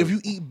if some in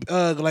you eat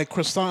like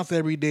croissants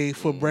every day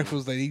for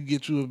breakfast, like you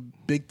get you a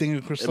big thing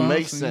of croissants,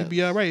 makes and sense. you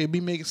be all right. It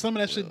be making some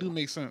of that shit do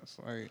make sense.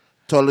 Like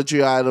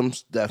toiletry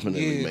items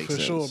definitely Yeah, make for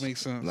sense. sure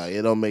makes sense. Like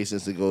it don't make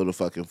sense to go to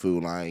fucking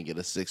Food Line and get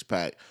a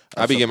 6-pack.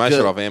 I be getting my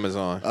shit off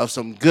Amazon. Of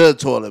some good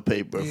toilet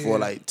paper for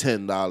like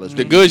 $10.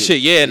 The good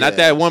shit, yeah, not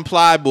that one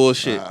ply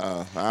bullshit.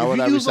 I if would you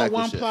not use a recycle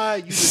one shit. ply,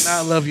 you do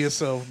not love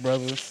yourself,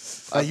 brother.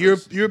 Like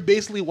you're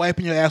basically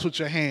wiping your ass with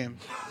your hand.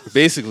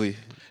 Basically.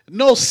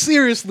 No,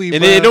 seriously, And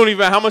bro. then it don't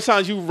even how much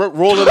times you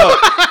roll it up.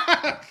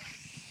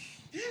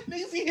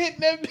 Niggas be hitting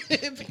that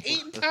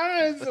bitch 8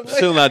 times.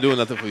 Still not doing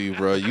nothing for you,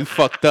 bro. You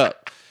fucked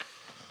up.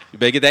 You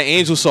better get that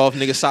Angel Soft,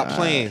 nigga. Stop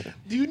playing.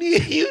 You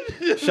need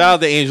Shout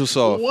out to Angel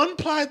Soft. one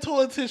ply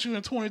toilet tissue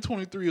in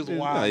 2023 is wild.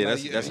 Nah, yeah,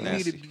 Like, that's you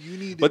nasty. you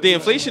need to But the do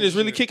inflation that is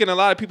really shit. kicking a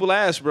lot of people's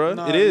ass, bro.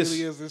 Nah, it is.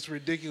 really is. It's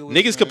ridiculous.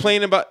 Niggas man.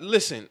 complaining about.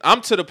 Listen,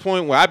 I'm to the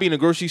point where I be in the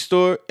grocery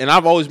store, and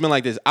I've always been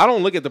like this. I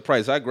don't look at the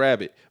price. I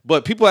grab it.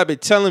 But people have been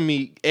telling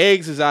me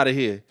eggs is out of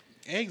here.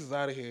 Eggs is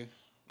out of here.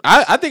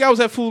 I think I was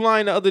at Food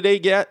Line the other day.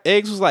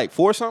 Eggs was like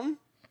 4 something,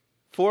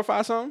 4 or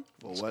 5 something.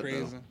 For It's what, crazy.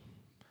 though?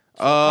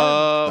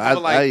 For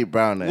like, I eat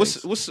brown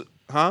eggs. what's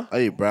huh?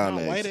 I eat brown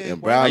No, white eggs. egg,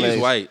 And white brown I eggs.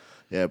 use white.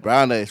 Yeah,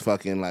 brown eggs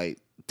fucking like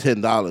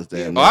 $10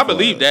 damn. Oh, I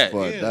believe that.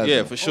 For a Yeah. dozen.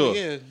 Yeah, for sure. Oh,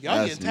 yeah, y'all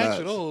That's getting taxed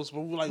for nuts. those. But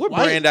like, What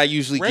white- brand I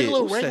usually regular,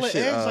 get? What's regular that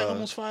shit? eggs like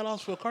almost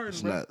 $5 for a carton,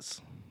 It's bro.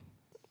 nuts.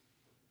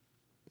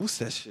 What's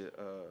that shit?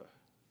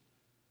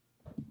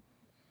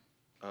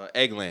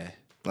 Eggland.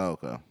 Oh,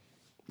 okay.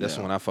 That's Yeah.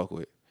 the one I fuck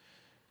with.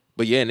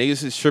 But yeah,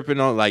 niggas is tripping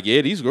on like,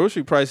 yeah, these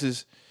grocery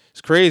prices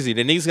is crazy.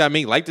 The niggas gotta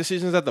make life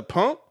decisions at the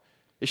pump.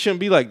 It shouldn't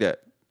be like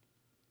that.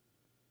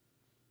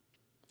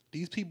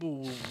 These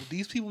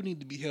people need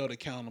to be held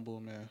accountable,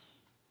 man.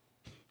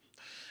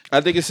 I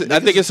think it's a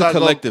Start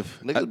going- collective.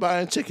 Niggas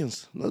buying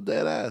chickens. No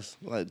dead ass.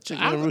 Like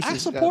chicken and I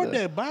roosters. support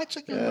goddamn. that. Buy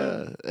chicken,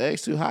 bro. Yeah,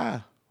 eggs too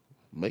high.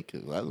 Make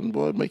it. Let them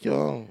boy make your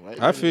own.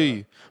 Right? I feel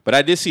you. But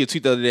I did see a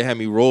tweet the other day that had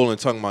me rolling,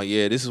 talking about,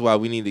 yeah, this is why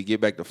we need to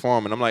get back to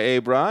farming. I'm like, hey,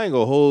 bro, I ain't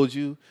gonna hold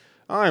you.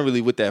 I ain't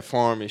really with that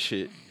farming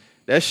shit.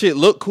 That shit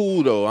look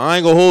cool, though. I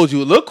ain't gonna hold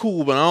you. It look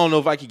cool, but I don't know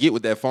if I could get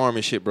with that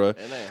farming shit, bro. ain't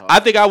hard. I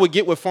think I would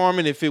get with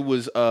farming if it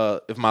was,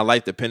 if my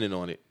life depended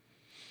on it.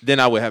 Then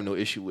I would have no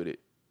issue with it.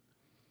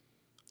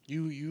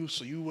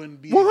 So you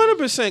wouldn't be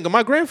 100%.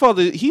 My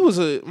grandfather,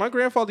 my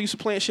grandfather used to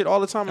plant shit all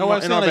the time No, I'm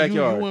in saying our like you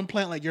backyard. wouldn't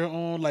plant like your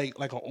own like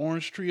an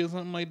orange tree or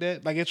something like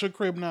that. Like at your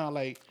crib now,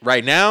 like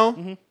Right now,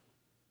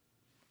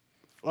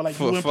 or like you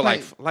for wouldn't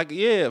plant, for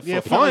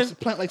plant fun.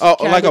 plant like Oh,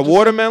 some like a cabbage or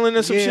watermelon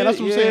or some Yeah, shit. that's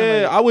what I'm yeah,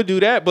 saying, like- I would do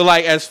that. But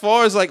like as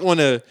far as like on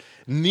a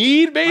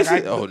need Like,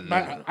 basis,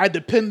 no. I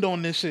depend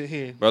on this shit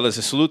here. Bro,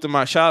 listen,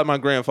 shout out my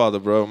grandfather,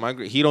 bro.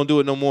 He don't do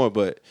it no more,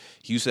 but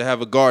he used to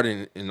have a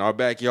garden in our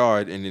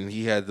backyard, and then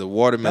he had the That's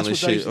watermelon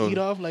what y'all shit. used to eat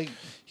off. Like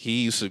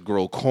He used to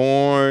grow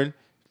corn,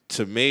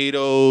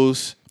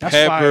 tomatoes, That's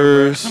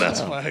peppers. Fire, bro.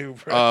 That's fire,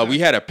 bro. We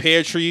had a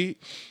pear tree.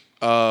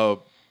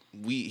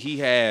 He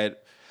had.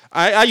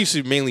 I used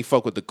to mainly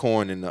fuck with the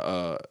corn and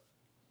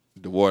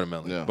the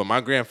watermelon. Yeah. But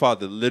my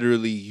grandfather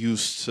literally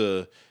used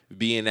to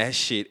be in that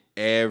shit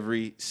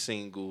every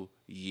single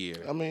year.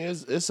 I mean,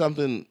 it's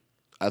something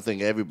I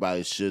think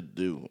everybody should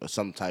do, or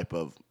some type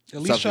of.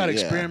 At least try to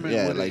something- experiment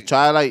Yeah, with like it.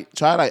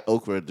 try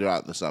okra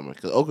throughout the summer,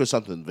 because okra is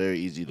something very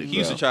easy to grow. He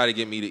used to try to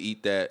get me to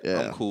eat that. Yeah.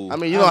 I'm cool. I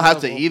mean, you I don't have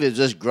love to okra. eat it;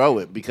 just grow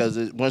it, because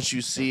once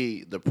you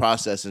see the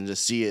process and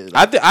just see it,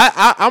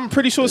 I'm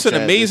pretty sure it's an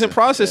The amazing transition,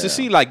 process to yeah.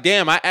 see. Like,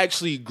 damn, I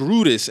actually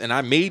grew this and I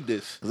made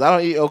this. because I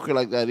don't eat okra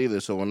like that either.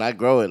 So when I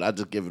grow it, I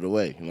just give it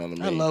away. You know what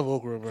I mean? I love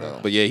okra, bro.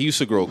 But yeah, he used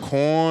to grow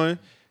corn,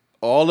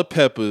 all the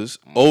peppers,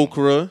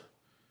 okra.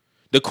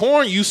 The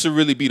corn used to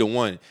really be the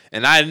one.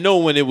 And I know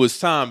when it was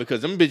time,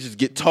 because them bitches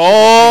get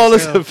tall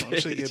as a Them shit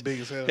bitch. get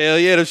big as hell. Hell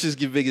yeah, them shits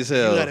get big as You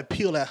hell. gotta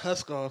peel that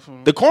husk off.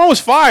 The corn was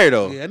fire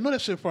though. Yeah, I know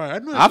that shit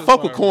fire. I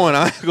fuck with corn.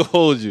 I ain't gonna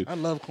hold you. I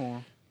love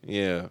corn.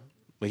 Yeah.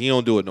 But he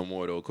don't do it no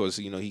more though, cause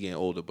he getting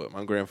older. But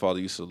my grandfather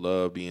used to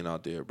love being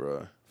out there,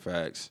 bro.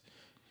 Facts.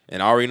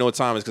 And I already know what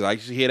time it is, cause I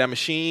used to hear that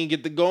machine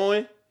get the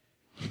going.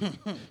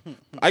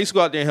 I used to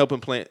go out there and help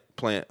him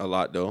plant a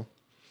lot though.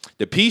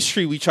 The peach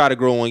tree we tried to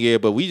grow one year,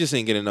 but we just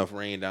ain't get enough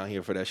rain down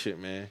here for that shit,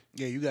 man.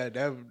 Yeah, you got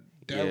that.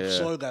 That Yeah.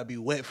 soil gotta be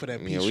wet for that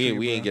peach Yeah, tree,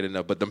 we ain't bro. get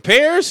enough. But them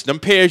pears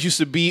used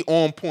to be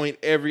on point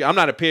every. I'm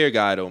not a pear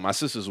guy though. My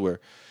sisters were.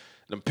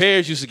 Them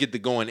pears used to get the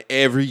going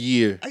every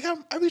year.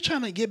 I be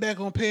trying to get back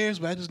on pears,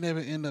 but I just never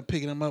end up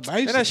picking them up. I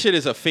used And that to, shit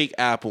is a fake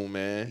apple,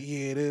 man.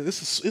 yeah, it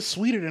is. It's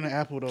sweeter than an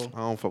apple though. I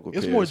don't fuck with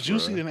It's pears. more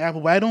juicy bruh. than an apple,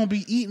 but I don't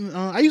be eating.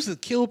 I used to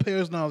kill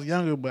pears when I was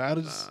younger, but I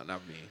just, Nah,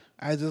 not me.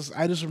 I just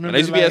remember. When I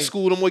used to be at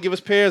school, them would give us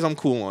pears. I'm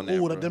cool on that.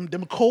 Oh, bruh.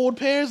 them cold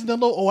pears and them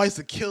little. Oh, I used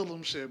to kill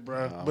them shit,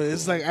 bro. Nah, but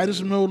it's like I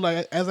just remember,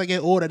 like as I get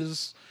older, I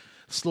just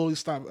slowly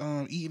stop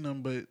eating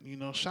them. But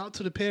shout out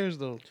to the pears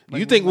though. You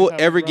Like, think like we'll how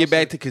ever Ross get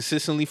back said. to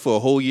consistently for a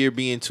whole year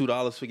being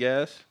 $2 for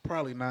gas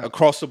Probably not.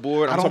 across the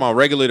board? I'm I talking don't- about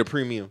regular to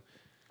premium.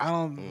 I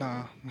don't.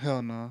 Nah,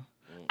 hell no.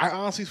 I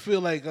honestly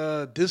feel like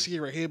this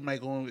year right here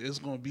it's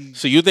gonna be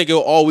So you think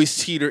it'll always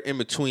teeter in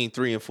between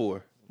 3 and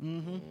 4,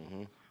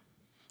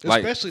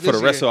 like especially for the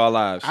this rest year. of our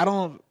lives? I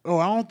don't.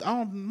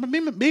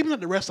 Maybe not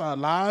the rest of our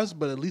lives,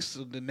 but at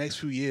least the next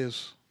few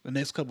years, the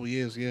next couple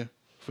years, yeah,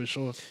 for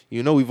sure.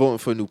 You know we voting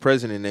for a new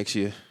president next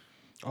year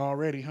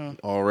Already, huh?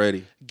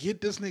 already.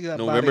 Get this nigga up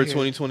November out of here.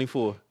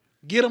 2024.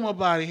 Get him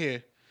up out of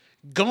here.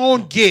 Go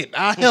on,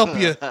 I'll help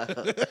you.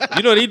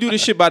 You know they do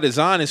this shit by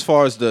design as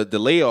far as the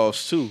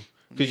layoffs too.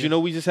 Because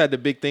we just had the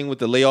big thing with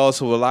the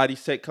layoffs of a lot of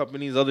these tech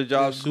companies, other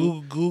jobs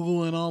too.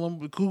 Google and all them.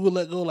 Google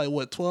let go like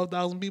what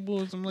 12,000 people or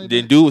something like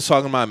Then that. dude was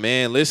talking about,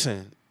 man,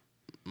 listen,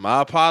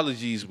 my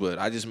apologies, but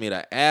I just made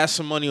an ass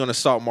of money on the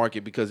stock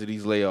market because of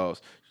these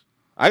layoffs.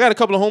 I got a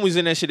couple of homies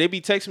in that shit. They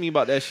be texting me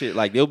about that shit.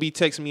 Like they'll be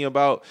texting me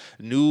about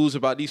news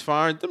about these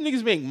firings. Them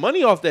niggas make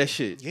money off that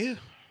shit. Yeah.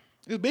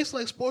 It's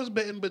basically like sports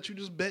betting, but you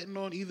just betting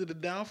on either the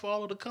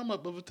downfall or the come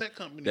up of a tech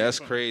company. That's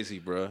crazy,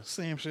 bruh.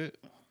 Same shit.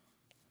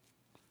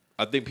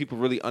 I think people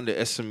really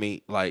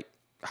underestimate like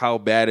how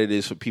bad it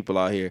is for people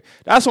out here.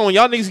 That's when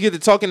y'all niggas get to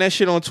talking that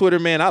shit on Twitter,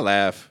 man. I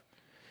laugh.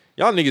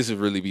 Y'all niggas would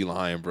really be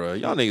lying, bruh.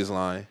 Y'all niggas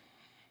lying.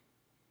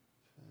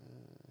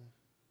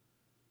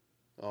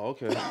 Oh,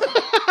 okay.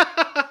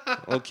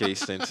 Okay,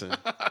 Stinson.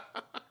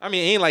 I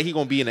mean, it ain't like he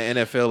gonna be in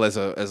the NFL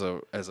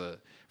as a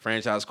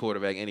franchise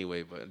quarterback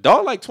anyway. But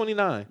dog like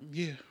 29.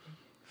 Yeah.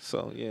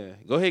 So yeah,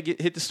 go ahead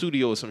hit the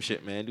studio or some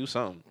shit, man. Do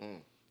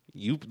something.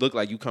 You look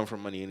like you come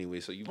from money anyway,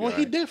 so you. Be Well, he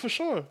alright. did for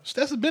sure.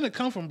 Stetson Bennett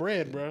come from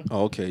bread, bro.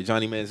 Oh, okay,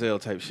 Johnny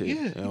Manziel type shit. Yeah,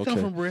 he okay. come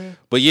from bread.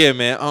 But yeah,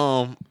 man.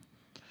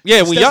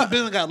 Yeah, when Stetson y'all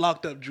Bennett got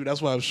locked up, Drew. That's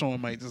why I was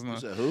showing Mike just now.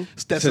 said who?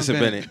 Stetson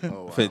Bennett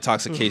Oh, wow. for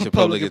intoxication, Public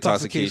public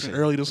intoxication intoxication.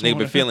 early this Nigga been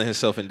morning. feeling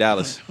himself in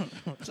Dallas.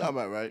 Sound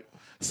about right.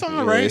 Sound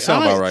Yeah, right. it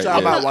sound I don't- about right,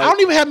 sound yeah. about I don't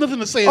even have nothing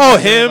to say. Oh, about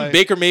that, him, like-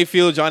 Baker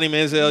Mayfield, Johnny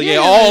Manziel. Yeah, Yeah,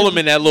 all man. of them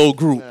in that little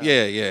group.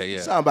 Yeah.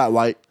 Sound about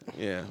right.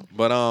 Yeah.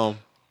 But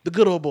the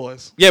good old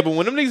boys. yeah, but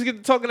when them niggas get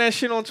to talking that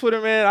shit on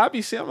Twitter, man, I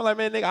be saying, I'm like,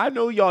 man, nigga, I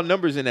know y'all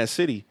numbers in that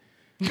city.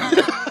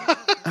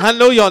 I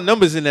know y'all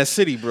numbers in that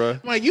city, bro.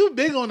 Like you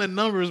big on the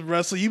numbers,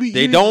 bro. So you be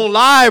They don't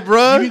lie, You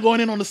bro. be going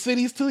in on the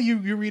cities too. You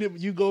read it.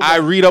 You go. I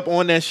read up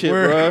on that shit,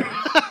 Word.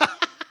 bro.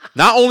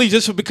 Not only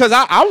just because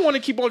I want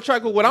to keep on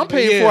track with what I'm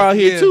paying for out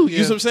here too. You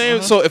know what I'm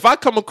saying? So if I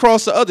come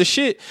across the other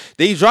shit,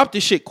 they drop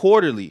this shit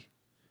quarterly.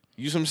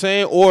 You know what I'm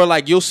saying? Or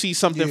like you'll see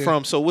something Yeah.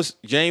 from what's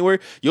January?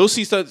 You'll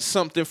see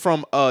something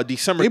from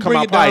December They come bring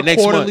out it probably down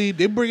next quarterly. month.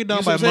 They bring it down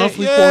You by see what I'm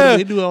monthly, saying? quarterly.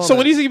 They do all So that.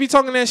 when these niggas be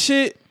talking that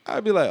shit,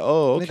 I'd be like,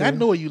 oh, okay. Nigga, I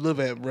know where you live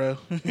at, bro.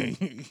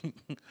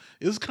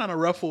 It's kind of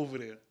rough over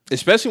there.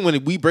 Especially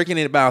when we breaking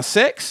it about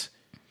sex.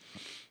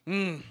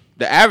 The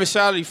average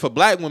salary for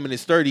black women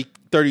is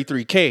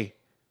 33K.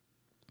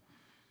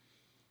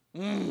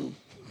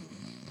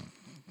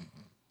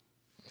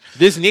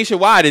 This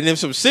nationwide, and then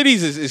some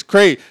cities is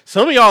crazy.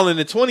 Some of y'all in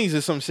the 20s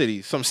in some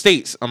cities, some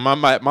states.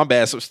 My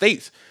bad, some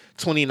states.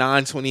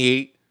 29,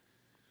 28.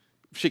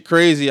 Shit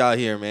crazy out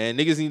here, man.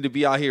 Niggas need to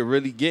be out here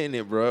really getting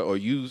it, bro, or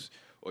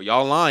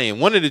y'all lying.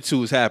 One of the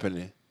two is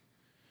happening.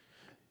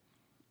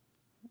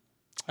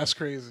 That's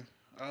crazy.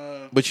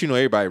 But you know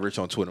everybody rich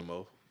on Twitter,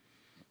 Mo.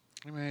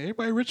 Man,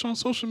 everybody rich on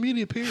social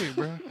media, period,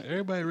 bro.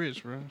 Everybody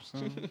rich, bro. So,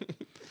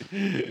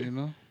 you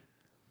know.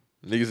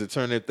 Niggas that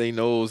turn their thing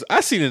nose.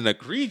 I seen an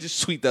egregious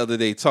tweet the other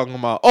day talking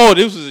about, oh,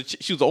 this was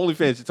she was the only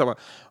fan. She talking about,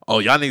 oh,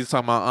 y'all niggas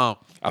talking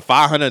about a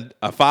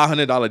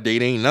 $500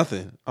 date ain't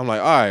nothing. I'm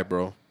like, all right,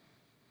 bro. All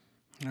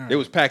right. They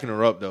was packing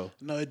her up though.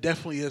 No, it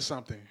definitely is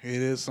something.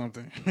 It is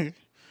something.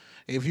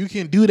 If you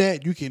can do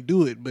that, you can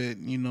do it. But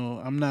you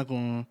know, I'm not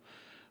gonna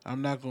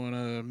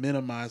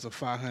minimize a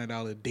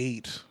 $500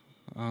 date.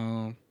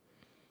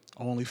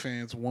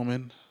 OnlyFans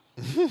woman.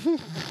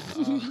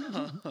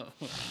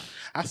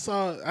 I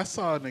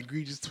saw an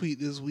egregious tweet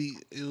this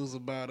week. It was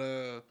about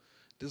it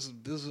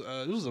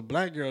was a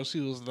black girl. She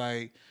was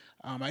like,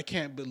 I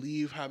can't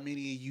believe how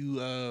many of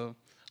you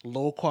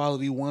low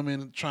quality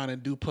women trying to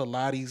do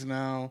Pilates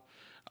now.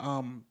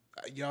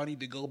 Y'all need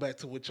to go back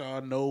to what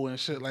y'all know and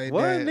shit like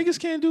What that. niggas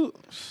can't do?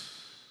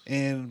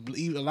 And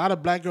a lot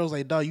of black girls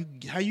like, dog,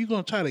 how you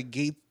gonna try to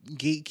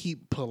gatekeep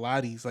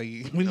Pilates?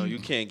 Like, No, you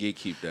can't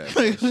gatekeep that.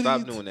 Like,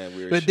 Stop doing that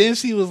weird But shit. then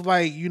she was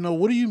like, you know,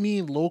 what do you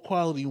mean low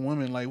quality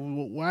women? Like,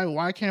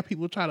 why can't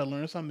people try to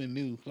learn something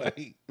new?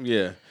 Like,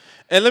 Yeah.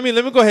 And let me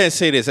go ahead and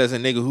say this as a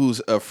nigga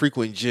who's a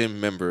frequent gym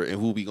member and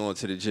who be going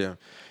to the gym.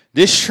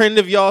 This trend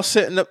of y'all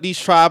setting up these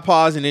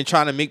tripods and then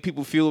trying to make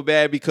people feel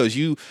bad because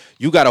you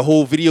got a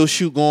whole video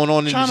shoot going on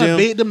in the trying gym. to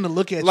bait them to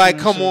look at Like,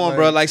 you. come on,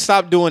 bro. Like,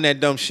 stop doing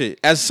that dumb shit.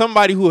 As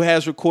somebody who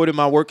has recorded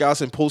my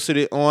workouts and posted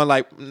it on,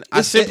 like,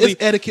 it's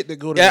etiquette to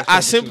go to. Yeah, that I type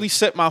of simply shit.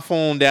 set my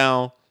phone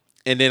down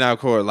and then I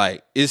record.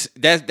 Like,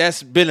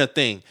 that's been a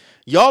thing.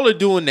 Y'all are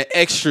doing the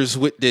extras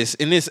with this,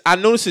 and this I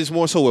notice it's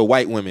more so with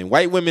white women.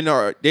 White women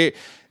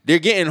they're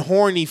getting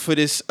horny for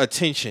this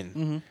attention.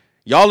 Mm-hmm.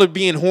 Y'all are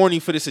being horny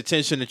for this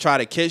attention to try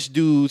to catch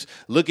dudes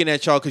looking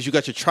at y'all because you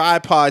got your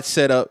tripod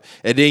set up,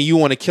 and then you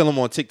want to kill them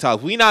on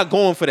TikTok. We not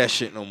going for that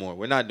shit no more.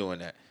 We're not doing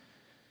that.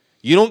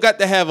 You don't got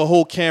to have a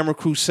whole camera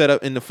crew set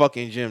up in the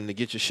fucking gym to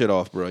get your shit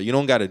off, bro. You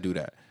don't got to do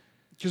that.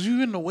 Because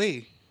you're in the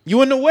way.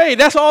 You in the way.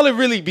 That's all it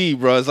really be,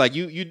 bro. It's like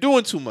you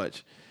doing too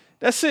much.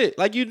 That's it.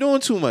 Like, you doing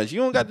too much.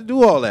 You don't got to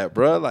do all that,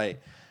 bro. Like,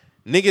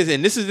 niggas,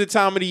 and this is the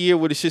time of the year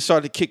where the shit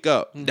start to kick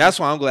up. Mm-hmm. That's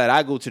why I'm glad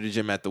I go to the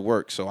gym after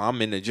work. So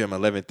I'm in the gym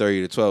 11:30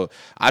 to 12.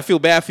 I feel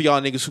bad for y'all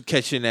niggas who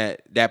catching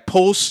that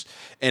post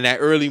and that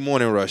early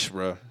morning rush,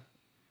 bro.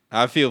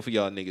 I feel for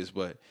y'all niggas,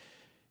 but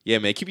yeah,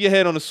 man, keep your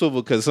head on the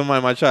swivel because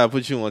somebody might try to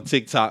put you on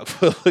TikTok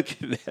for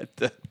looking at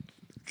that.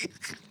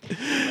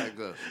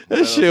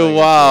 That shit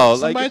wild.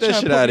 Like, Somebody get that try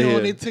shit to out put of me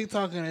on here. their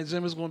TikTok in that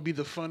gym is going to be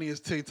the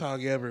funniest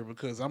TikTok ever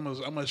because I'm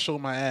gonna show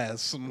my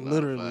ass.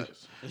 Literally.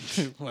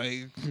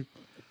 Like,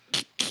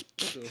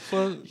 the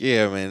fuck?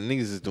 Yeah, man,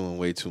 niggas is doing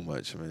way too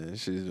much, man.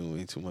 This shit is doing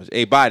way too much.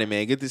 Hey, Biden,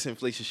 man, get this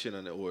inflation shit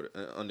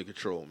under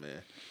control,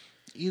 man.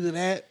 Either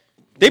that.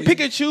 They pick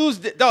and choose.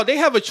 Dog, they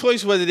have a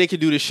choice whether they can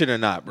do this shit or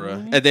not, bro.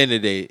 Mm-hmm. At the end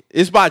of the day,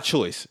 it's by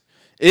choice.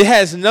 It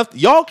has nothing.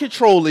 Y'all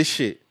control this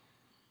shit.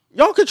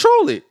 Y'all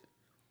control it.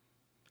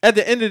 At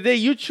the end of the day,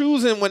 you're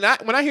choosing. When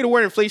I hear the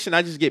word inflation,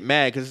 I just get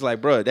mad because it's like,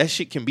 bro, that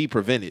shit can be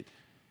prevented.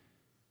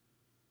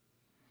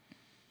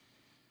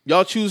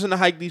 Y'all choosing to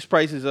hike these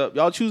prices up.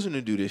 Y'all choosing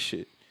to do this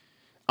shit.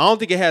 I don't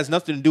think it has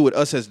nothing to do with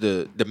us as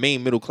the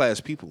main middle class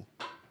people.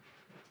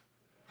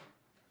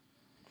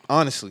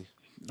 Honestly.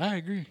 I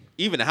agree.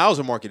 Even the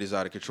housing market is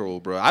out of control,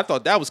 bro. I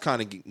thought that was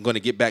kind of going to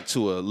get back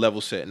to a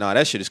level set. Nah,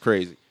 that shit is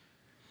crazy.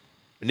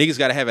 Niggas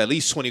got to have at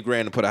least 20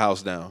 grand to put a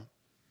house down.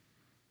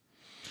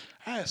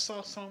 I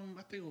saw something,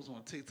 I think it was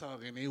on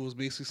TikTok, and it was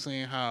basically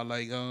saying how,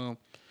 like,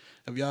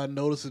 have y'all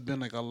noticed there's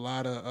been, like, a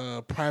lot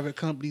of private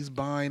companies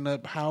buying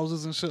up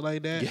houses and shit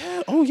like that?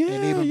 Yeah, oh, yeah,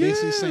 and they were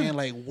basically saying,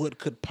 like, what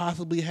could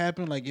possibly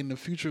happen, like, in the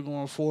future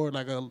going forward,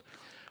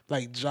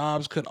 like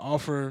jobs could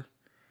offer,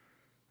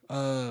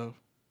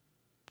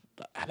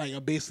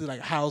 basically,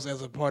 like, house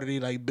as a part of the,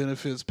 like,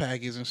 benefits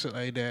package and shit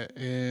like that,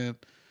 and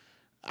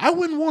I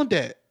wouldn't want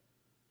that.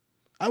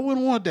 I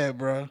wouldn't want that,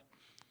 bro.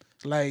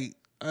 Like,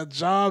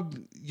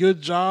 your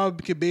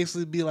job could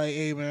basically be like,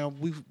 hey, man,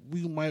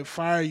 we might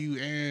fire you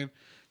and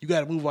you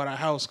got to move out of our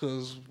house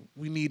because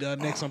we need our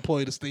next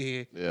employee to stay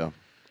here. Yeah.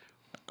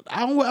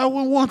 I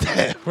wouldn't want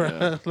that, bro.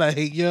 Yeah. Like,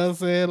 you know what I'm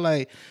saying?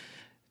 Like,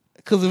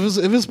 because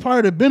if it's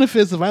part of the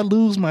benefits, if I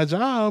lose my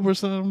job or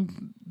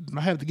something,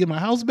 I have to get my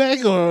house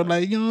back or,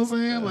 like, you know what I'm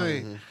saying?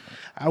 Like,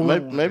 I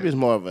wouldn't maybe it's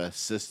more of an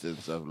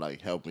assistance of,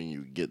 like, helping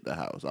you get the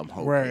house. I'm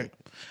hoping. Right.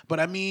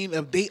 But, I mean,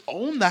 if they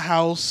own the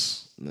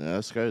house... Yeah,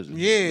 that's crazy.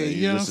 Yeah,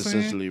 you know what I'm saying?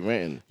 Essentially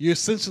renting. You're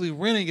essentially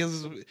renting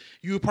because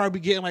you would probably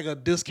getting like a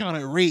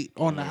discounted rate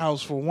on the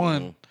house for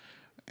one,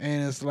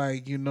 and it's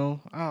like, you know,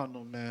 I don't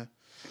know, man.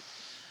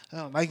 I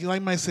don't,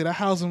 like Mike said, that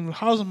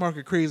housing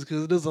market crazy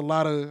because there's a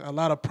lot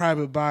of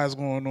private buys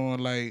going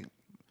on, like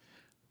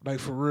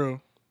for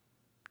real,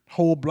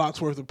 whole blocks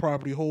worth of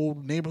property, whole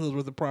neighborhoods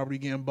worth of property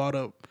getting bought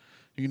up,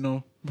 you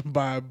know,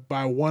 by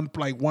one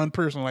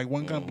person, like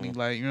one company,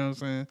 like, you know what I'm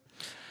saying.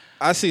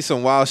 I see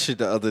some wild shit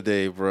the other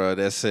day, bro.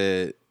 That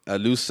said a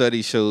new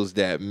study shows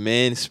that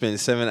men spend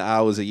 7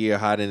 hours a year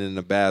hiding in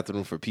the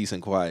bathroom for peace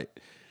and quiet.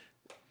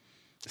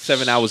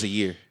 7 hours a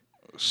year.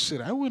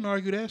 Shit, I wouldn't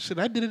argue that shit.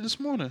 I did it this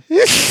morning.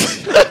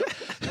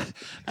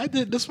 I did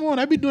it this morning.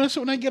 I be doing that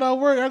shit when I get out of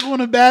work. I go in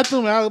the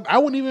bathroom. I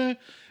wouldn't even.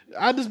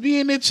 I just be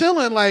in there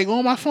chilling, like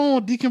on my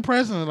phone,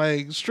 decompressing,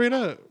 like straight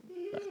up.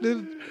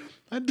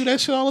 I do that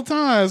shit all the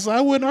time, so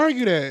I wouldn't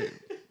argue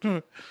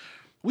that.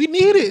 We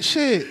need it,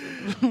 shit.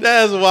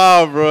 That's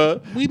wild,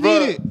 bro. We Bruh,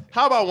 need it.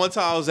 How about one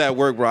time I was at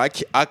work, bro?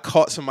 I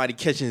caught somebody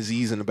catching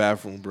Z's in the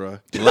bathroom, bro.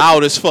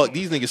 Loud as fuck.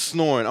 These niggas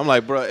snoring. I'm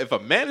like, bro, if a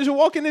manager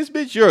walk in this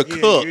bitch, you're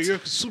cooked. You're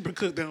super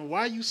cooked. Then why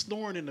are you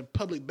snoring in the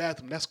public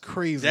bathroom? That's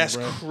crazy. That's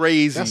bro.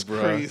 crazy, That's bro.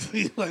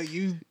 crazy. Like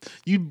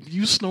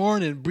you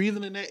snoring and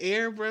breathing in that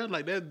air, bro.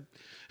 Like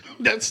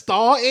that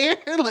stall air.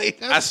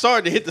 Like I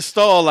started to hit the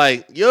stall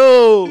like,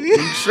 yo, you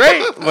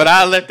straight. But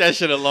I left that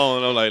shit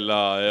alone. I'm like,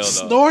 nah, hell no.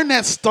 Snoring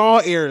that stall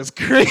air is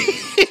crazy.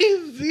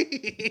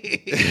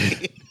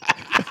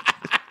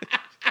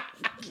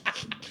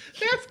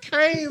 That's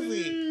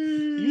crazy.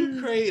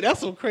 You crazy. That's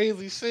some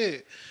crazy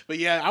shit. But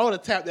yeah, I would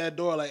have tapped that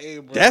door like, hey,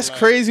 bro. That's like,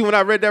 crazy when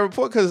I read that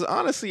report because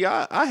honestly,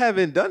 I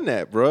haven't done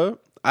that, bro.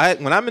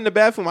 When I'm in the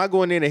bathroom, I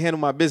go in there to handle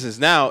my business.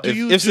 Now, Do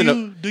you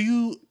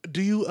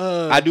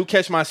I do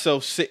catch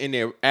myself sitting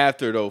there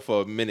after though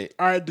for a minute,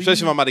 all right,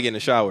 especially if I'm about to get in the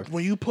shower.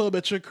 when you pull up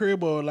at your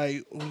crib or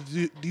like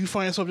do you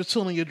find yourself just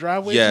chilling in your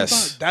driveway? Yes.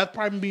 sometimes? That'd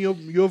probably be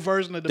your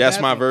version of the That's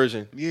my bathroom.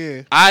 version.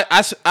 Yeah.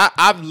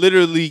 I've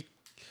literally,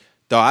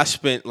 though I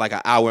spent like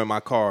an hour in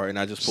my car and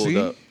I just pulled See?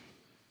 up.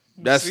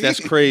 That's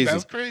See? crazy.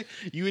 That's crazy.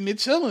 You in there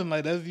chilling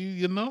like that's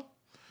you know.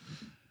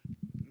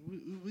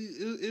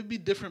 It'd be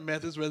different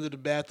methods, whether the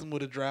bathroom or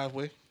the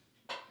driveway.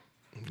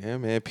 Yeah,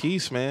 man,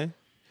 peace, man.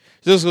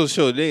 Just go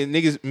show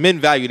men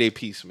value their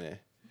peace, man.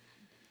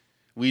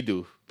 We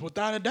do.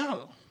 Without a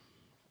doubt.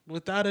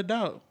 Without a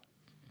doubt.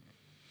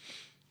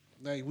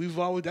 Like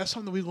that's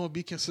something we're gonna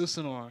be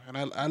consistent on,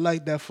 and I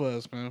like that for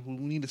us, man. We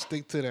need to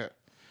stick to that.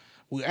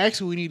 We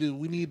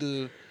need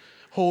to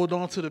hold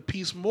on to the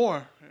peace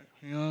more.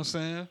 You know what I'm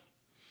saying?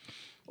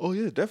 Oh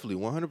yeah, definitely,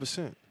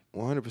 100%,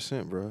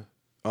 100%, bro.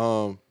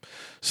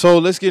 So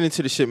let's get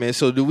into the shit, man.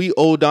 So do we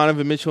owe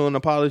Donovan Mitchell an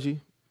apology?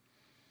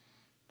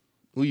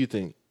 Who you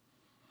think?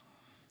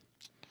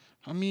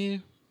 I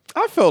mean,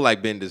 I felt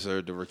like Ben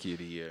deserved the Rookie of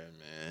the Year,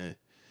 man.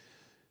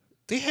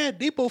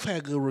 they both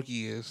had good rookie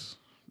years.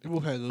 They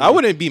both had good. I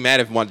wouldn't be mad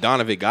if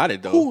Donovan got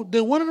it though. Who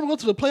did one of them go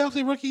to the playoffs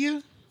their rookie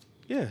year?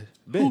 Yeah,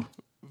 Ben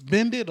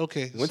Ben did.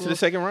 Okay, went to the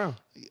second round.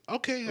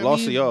 Okay,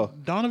 Lost to y'all.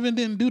 Donovan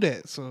didn't do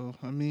that, so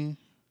I mean,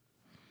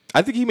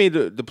 I think he made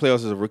the playoffs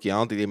as a rookie. I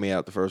don't think they made it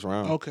out the first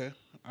round. okay,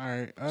 all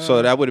right.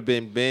 So that would have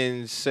been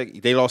Ben's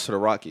second. They lost to the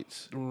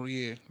Rockets. oh,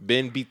 yeah.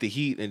 Ben beat the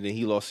Heat, and then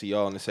he lost to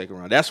y'all in the second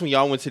round. That's when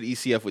y'all went to the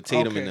ECF with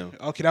Tatum Okay. and them.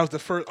 Okay, that was the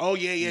first. Oh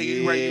yeah.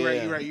 You're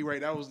Yeah.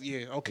 right. That was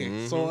Okay,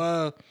 Mm-hmm.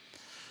 so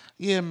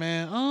yeah,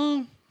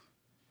 man.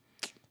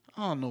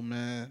 I don't know,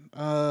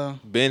 man.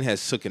 Ben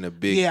has taken a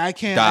big Yeah, I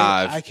can't.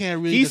 dive. I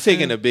can't really. He's defend.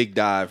 taking a big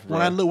dive, bro.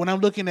 When I'm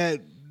looking at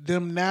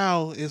them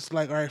now, it's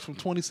like all right, from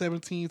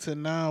 2017 to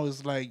now,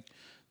 it's like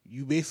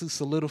you basically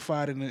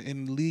solidified in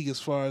the league as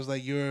far as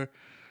like your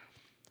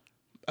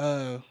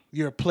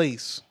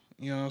place.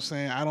 You know what I'm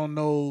saying? I don't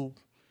know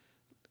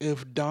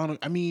if Donovan.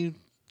 I mean,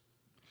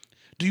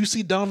 do you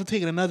see Donovan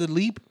taking another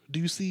leap? Do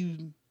you see?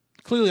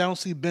 Clearly, I don't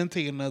see Ben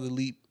taking another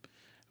leap.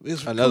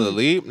 It's Another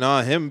clearly- leap? No,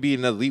 him being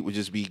another leap would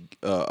just be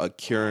a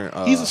curing.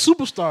 He's a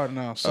superstar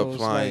now. So it's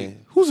applying. like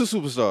Who's a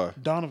superstar?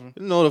 Donovan.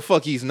 No, the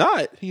fuck he's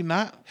not. He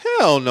not.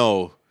 Hell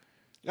no.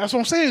 That's what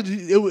I'm saying.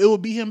 It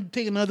would be him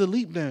taking another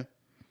leap then,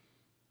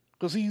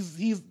 because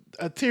he's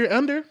a tier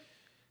under.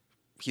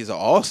 He's an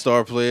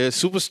all-star player.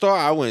 Superstar,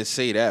 I wouldn't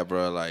say that,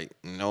 bro. Like,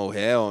 no,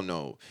 hell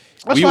no.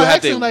 That's we why would I have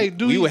asked him, to like,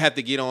 we would have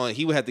to get on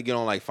he would have to get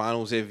on like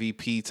finals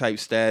MVP type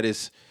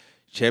status,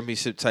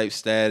 championship type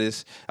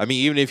status. I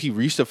mean, even if he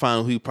reached the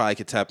final, he probably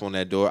could tap on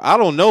that door. I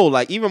don't know,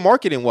 like even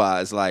marketing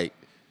wise, like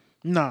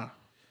Nah.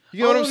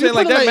 you know what I'm you saying? put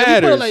Like it that you put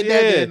it matters. like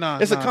Yeah. that, then nah,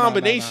 It's a nah,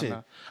 combination.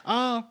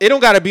 nah. It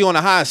don't got to be on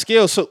a high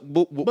scale. So,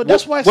 but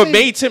that's why I what say-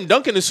 made Tim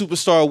Duncan a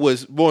superstar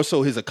was more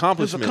so his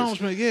accomplishments,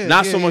 yeah,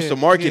 not yeah, so much yeah, the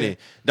marketing. yeah.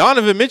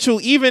 Donovan Mitchell,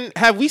 even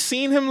have we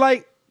seen him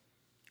like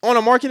on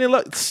a marketing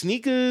look,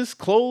 sneakers,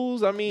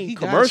 clothes? I mean, He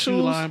got a shoe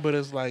commercials. line, but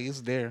it's like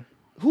it's there.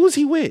 Who is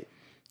he with?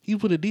 He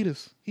with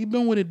Adidas. He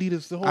been with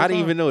Adidas the whole time. I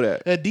didn't even know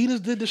that.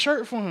 Adidas did the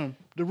shirt for him,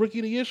 the Rookie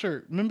of the Year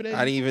shirt. Remember that?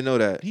 I didn't even know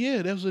that.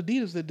 Yeah, that was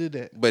Adidas that did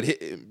that. But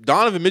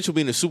Donovan Mitchell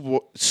being a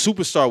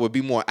superstar would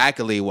be more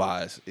accolade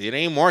wise. It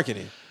ain't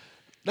marketing.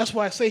 That's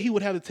why I say he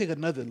would have to take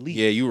another leap.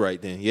 Yeah, you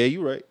right then. Yeah,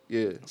 you right.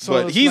 Yeah, So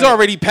but it's he's like-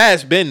 already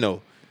past Ben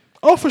though.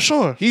 Oh, for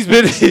sure. He's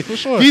been For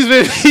sure. He's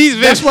been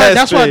That's why.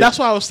 past That's Ben.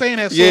 why I was saying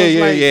that. So Yeah, it's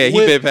yeah, like, yeah. He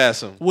would- been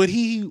past him. Would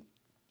he?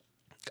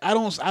 I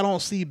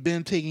don't see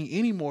Ben taking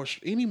any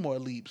more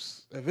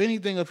leaps. If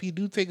anything, if he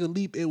do take a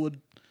leap, it would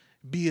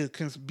be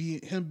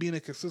him being a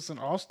consistent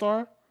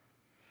All-Star.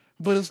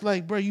 But it's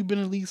like, bro, you've been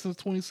in the league since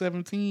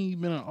 2017.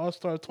 You've been an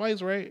All-Star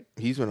twice, right?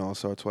 He's been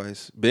All-Star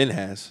twice. Ben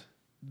has.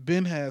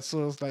 Ben has.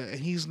 So it's like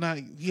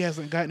he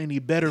hasn't gotten any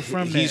better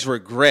from that. He's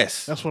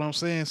regressed. That's what I'm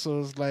saying. So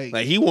it's like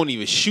Like he won't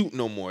even shoot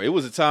no more. It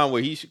was a time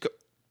where he should.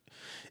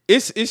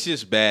 It's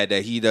just bad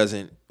that he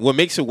doesn't. What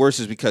makes it worse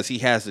is because he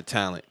has the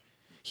talent.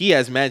 He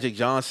has Magic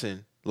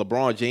Johnson,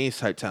 LeBron James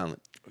type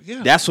talent.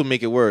 yeah. That's what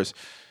make it worse.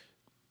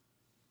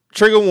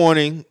 Trigger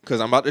warning,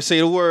 because I'm about to say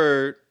the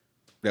word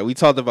that we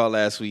talked about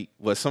last week.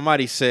 But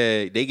somebody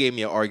said they gave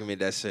me an argument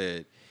that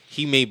said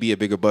he may be a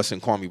bigger bust than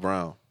Kwame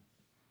Brown.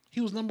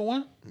 He was number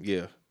one.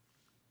 Yeah,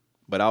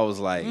 but I was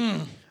like,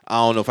 I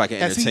don't know if I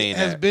can entertain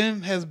that.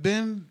 Has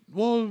been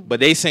well. But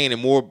they saying it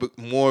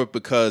more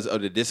because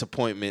of the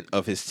disappointment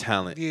of his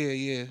talent.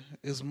 Yeah.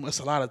 It's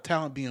a lot of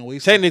talent being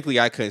wasted. Technically,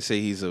 I couldn't say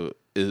he's a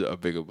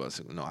bigger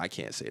bust. No, I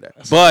can't say that.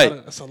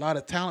 But it's a lot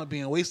of talent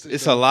being wasted.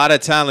 It's a lot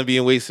of talent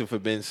being wasted for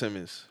Ben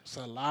Simmons. It's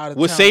a lot of.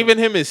 What's talent.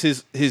 saving him is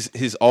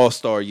his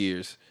All-Star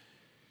years.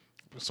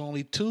 It's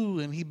only 2,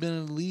 and he been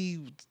in the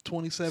league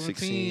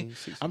 2017.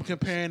 16, I'm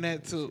comparing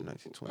that to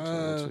 19, 20,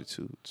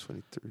 22,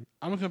 23.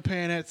 I'm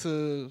comparing that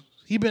to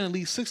he been in the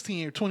league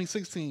 16 or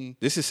 2016.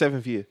 This is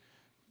 7th year.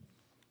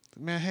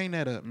 Man, hang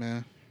that up,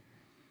 man.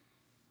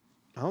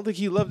 I don't think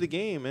he loved the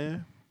game,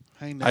 man.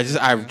 Hang that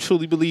I up, man.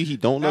 truly believe he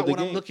don't love the What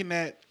game. I'm looking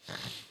at,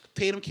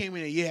 Tatum came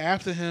in a year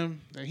after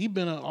him, and he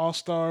been an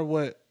All-Star. At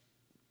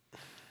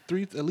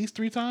least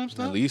three times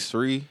now. At least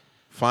 3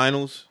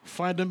 finals.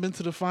 Find them been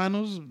to the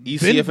finals.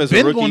 ECF as a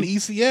Ben rookie. going to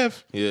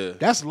ECF. Yeah,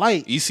 That's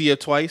light. ECF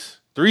twice,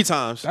 3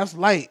 times. That's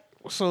light.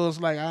 So it's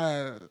like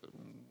nah.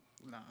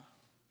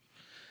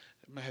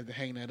 I might have to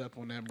hang that up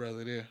on that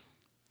brother there.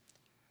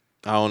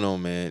 I don't know,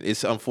 man.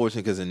 It's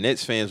unfortunate because the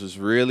Nets fans was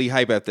really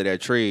hype after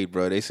that trade,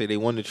 bro. They say they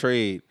won the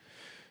trade,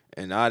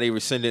 and now they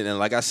rescinded. And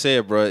like I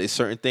said, bro, it's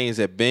certain things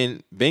that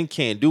Ben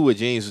can't do what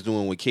James was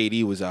doing when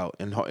KD was out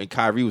and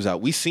Kyrie was out.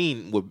 We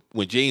seen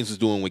what James was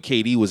doing when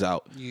KD was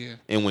out, Yeah.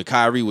 and when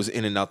Kyrie was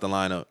in and out the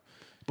lineup.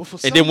 But for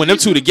And then when them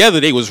two together,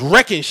 they was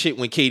wrecking shit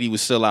when KD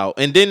was still out.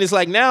 And then it's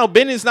like now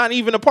Ben is not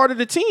even a part of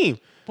the team.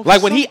 But Like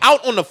for when he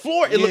out on the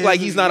floor, it looked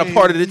like he's not a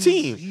part of the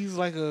team. He's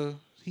like a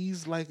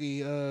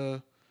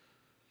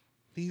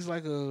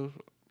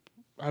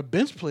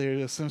bench player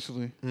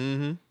essentially,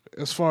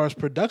 as far as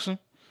production.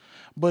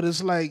 But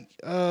it's like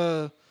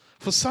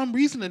for some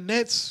reason the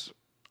Nets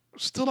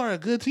still are a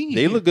good team.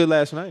 They look good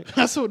last night.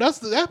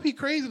 That'd be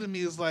crazy to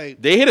me. It's like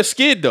They hit a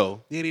skid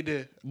though. yeah, they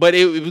did. But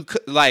it was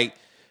like,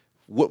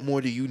 what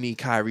more do you need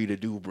Kyrie to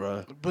do,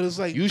 bro? But it's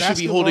like You should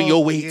be holding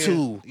your weight, yeah,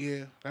 too.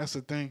 Yeah, that's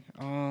the thing.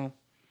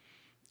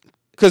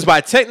 Because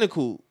by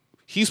technical,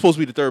 he's supposed to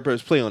be the third person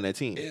to play on that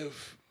team.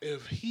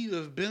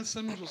 If Ben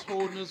Simmons was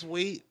holding his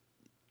weight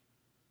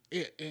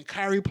and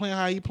Kyrie playing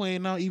how he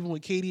playing now, even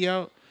with KD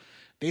out,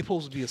 they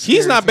supposed to be a scary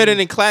He's not better team.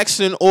 than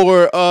Claxton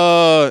or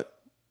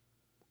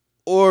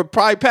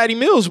probably Patty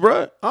Mills,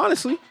 bro.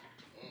 Honestly,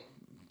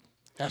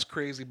 That's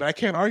crazy, but I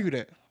can't argue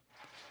that.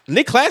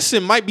 Nick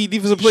Claxton might be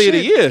defensive player of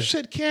the year.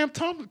 Shit, Cam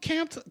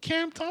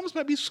Thomas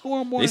might be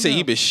scoring more. They than say he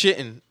him. been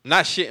shitting,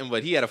 not shitting,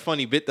 but he had a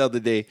funny bit the other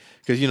day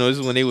because this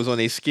is when they was on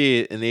their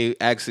skid and they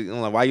asked him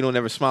like, "Why you don't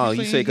ever smile?"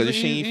 He said, "Because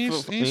it ain't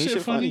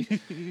shit funny."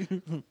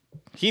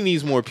 He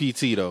needs more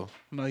PT though.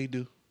 No, he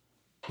do.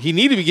 He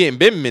need to be getting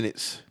Ben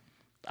minutes.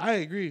 I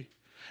agree,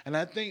 and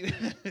I think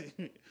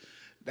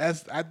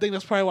that's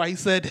probably why he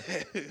said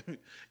that.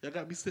 Y'all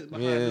got me sitting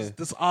behind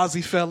this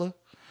Aussie fella.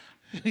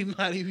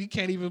 He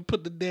can't even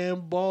put the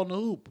damn ball in the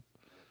hoop.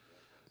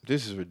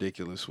 This is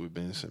ridiculous with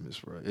Ben Simmons,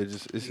 bro.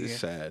 It's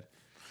sad.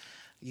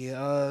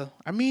 Yeah,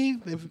 I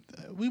mean, if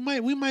we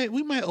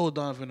might owe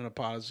Donovan an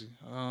apology.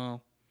 I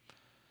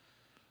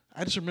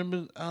just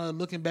remember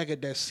looking back at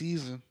that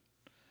season.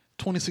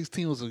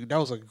 2016 was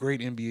a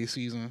great NBA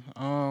season.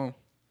 I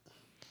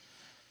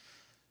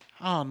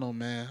don't know,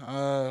 man.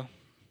 I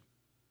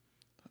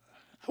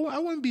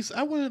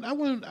wouldn't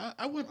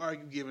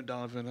argue giving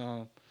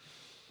Donovan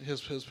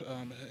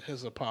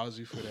his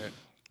apology for that.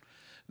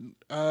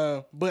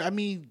 But I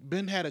mean,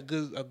 Ben had a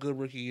good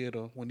rookie year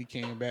though when he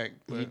came back.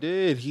 But He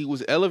did. He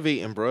was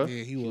elevating, bro.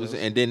 Yeah, he was.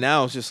 And then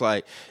now it's just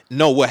like,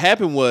 no. What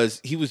happened was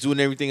he was doing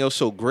everything else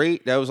so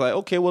great that was like,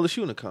 okay, well, it's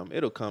shooting to come.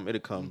 It'll come,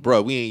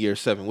 bro. We in year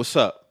 7. What's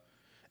up?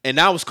 And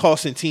that was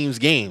costing teams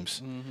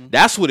games.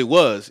 That's what it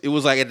was. It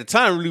was like at the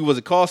time, it really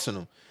wasn't costing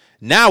them.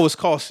 Now it's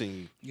costing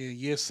you. yeah,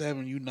 year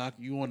 7,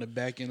 you on the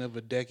back end of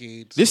a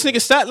decade. This so- nigga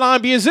stat line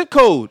be a zip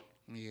code.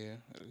 Yeah,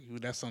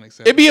 that's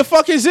unacceptable. It be a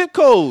fucking zip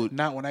code.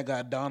 Not when I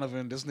got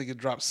Donovan. This nigga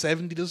dropped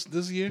 70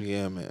 this year.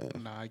 Yeah, man.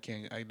 Nah, I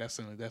can't.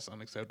 That's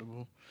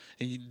unacceptable.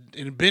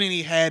 And Ben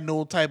he had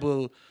no type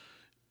of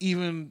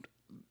even.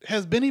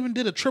 Has Ben even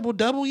did a triple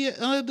double yet?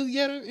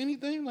 Yet or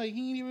anything? Like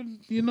he ain't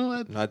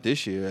even. Not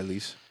this year, at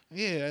least.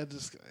 Yeah,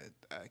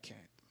 I can't.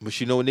 But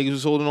you know what niggas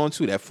was holding on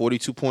to? That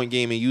 42-point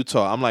game in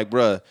Utah. I'm like,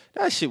 bruh,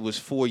 that shit was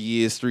 3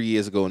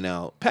 years ago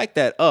now. Pack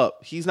that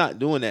up. He's not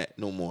doing that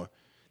no more.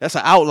 That's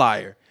an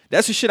outlier.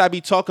 That's the shit I be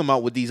talking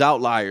about with these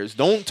outliers.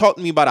 Don't talk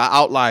to me about an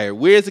outlier.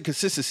 Where's the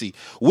consistency?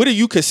 What are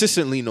you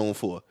consistently known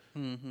for?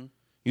 You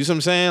see what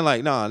I'm saying?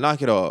 Like, nah,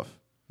 knock it off.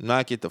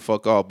 Knock it the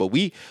fuck off. But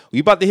we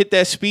about to hit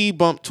that speed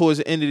bump towards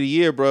the end of the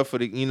year, bro, for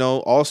the,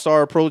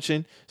 All-Star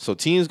approaching. So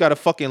teams got to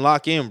fucking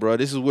lock in, bro.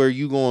 This is where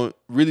you going to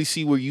really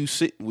see where you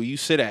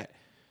sit at.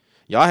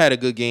 Y'all had a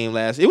good game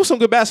last. It was some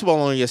good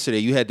basketball on yesterday.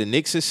 You had the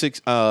Knicks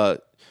and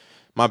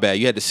my bad.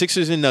 You had the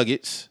Sixers and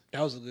Nuggets.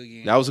 That was a good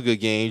game. That was a good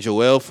game.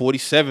 Joel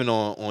 47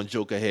 on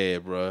Joker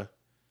head, bro.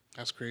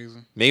 That's crazy.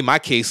 Made my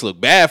case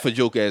look bad for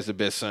Joker as the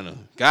best center.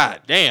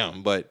 God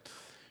damn, but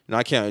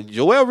I can't.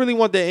 Joel really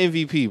want that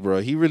MVP,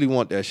 bro. He really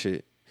want that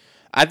shit.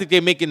 I think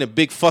they're making a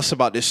big fuss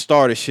about this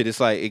starter shit. It's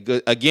like,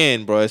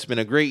 again, bro, it's been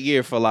a great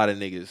year for a lot of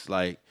niggas.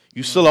 Like,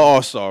 you still an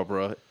all-star,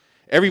 bro.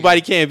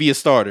 Everybody can't be a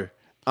starter.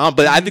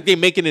 But I think they're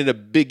making it a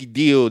big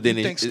deal. You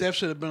think Steph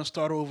should have been a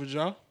starter over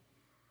Ja?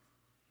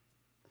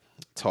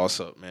 Toss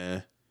up,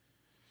 man.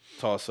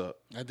 Toss up.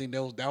 I think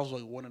that was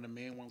like one of the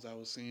main ones I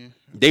was seeing.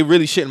 They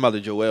really shitting about the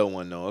Joel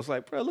one, though. It's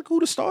like, bro, look who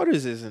the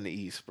starters is in the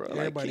East, bro.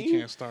 Everybody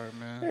can't start,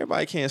 man.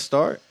 Everybody can't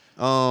start.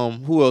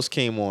 Who else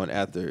came on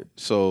after?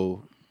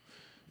 So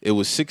it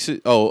was Sixers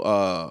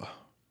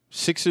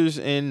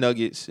and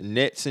Nuggets,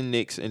 Nets and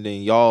Knicks, and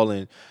then y'all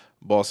and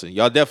Boston.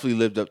 Y'all definitely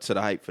lived up to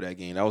the hype for that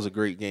game. That was a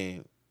great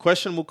game.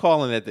 Questionable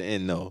calling at the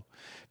end, though.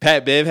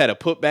 Pat Bev had a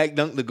putback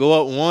dunk to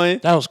go up one.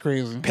 That was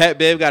crazy. Pat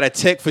Bev got a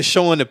tech for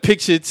showing the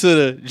picture to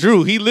the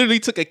Drew. He literally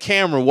took a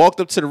camera, walked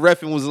up to the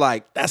ref, and was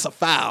like, "That's a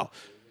foul."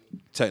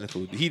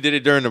 Technical. He did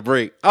it during the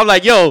break. I'm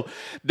like, yo,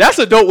 that's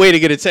a dope way to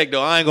get a tech,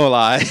 though. I ain't gonna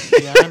lie.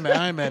 Yeah, I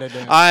ain't mad at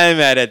that. I ain't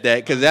mad at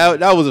that because that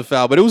was a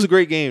foul, but it was a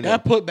great game.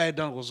 That putback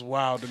dunk was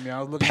wild to me. I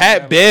was looking.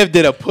 Pat Bev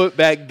did a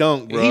putback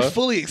dunk, bro. He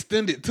fully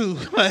extended too.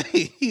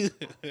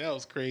 That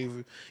was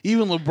crazy.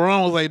 Even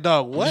LeBron was like,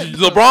 "Dog, what?"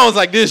 LeBron was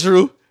like this,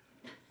 Drew.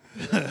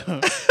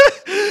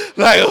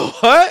 Like,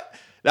 what?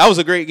 That was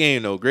a great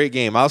game, though. Great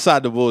game.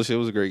 Outside the bullshit, it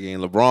was a great game.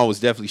 LeBron was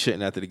definitely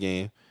shitting after the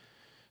game.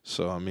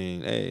 So, I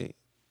mean, hey.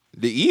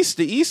 The East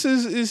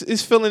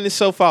is filling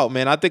itself out,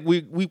 man. I think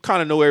we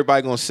kind of know where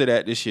everybody going to sit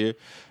at this year.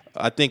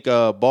 I think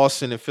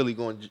Boston and Philly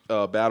going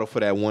to battle for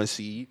that 1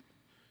 seed.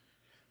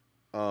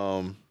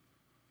 Yeah,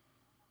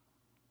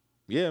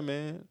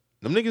 man.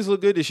 Them niggas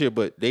look good this year,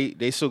 but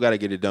they still got to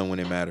get it done when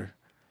it matter.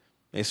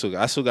 I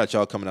still got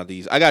y'all coming out the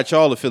East. I got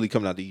y'all the Philly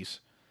coming out the East.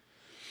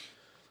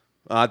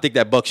 I think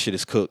that Buck shit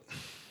is cooked.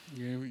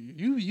 Yeah,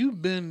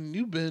 you've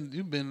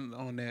been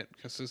on that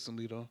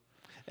consistently though.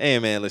 Hey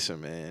man, listen,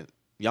 man.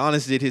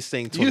 Giannis did his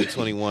thing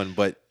 2021,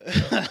 but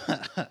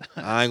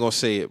I ain't gonna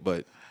say it,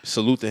 but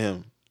salute to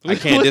him. I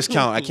can't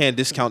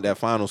discount that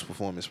finals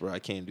performance, bro. I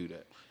can't do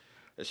that.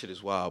 That shit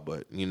is wild,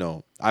 but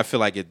I feel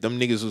like if them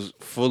niggas was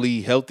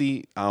fully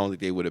healthy, I don't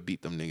think they would have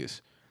beat them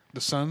niggas. The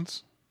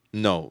Suns?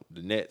 No,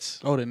 the Nets.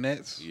 Oh, the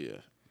Nets? Yeah.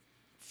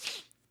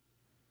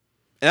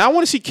 And I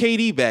want to see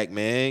KD back,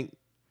 man.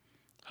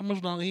 How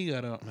much longer he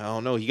got up? I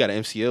don't know. He got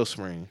an MCL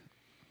sprain,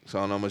 so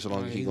I don't know how much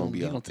longer he's gonna be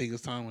out. He's gonna take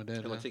his time with that.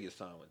 He's gonna take his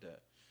time with that.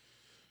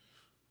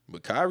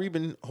 But Kyrie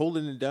been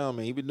holding it down,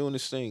 man. He been doing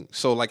this thing.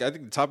 So, like, I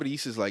think the top of the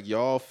East is like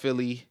y'all,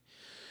 Philly,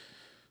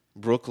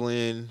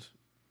 Brooklyn.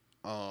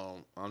 I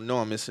know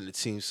I'm missing the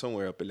team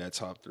somewhere up in that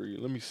top 3.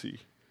 Let me see.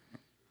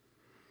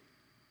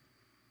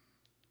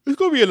 It's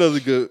gonna be another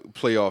good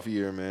playoff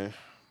year, man.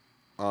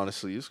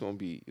 Honestly, it's gonna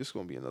be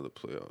another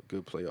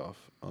good playoff.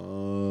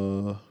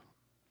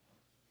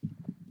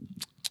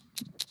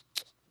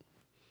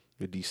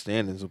 These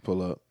standings will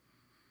pull up.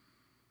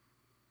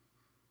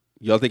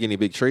 Y'all think any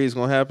big trades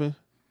gonna happen?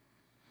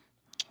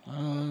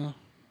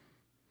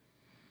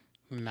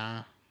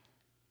 Nah.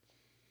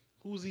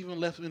 Who's even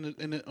left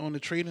on the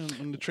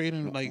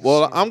trading like?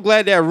 Well, I'm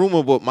glad that rumor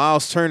about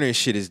Miles Turner and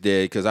shit is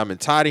dead because I've been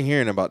tired of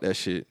hearing about that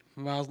shit.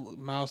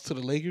 Miles to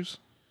the Lakers.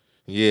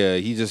 Yeah,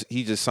 he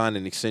just signed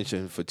an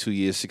extension for 2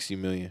 years, $60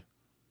 million.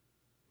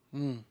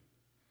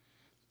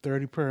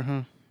 30 per,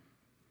 huh?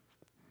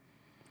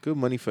 Good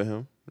money for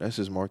him. That's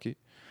his market.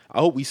 I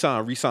hope we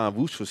re-sign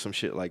Vooch for some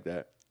shit like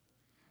that.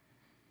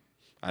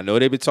 I know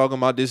they've been talking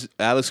about this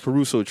Alex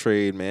Caruso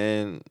trade,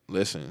 man.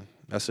 Listen,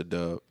 that's a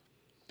dub.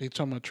 They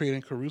talking about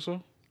trading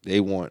Caruso?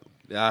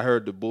 I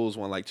heard the Bulls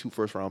want like 2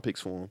 first-round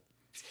picks for him.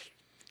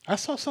 I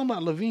saw something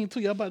about Levine,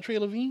 too. Y'all about to trade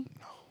Levine?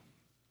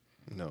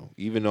 No.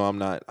 Even though I'm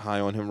not high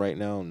on him right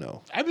now,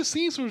 no. I've been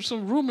seeing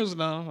some rumors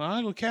now. I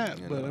ain't gonna cap,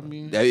 but I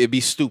mean... It'd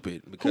be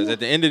stupid because at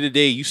the end of the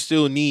day, you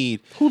still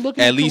need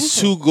at least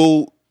Caruso? 2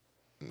 gold.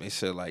 They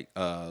said like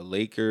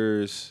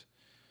Lakers,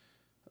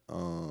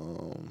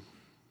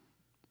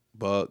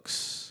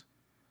 Bucks,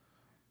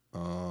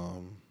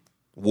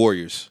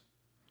 Warriors.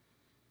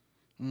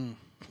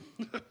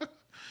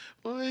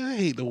 Well, I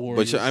hate the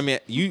Warriors. But I mean,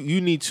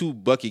 you need 2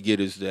 bucket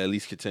getters to at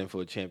least contend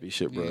for a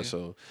championship, bro. Yeah.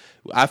 So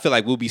I feel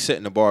like we'll be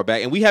setting the bar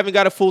back, and we haven't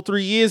got a full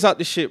 3 years out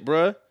the shit,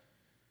 bro.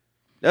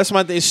 That's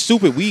my thing. It's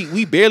stupid.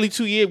 We barely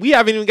 2 years. We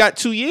haven't even got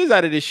 2 years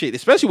out of this shit,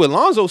 especially with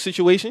Lonzo's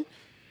situation.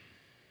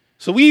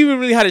 So we even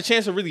really had a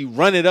chance to really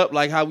run it up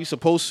like how we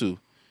supposed to.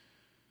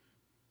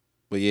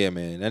 But yeah,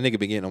 man, that nigga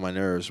been getting on my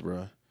nerves,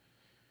 bro.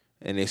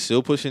 And they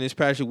still pushing this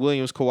Patrick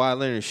Williams, Kawhi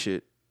Leonard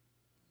shit.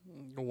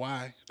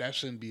 Why? That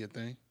shouldn't be a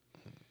thing.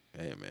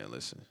 Hey, man,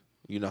 listen.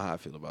 You know how I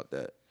feel about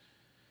that.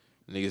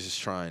 Niggas is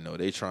trying though.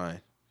 They trying.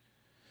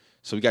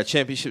 So we got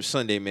championship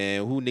Sunday,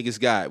 man. Who niggas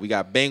got? We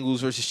got Bengals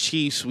versus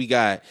Chiefs. We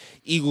got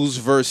Eagles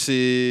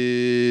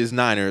versus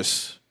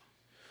Niners.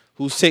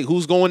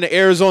 Who's going to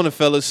Arizona,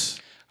 fellas?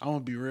 I'm gonna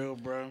be real,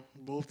 bro.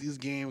 Both these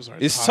games are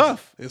It's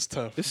tough. It's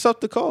tough. It's tough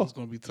to call. It's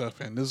gonna be tough,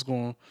 and this is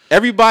going.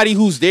 Everybody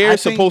who's there I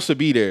is think- supposed to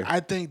be there. I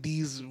think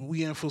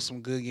we in for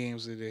some good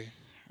games today.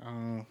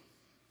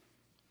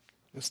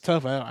 It's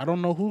tough. I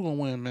don't know who gonna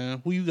win,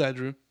 man. Who you got,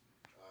 Drew?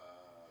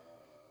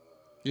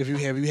 If you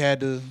had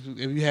to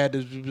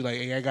be like,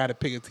 hey, I gotta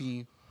pick a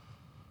team.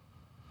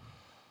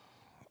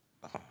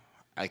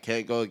 I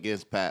can't go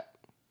against Pat.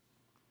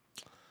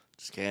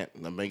 Just can't.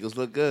 The Bengals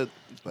look good.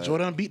 But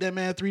Jordan beat that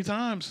man 3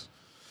 times.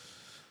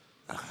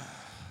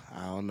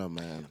 I don't know,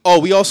 man. Oh,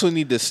 we also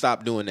need to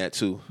stop doing that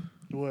too.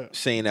 What?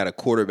 Saying that a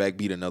quarterback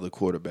beat another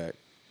quarterback.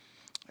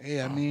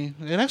 Yeah, I mean,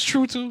 and that's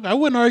true too. I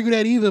wouldn't argue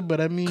that either,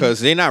 but I mean, Because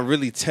they're not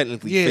really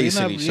technically Yeah, they're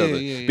facing not- each yeah, other.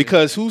 yeah.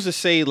 Because who's to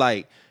say,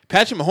 like,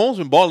 Patrick Mahomes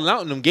been balling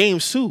out in them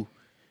games too.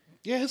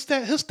 yeah, his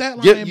stat line.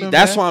 Yeah, ain't been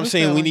that's bad. why I'm His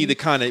saying stat we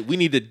line-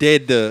 need to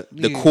dead the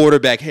Yeah.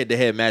 quarterback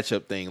head-to-head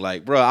matchup thing.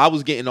 Like, bro, I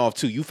was getting off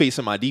too. You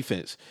facing my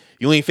defense.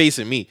 You ain't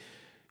facing me.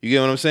 You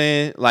get what I'm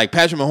saying? Like,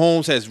 Patrick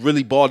Mahomes has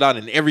really balled out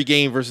in every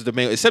game versus the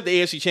Bengals, except the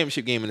AFC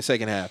Championship game in the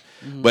second half.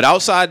 Mm-hmm. But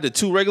outside the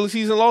 2 regular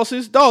season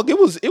losses, dog, it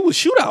was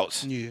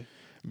shootouts. Yeah,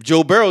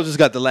 Joe Burrow just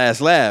got the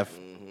last laugh.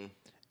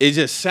 It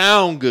just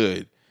sound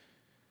good.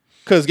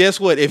 Because guess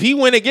what? If he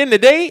win again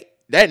today,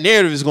 that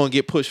narrative is going to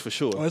get pushed for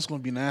sure. oh, it's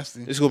gonna be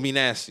nasty. It's going to be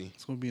nasty.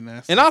 It's gonna be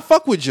nasty. And I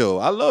fuck with Joe.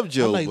 I love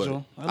Joe. I like but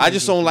Joe. I I, like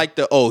just Joe don't too.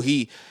 like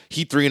he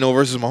 3-0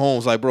 versus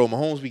Mahomes. Like, bro,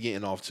 Mahomes be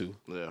getting off too.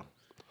 Yeah.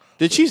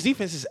 The Chiefs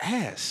defense is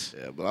ass.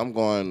 Yeah, but I'm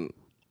going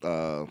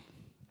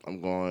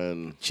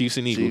Chiefs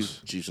and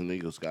Eagles. Chiefs and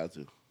Eagles got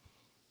to.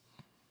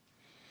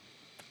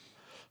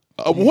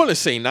 I want to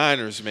say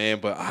Niners, man,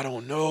 but I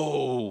don't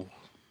know.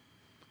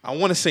 I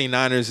want to say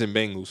Niners and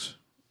Bengals.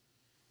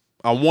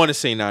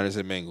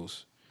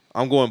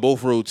 I'm going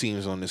both road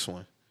teams on this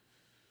one.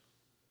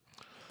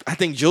 I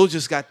think Joe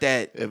just got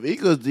that. If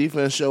Eagles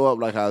defense show up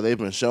like how they've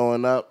been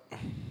showing up,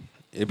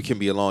 It can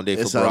be a long day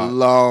it's for a Brock.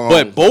 long.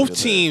 But both fucking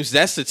day. teams,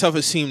 that's the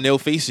toughest team they'll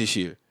face this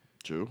year.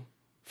 True.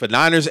 For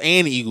Niners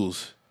and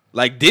Eagles.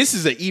 Like, this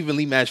is an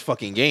evenly matched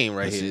fucking game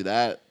right But see here.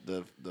 that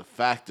the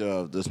factor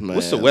of this man.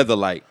 What's the weather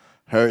like?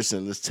 Hurts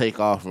and this take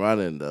off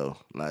running though.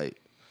 Like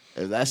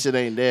if that shit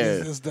ain't there,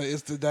 that's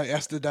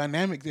the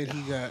dynamic that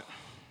he got.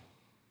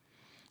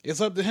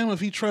 It's up to him if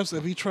he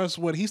trusts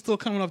what he's still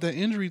coming off that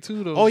injury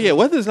too though. Oh, yeah,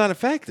 weather's not a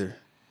factor.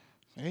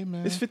 Hey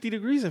man, It's 50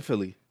 degrees in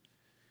Philly.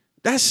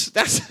 That's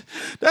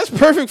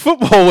perfect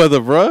football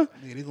weather, bruh.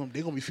 yeah, they gonna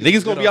be feeling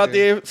Niggas good gonna be out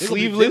there They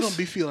sleeveless. gonna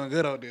be feeling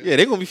good out there. Yeah,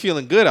 they're going to be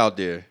feeling good out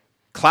there.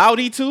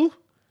 Cloudy, too?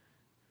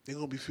 They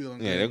gonna be feeling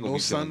good. Yeah, they're gonna no be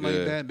feeling sun good.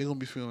 like that. They gonna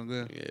be feeling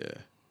good.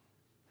 Yeah.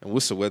 And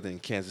what's the weather in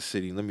Kansas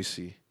City? Let me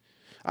see.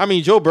 I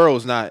mean, Joe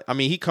Burrow's not. I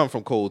mean, he come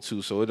from cold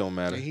too, so it don't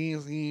matter. Yeah,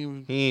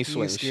 he ain't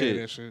sweating scared shit.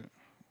 of that shit.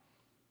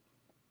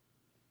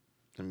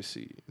 Let me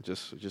see.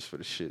 Just for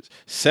the shits.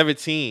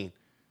 17.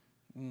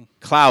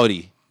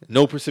 Cloudy.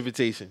 No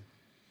precipitation.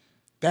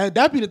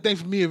 That'd be the thing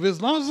for me. If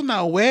as long as it's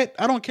not wet,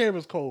 I don't care if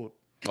it's cold.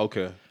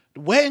 Okay.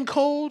 Wet and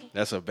cold,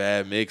 That's a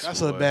bad mix.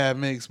 that's boy. a bad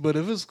mix. But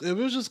if it's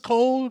just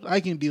cold, I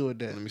can deal with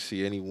that. Let me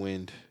see any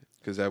wind,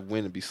 because that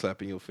wind would be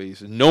slapping your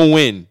face. No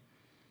wind.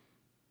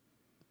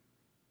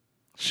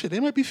 Shit, they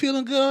might be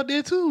feeling good out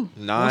there too. Once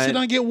 9. it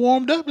don't get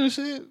warmed up and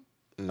shit.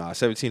 Nah,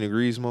 17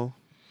 degrees, Mo.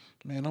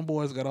 Man, them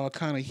boys got all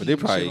kind of heat. But they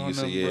and probably shit on used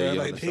to- them, yeah, bro. yeah,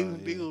 Like that's they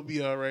fine, yeah. gonna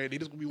be all right. They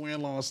just gonna be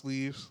wearing long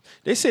sleeves.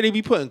 They say they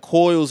be putting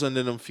coils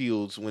under them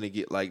fields when it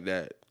get like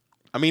that.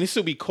 I mean, it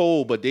still be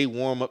cold, but they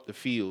warm up the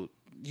field.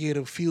 Yeah,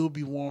 the field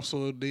be warm,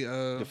 so they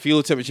The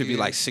field temperature be yeah.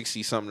 like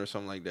 60 something or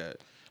something like that.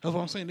 That's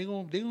what I'm saying. They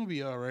gonna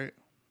be all right.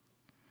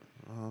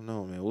 I don't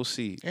know, man. We'll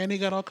see. And they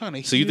got all kind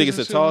of. So you think it's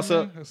a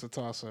toss-up? It's a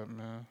toss up,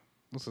 man.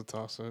 It's a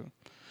toss up.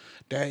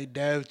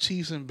 That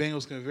Chiefs and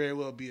Bengals can very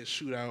well be a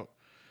shootout.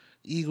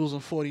 Eagles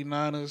and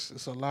 49ers.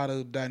 It's a lot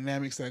of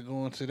dynamics that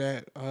go into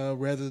that.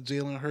 Rather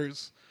Jalen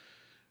Hurts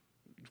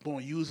going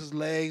to use his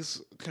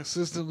legs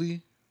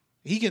consistently.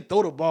 He can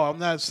throw the ball. I'm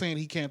not saying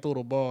he can't throw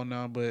the ball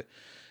now, but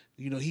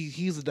you know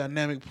he's a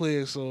dynamic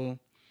player. So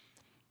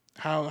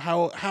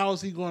how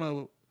is he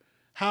gonna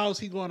hold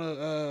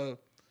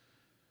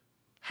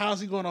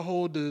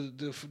the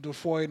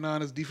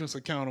 49ers defense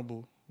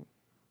accountable?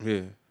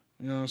 Yeah.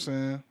 You know what I'm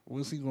saying?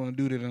 What's he going to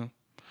do to them?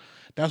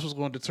 That's what's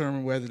going to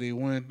determine whether they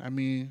win. I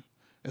mean,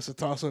 it's a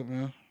toss-up,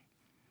 man.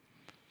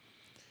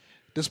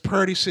 This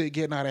Purdy shit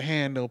getting out of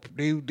hand, though.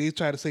 They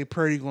try to say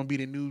Purdy going to be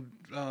the new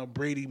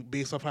Brady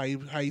based off how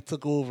he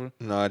took over.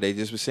 No, they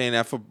just been saying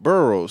that for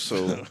Burrow.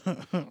 So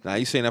now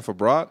you saying that for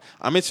Brock?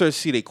 I'm interested to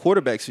see their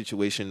quarterback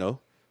situation, though.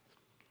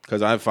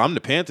 Because if I'm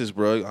the Panthers,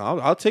 bro,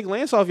 I'll take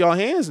Lance off y'all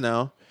hands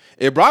now.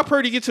 If Brock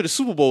Purdy get to the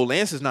Super Bowl,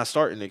 Lance is not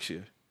starting next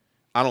year.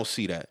 I don't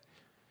see that.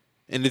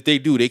 And if they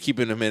do, they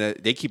keeping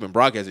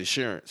Brock as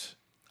insurance.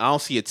 I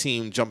don't see a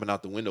team jumping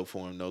out the window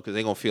for him, though, because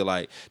they're going to feel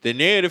like the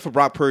narrative for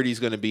Brock Purdy is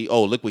going to be,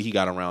 oh, look what he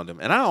got around him.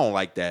 And I don't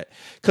like that.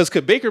 Because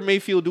could Baker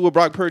Mayfield do what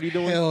Brock Purdy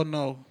doing? Hell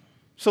no.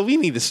 So we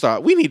need to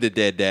start. We need to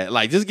dead that.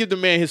 Like, just give the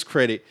man his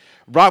credit.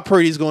 Brock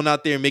Purdy's going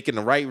out there and making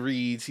the right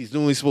reads. He's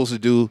doing what he's supposed to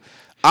do.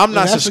 I'm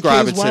not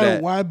subscribing to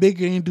that. Why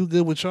Baker ain't do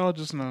good with y'all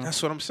just now?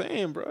 That's what I'm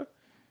saying, bro.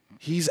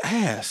 He's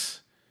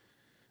ass.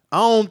 I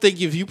don't think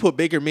if you put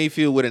Baker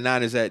Mayfield with the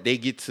Niners at, they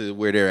get to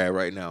where they're at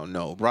right now.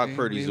 No, Brock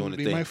Purdy's doing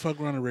the thing. Might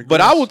fuck around and regress. But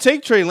I will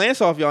take Trey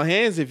Lance off your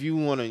hands if you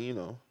want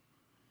to,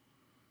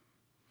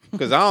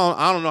 because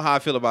I don't know how I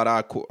feel about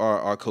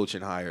our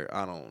coaching hire.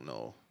 I don't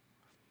know.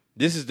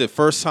 This is the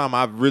first time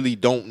I really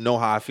don't know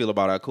how I feel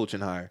about our coaching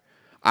hire.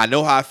 I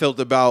know how I felt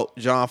about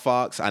John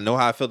Fox. I know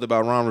how I felt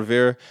about Ron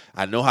Rivera.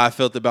 I know how I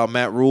felt about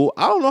Matt Rule.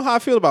 I don't know how I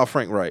feel about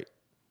Frank Wright.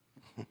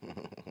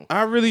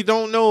 I really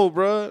don't know,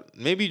 bro.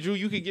 Maybe, Drew,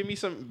 you could give me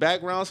some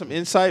background, some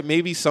insight,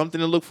 maybe something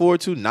to look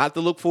forward to, not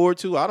to look forward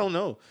to. I don't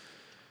know.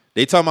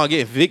 They talking about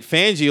getting Vic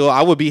Fangio.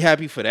 I would be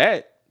happy for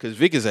that because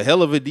Vic is a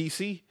hell of a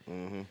DC.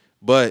 Mm-hmm.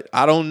 But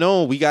I don't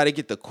know. We got to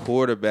get the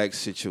quarterback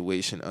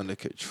situation under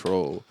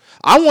control.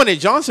 I wanted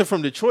Johnson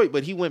from Detroit,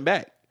 but he went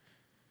back.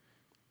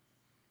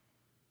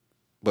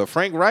 But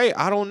Frank Wright,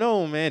 I don't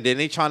know, man. Then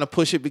they trying to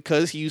push it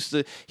because he was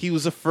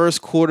the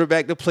first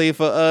quarterback to play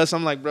for us.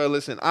 I'm like, bro,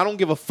 listen, I don't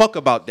give a fuck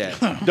about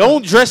that.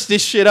 Don't dress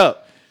this shit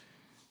up.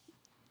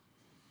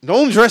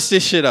 Don't dress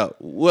this shit up.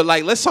 Well,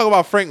 like, let's talk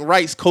about Frank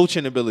Wright's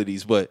coaching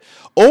abilities. But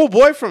old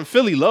boy from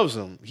Philly loves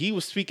him. He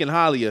was speaking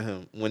highly of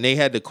him when they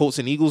had the Colts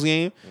and Eagles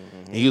game.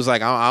 Mm-hmm. And he was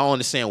like, I don't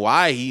understand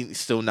why he's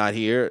still not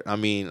here. I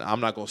mean, I'm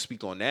not gonna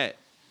speak on that.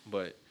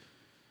 But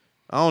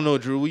I don't know,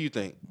 Drew. What do you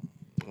think?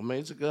 I mean,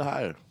 it's a good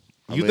hire.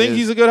 You think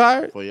he's a good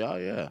hire? For y'all,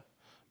 yeah.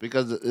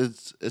 Because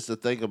it's the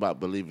thing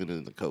about believing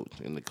in the coach,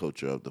 in the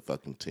culture of the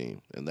fucking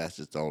team. And that's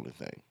just the only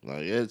thing.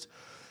 Like, it's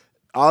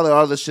all the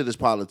other shit is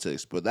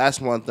politics. But that's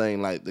one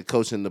thing, like, the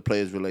coach and the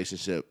players'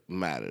 relationship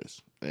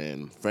matters.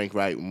 And Frank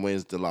Wright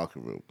wins the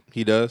locker room.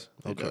 He does?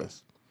 Okay. He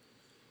does.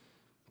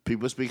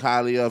 People speak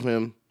highly of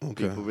him.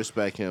 Okay. People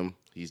respect him.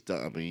 He's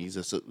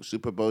a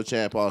Super Bowl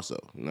champ also.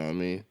 You know what I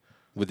mean?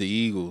 With the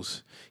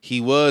Eagles. He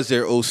was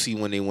their OC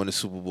when they won the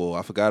Super Bowl.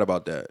 I forgot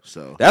about that.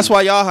 So that's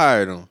why y'all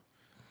hired him.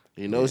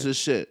 He knows his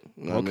shit.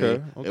 You know what I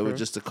mean? Okay. It was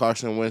just the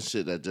Carson Wentz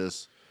shit that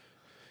just...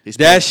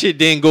 That shit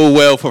didn't go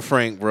well for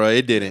Frank, bro.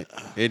 It didn't.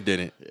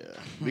 Yeah.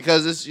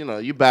 Because it's,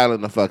 you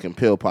battling the fucking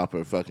pill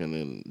popper fucking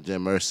and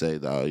Jim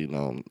Irsay, dog.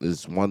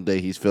 It's one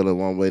day he's feeling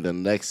one way, the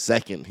next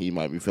second he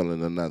might be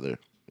feeling another.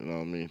 You know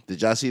what I mean?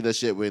 Did y'all see that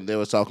shit when they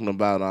were talking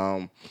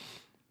about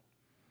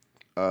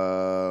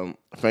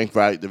Frank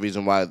Wright, the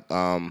reason why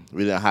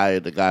we didn't hire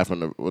the guy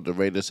from the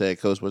Raiders head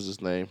coach, what's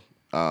his name?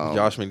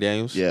 Josh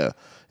McDaniels? Yeah.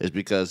 It's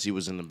because he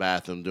was in the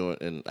bathroom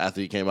and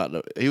after he came out,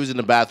 he was in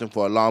the bathroom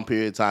for a long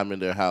period of time in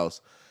their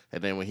house.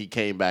 And then when he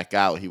came back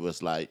out, he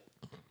was like,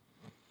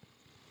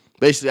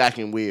 basically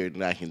acting weird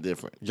and acting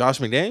different. Josh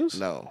McDaniels?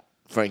 No.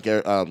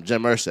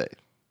 Jim Irsay.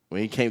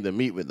 When he came to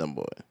meet with them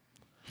boy.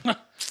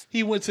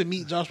 He went to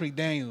meet Josh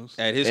McDaniels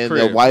at his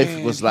crib. And the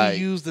wife was like...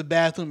 He used the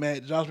bathroom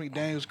at Josh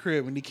McDaniels'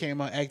 crib when he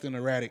came out acting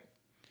erratic.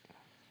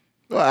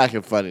 Well,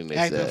 acting funny, they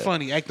acting said.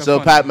 Funny. So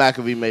Pat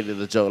McAfee made it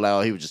a joke, like, oh,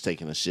 he was just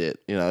taking a shit.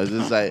 It's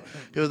just like,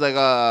 he was like,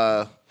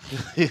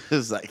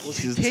 Was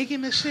he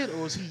taking the shit or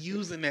was he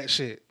using that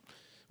shit?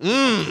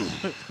 Hey,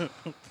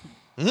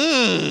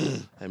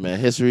 man,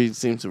 history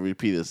seems to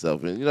repeat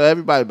itself. And,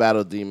 everybody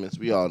battle demons.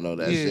 We all know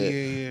that shit.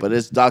 Yeah. But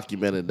it's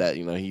documented that,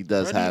 he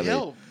does have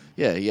it.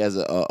 Yeah, he has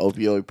an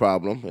opioid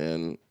problem.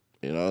 And,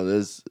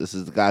 this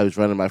is the guy who's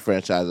running my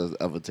franchise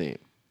of a team.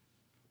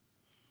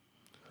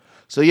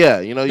 So, yeah,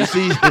 you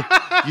see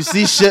you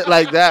see shit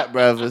like that,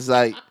 bruv. It's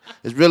like,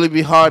 it's really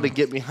be hard to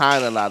get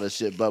behind a lot of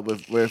shit. But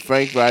with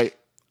Frank Wright,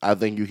 I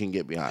think you can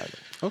get behind it.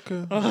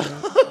 Okay.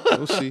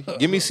 We'll see.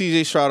 Give me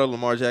C.J. Stroud or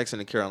Lamar Jackson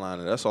in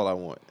Carolina. That's all I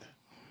want.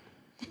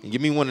 And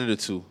give me one of the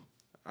two.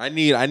 I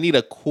need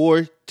a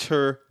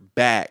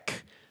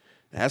quarterback.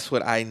 That's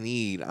what I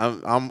need.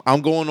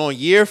 I'm going on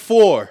year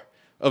 4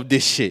 of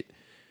this shit.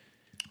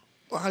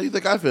 Well, how do you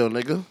think I feel,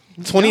 nigga?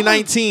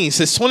 2019.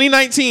 Since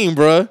 2019,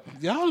 bruh.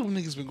 Y'all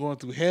niggas been going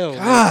through hell.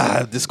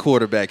 God, this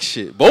quarterback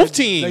shit. Both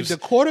teams. Like the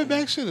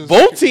quarterback shit is...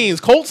 Both teams,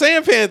 Colts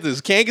and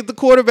Panthers, can't get the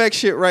quarterback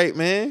shit right,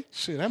 man.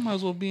 Shit, I might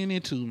as well be in there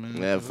too, man.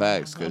 Yeah,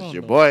 facts, because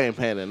your boy ain't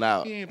panning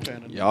out. He ain't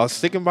panning out. Y'all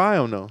sticking by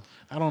him, though.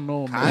 I don't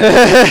know,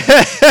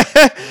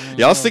 man.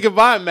 Y'all sticking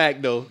by Mac,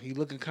 though. He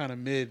looking kind of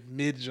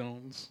mid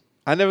Jones.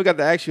 I never got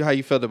to ask you how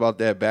you felt about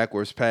that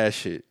backwards pass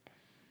shit.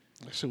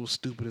 That shit was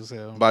stupid as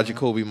hell. By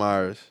Jacoby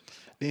Myers.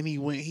 Then he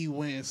went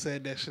and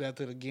said that shit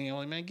after the game.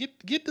 Like, man,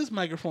 get this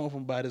microphone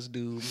from by this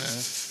dude,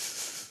 man.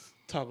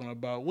 Talking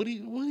about what he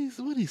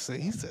say?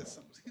 He said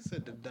something. He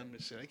said the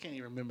dumbest shit. I can't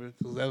even remember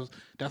because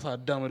that's how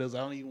dumb it is.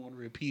 I don't even want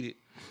to repeat it.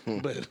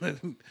 But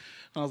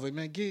I was like,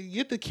 man,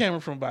 get the camera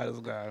from by this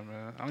guy,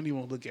 man. I don't even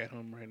want to look at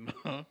him right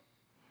now.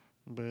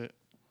 But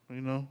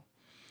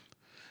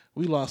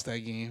we lost that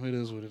game. It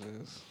is what it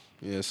is.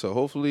 Yeah. So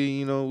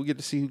hopefully, we get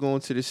to see who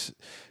going to this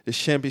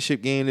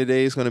championship game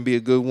today. It's going to be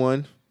a good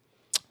one.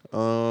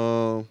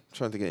 Trying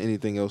to think of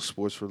anything else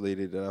sports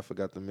related that I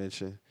forgot to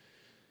mention.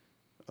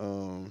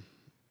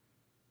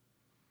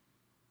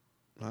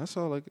 That's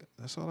all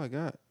I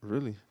got,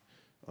 really.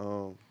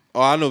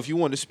 I know if you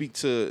want to speak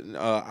to,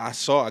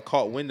 I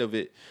caught wind of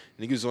it.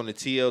 Niggas on the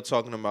TL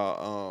talking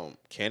about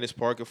Candace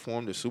Parker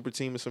formed a super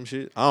team or some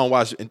shit. I don't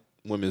watch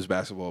women's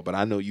basketball, but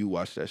I know you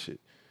watch that shit.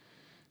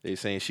 They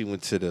saying she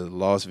went to the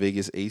Las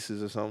Vegas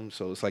Aces or something,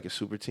 so it's like a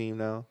super team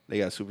now. They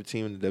got a super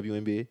team in the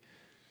WNBA.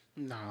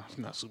 Nah, it's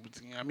not super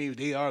team. I mean,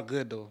 they are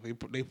good though. They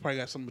probably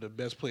got some of the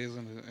best players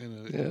in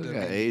the. Yeah, they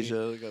got Asia.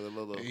 They got a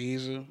little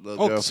Asia.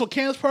 little girl. So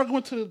Candace Parker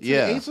went to the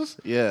Aces.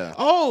 Yeah.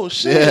 Oh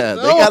shit. Yeah,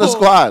 they got a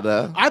squad.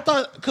 I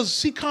thought because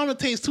she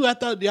commentates too. I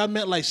thought y'all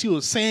meant like she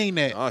was saying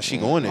that. Oh, she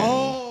going there.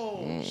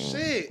 Oh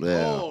shit.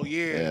 Yeah. Oh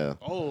yeah.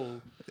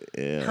 Oh.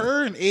 Yeah.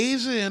 Her and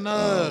Asia and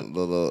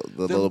the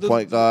little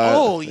point guard.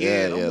 Oh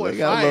yeah, yeah. Boy They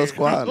got fire. a little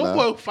squad Them now.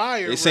 boy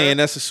fire. They bruh. saying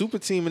that's a super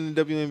team in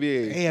the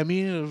WNBA. Hey, I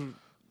mean,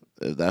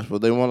 If that's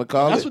what they want to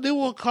call that's it. what they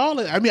will call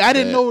it. I mean, I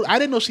didn't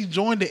know she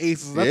joined the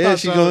Aces. I Yeah, thought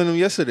she y'all- joined them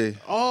yesterday.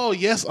 Oh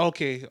yes,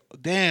 okay.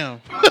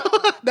 Damn,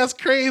 that's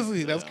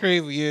crazy. That's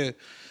crazy. Yeah,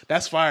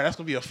 that's fire. That's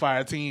gonna be a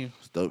fire team.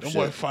 Dope Them shit.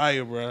 boy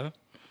fire, bro.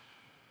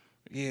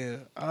 Yeah.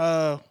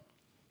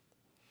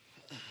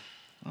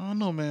 I don't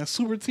know, man.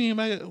 Super team.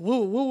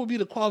 What would be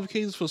the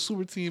qualifications for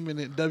super team in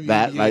the WNBA?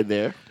 That right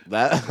there.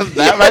 That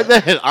right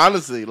there.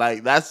 Honestly,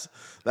 like that's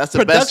the best.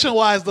 Production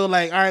wise though,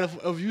 like, all right,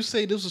 if you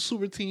say this is a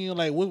super team,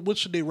 like, what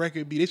should their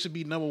record be? They should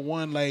be number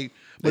one, like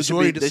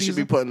majority of the They season.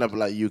 should be putting up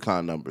like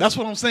UConn numbers. That's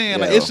what I'm saying.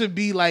 Like, Yeah. it should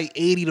be like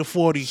 80 to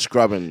 40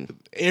 scrubbing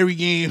every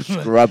game.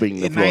 Scrubbing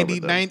the And floor 90,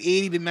 with them.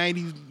 80 to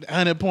 90,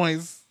 100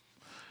 points.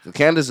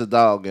 Candace a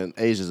dog and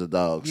Asia's a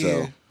dog.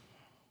 Yeah. So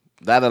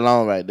that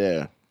alone right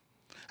there.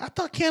 I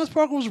thought Candace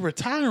Parker was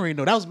retiring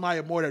though. That was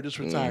Maya Moore that just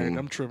retired.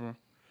 I'm tripping.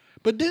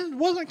 But then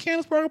wasn't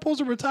Candace Parker supposed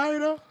to retire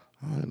though?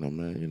 I don't know,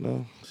 man. You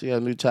know, she got a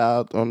new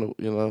child on the.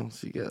 You know,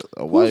 she got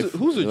a wife.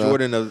 Who's a you know.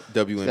 Jordan of She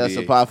got WNBA?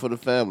 support for the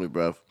family,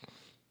 bro.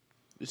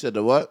 You said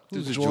the what?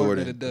 Who's The a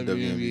Jordan of the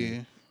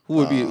WNBA. Who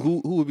would be who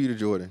would be the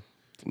Jordan?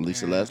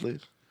 Lisa Leslie.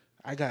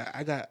 I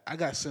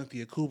got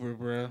Cynthia Cooper,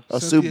 bro. Oh,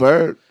 Sue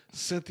Bird.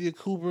 Cynthia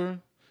Cooper.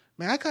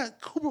 Man, I got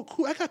Cooper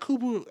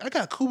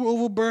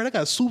over Bird. I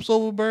got Soups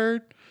over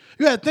Bird.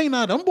 You gotta think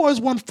now, them boys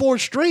won 4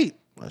 straight.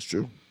 That's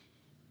true.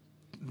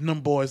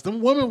 Them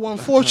women won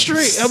 4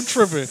 straight. I'm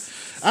tripping.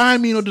 I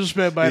ain't mean no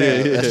disrespect by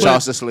that. That's But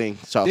Charleston Sling.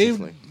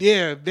 Charleston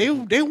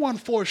Sling. they won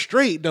 4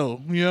 straight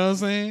though. You know what I'm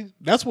saying?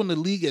 That's when the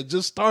league had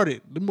just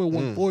started. Them boys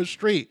won 4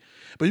 straight.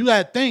 But you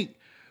gotta think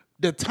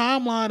the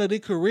timeline of their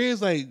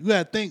careers. Like you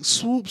gotta think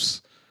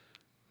Swoops,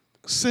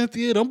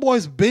 Cynthia. Them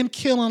boys been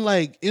killing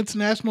like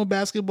international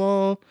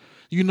basketball.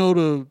 You know,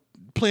 the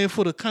playing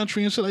for the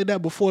country and shit like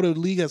that before the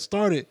league had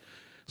started.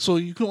 So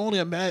you can only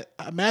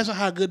imagine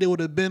how good they would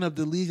have been if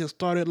the league had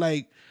started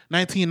like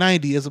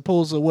 1990 as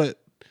opposed to what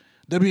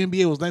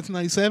WNBA was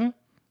 1997.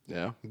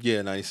 Yeah.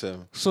 Yeah,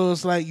 97. So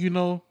it's like, you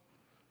know,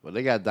 Well,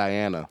 they got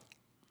Diana.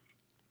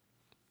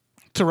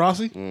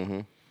 Taurasi. Mm-hmm.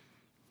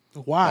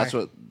 Why?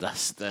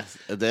 That's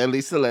then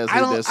Lisa Leslie. I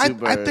don't. Then Sue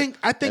I Bird, think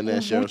and when then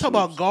we Cheryl talk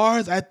about Swoops.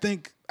 guards, I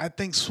think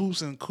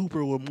Swoops and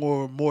Cooper were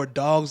more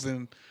dogs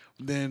than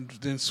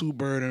Sue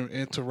Bird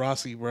and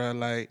Taurasi, bro.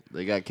 Like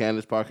They got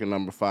Candace Parker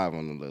number 5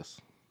 on the list.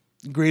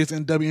 greatest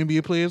in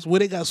WNBA players. Where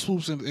they got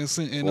Swoops and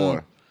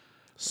 4.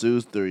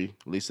 Sue's 3.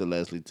 Lisa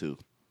Leslie 2.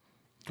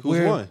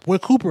 Who's one? Where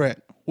Cooper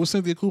at? Where's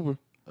Cynthia Cooper?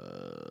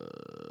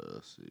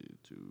 Let's see,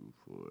 2,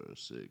 4,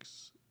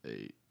 6,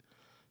 8,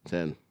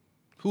 10.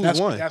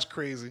 Who's one? That's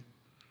crazy.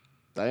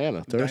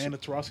 Diana Diana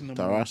Taurasi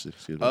number 1. Taurasi,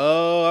 excuse me.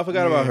 Oh, I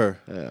forgot about her.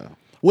 Yeah.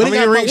 What How they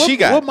many got- rings what- she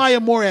got? What Maya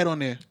Moore at on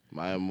there?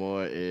 Maya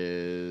Moore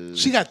is.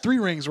 She got 3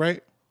 rings,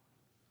 right?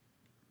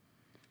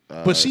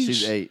 But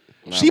she's 8.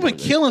 She been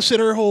killing shit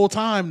her whole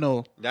time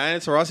though. Diana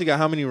Taurasi got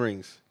how many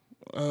rings?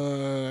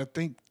 I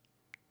think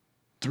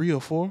 3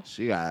 or 4.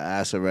 She got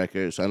ass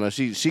records. I know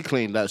she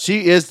cleaned up.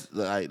 She is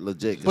like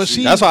legit. 'cause But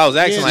she- That's why I was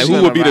asking, Yeah, like, she's who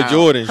been would be the around.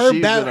 Jordan? Her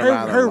She's ba- been her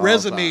around a her long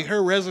resume time.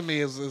 her resume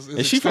is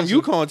And she from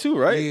extensive. UConn too,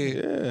 right?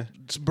 Yeah.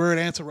 It's Bird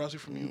and Taurasi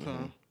from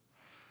UConn.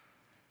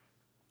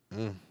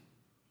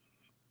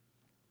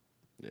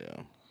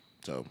 Yeah.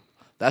 So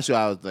that's what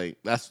I would think.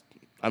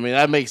 I mean,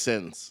 that makes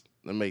sense.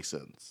 That makes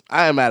sense.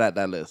 I am mad at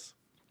that list,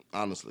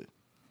 honestly.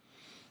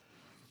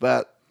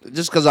 But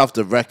just because off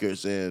the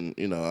records and,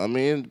 you know, I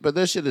mean, but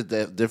this shit is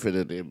different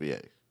in the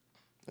NBA.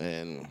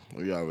 And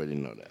we already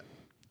know that.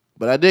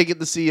 But I did get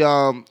to see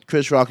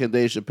Chris Rock and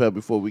Dave Chappelle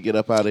before we get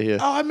up out of here.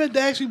 Oh, I meant to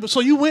ask you, but so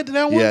you went to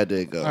that one? Yeah, I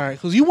did go. All right,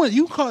 because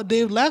you caught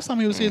Dave last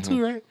time he was here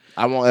too, right?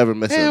 I won't ever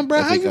miss Damn, him. bro,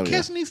 if how he you come here.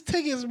 catching these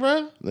tickets,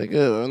 bro?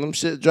 Nigga, when them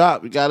shit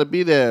drop, you gotta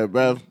be there,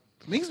 bro.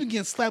 Niggas be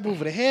getting slapped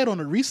over the head on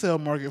the resale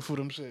market for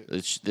them shit.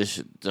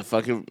 The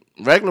fucking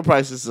regular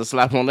price is a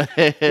slap on the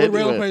head. What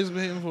rail anyway. price been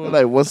hitting for?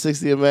 Like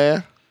 160 a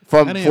man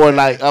That ain't for bad.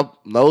 like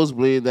up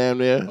nosebleed down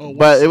there. Oh,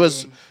 but it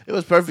 160.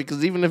 was perfect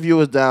because even if you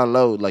was down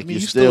low, like I mean,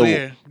 you you still,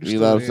 there. you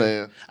know what I'm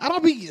saying? I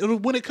don't be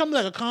when it comes to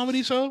like a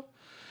comedy show.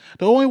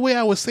 The only way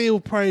I would say it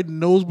would probably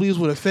nosebleeds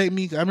would affect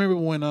me. 'Cause I remember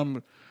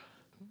when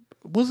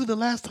was it the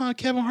last time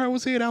Kevin Hart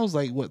was here? That was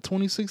like what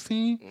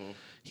 2016.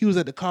 He was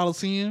at the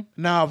Coliseum.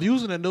 Now, if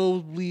using the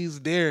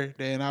nosebleeds there,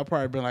 then I'll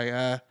probably be like,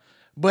 ah.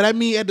 But I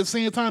mean, at the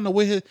same time, the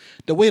way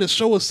the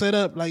show was set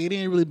up, like it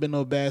ain't really been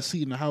no bad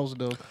seat in the house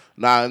though.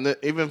 Nah, and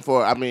even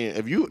for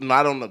if you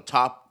not on the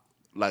top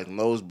like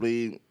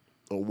nosebleed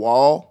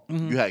wall,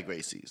 you had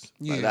great seats.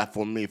 Yeah. Like that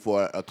for me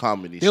for a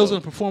comedy They show. was in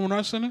the Performing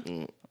Arts Center.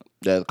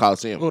 Yeah, the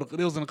Coliseum. Oh,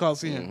 they was in the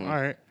Coliseum.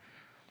 All right.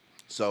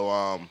 So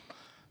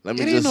let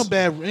me It ain't just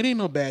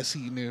no bad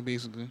seat in there,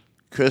 basically.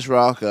 Chris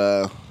Rock.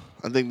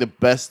 I think the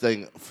best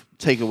thing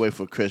takeaway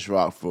for Chris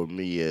Rock for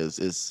me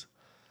is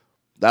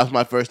that was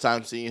my first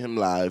time seeing him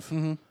live,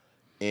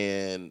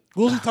 and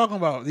What was he talking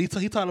about? He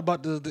talked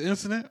about the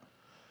incident.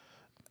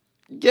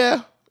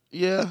 yeah,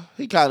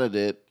 he kind of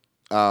did.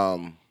 Yeah,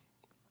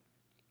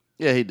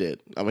 he did.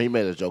 I mean, he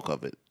made a joke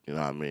of it. You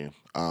know what I mean?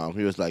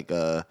 He was like,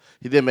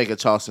 he did make a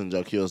Charleston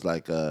joke. He was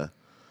like, but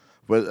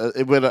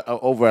it went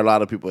over a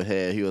lot of people's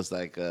head. He was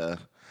like,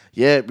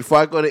 yeah, before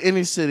I go to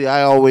any city,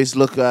 I always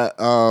look at.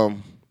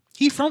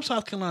 He from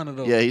South Carolina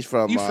though. Yeah, he's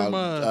from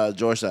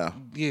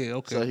Georgetown. Yeah,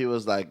 okay. So he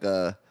was like,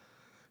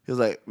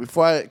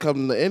 before I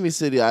come to any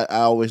city, I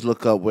always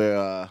look up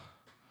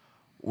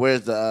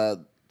where's the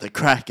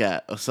crack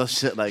at or some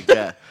shit like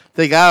that.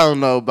 Think I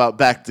don't know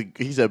about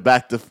he said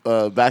back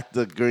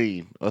to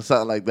green or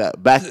something like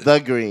that. Back the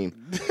green.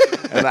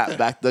 And not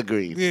back the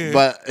green.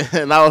 Yeah.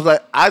 And I was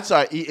like, I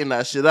started eating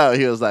that shit out.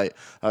 He was like,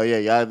 oh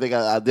yeah, I think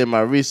I did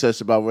my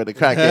research about where the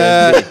crack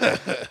is.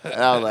 And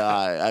I was like,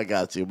 all right, I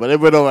got you. But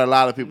it went over a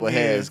lot of people's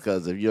heads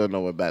because if you don't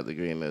know where back the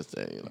green is,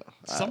 then you know.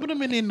 Some of them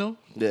they know.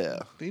 Yeah.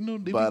 They know.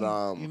 But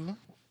you know.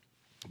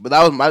 But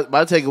that was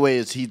my takeaway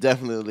is he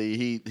definitely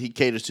he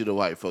caters to the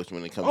white folks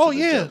when it comes. Oh to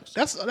the yeah, jokes.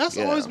 that's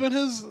always been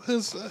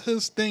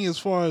his thing as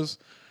far as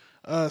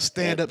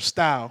stand up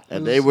style.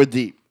 And they were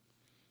deep.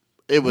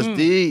 It was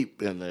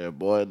deep in there,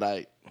 boy.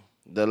 Like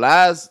the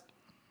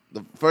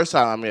first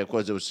time, of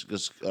course, it was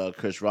just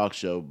Chris Rock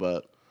show,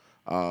 but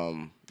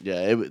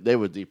they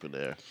were deep in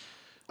there.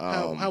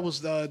 How was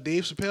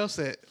Dave Chappelle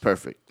set?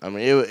 Perfect. I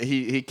mean,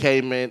 he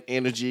came in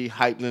energy,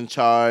 hyped in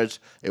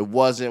charge. It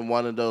wasn't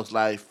one of those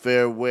like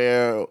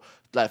farewell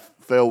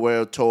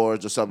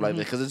tours or something like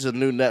that because it's a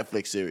new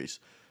Netflix series.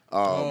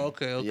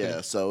 Okay.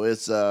 Yeah, so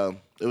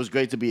it was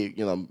great to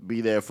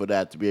be there for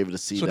that, to be able to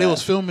see. So that. they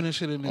was filming and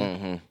shit in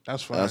there.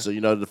 That's fine. So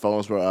the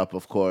phones were up,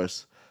 of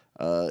course,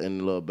 in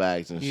the little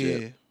bags and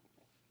shit.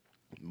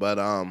 But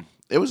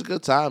it was a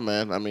good time,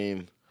 man. I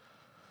mean,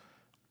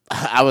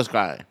 I was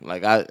crying.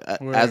 Like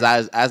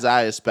as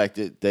I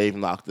expected, Dave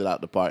knocked it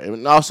out the park,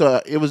 and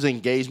also it was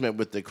engagement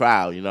with the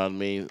crowd. You know what I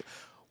mean?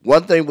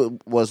 One thing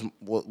was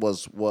what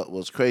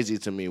was crazy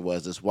to me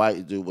was this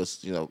white dude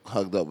was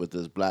hugged up with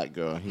this black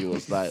girl, and he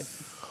was like,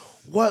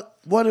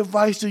 "What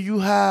advice do you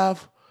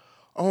have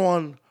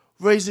on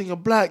raising a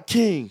black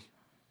king?"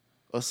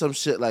 or some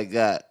shit like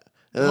that.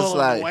 And it's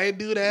like white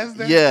dude asked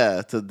that.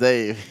 Yeah, to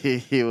Dave,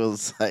 he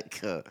was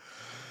like, damn,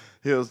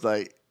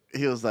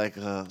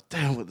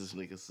 what this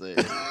nigga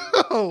said.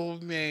 Oh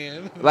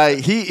man! Like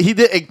he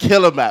didn't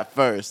kill him at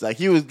first. Like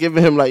he was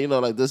giving him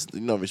like this,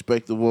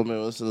 respect the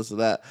woman, this and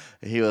that.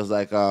 And he was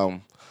like,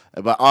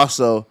 but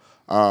also,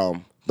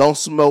 don't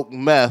smoke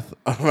meth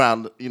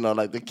around,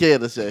 like the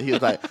kid and shit. He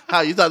was like,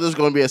 how you thought this was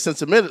gonna be a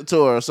sentimental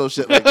tour or some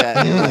shit like that?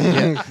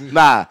 Like, yeah.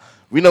 Nah.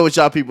 We know what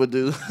y'all people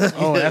do.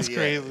 Oh, that's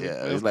crazy.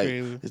 Yeah, that's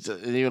crazy. crazy.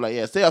 And you're like,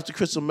 yeah, stay off the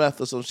crystal meth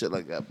or some shit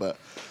like that. But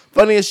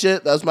funny as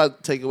shit. That's my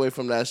takeaway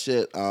from that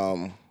shit. Be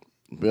on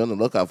the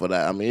lookout for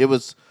that. I mean, it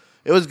was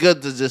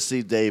good to just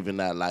see Dave in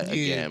that light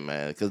again,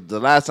 man. Because the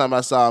last time I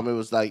saw him, it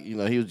was like, he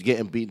was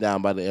getting beat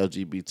down by the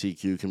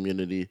LGBTQ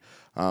community.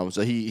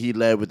 So he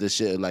led with this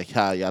shit like,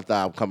 how y'all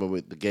thought I'm coming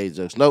with the gay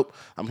jokes. Nope,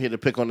 I'm here to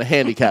pick on the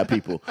handicapped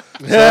people.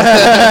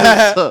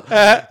 So,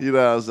 you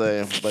know what I'm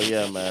saying? But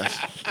yeah, man,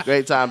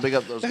 great time. Big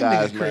up those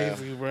guys, man.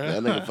 Crazy, bro.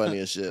 That nigga funny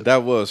as shit.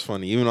 That was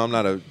funny. Even though I'm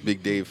not a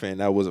big Dave fan,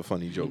 that was a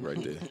funny joke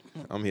right there.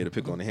 I'm here to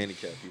pick on the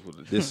handicapped people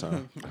this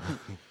time.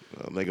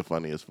 Nigga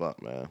funny as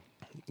fuck, man.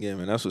 Yeah,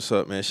 man, that's what's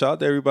up, man. Shout out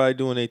to everybody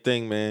doing their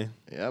thing, man.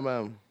 Yeah,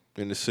 man.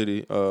 In the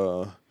city.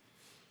 Trying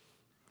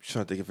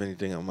to think of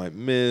anything I might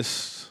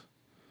miss.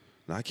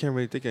 No, I can't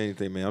really think of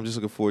anything, man. I'm just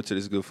looking forward to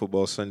this good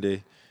football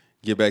Sunday.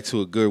 Get back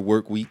to a good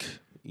work week.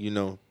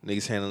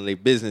 Niggas handling their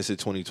business in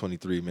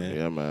 2023, man.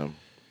 Yeah, man.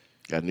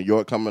 Got New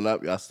York coming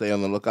up. Y'all stay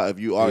on the lookout. If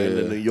you are in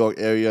the New York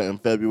area in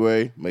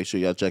February, make sure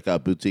y'all check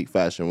out Boutique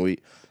Fashion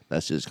Week.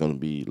 That shit's going to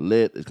be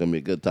lit. It's going to be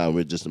a good time.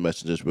 We're just the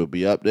messengers will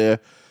be up there.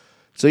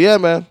 So, yeah,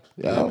 man.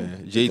 Yeah,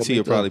 man. JT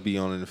will probably be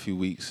on in a few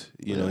weeks.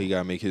 He got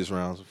to make his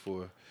rounds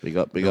before. Big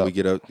up. We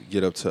get up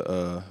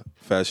to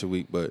Fashion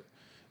Week. But,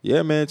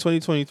 yeah, man,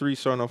 2023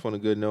 starting off on a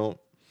good note.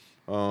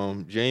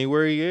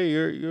 January,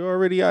 you're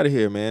already out of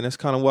here, man. That's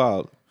kind of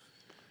wild.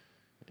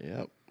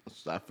 Yep.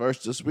 It's our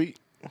first this week.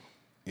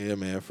 Yeah,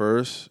 man.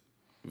 First.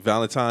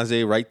 Valentine's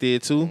Day right there,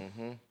 too.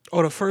 Mm-hmm.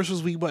 Oh, the first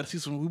was we about to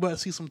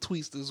see some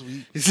tweets this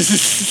week.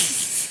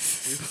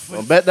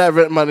 Well, bet that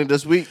rent money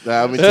this week.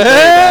 I mean,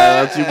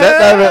 don't you bet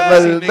that rent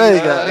money today,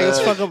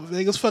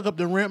 Niggas fuck up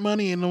the rent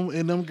money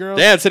and them girls.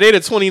 Damn, today the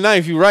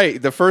 29th. You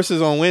right. The first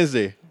is on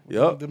Wednesday.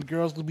 Yup. Them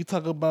girls will be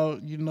talking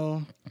about,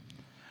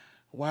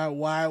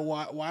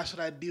 why should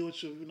I deal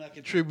with you if you're not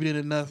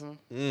contributing to nothing?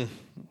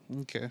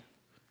 Okay.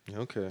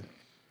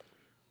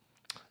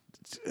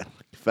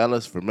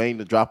 Fellas, remain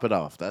to drop it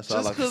off. That's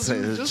all I can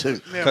say.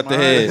 Cut the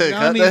head.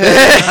 Cut the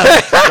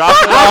head.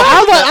 Drop it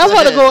off.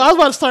 I was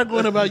about to start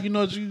going about,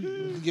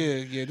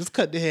 just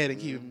cut the head and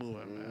keep it moving,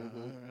 man.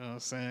 You know what I'm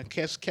saying?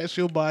 Catch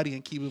your body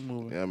and keep it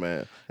moving. Yeah,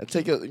 man. And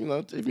take it,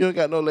 if you ain't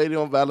got no lady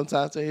on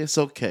Valentine's Day, it's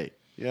okay.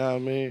 You know what I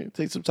mean?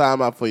 Take some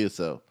time out for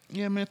yourself.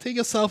 Yeah, man. Take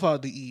yourself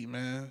out to eat,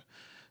 man.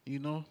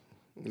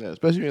 Yeah,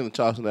 especially in the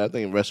Charleston. I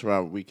think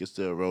Restaurant Week is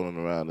still rolling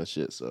around and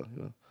shit. So,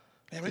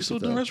 Damn, they still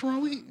doing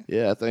Restaurant Week?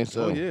 Yeah, I think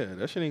so. Oh, yeah.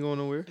 That shit ain't going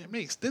nowhere.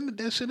 They extended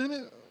that shit in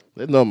it?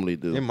 They normally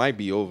do. It might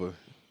be over.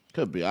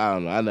 Could be. I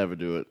don't know. I never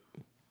do it.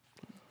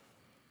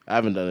 I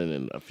haven't done it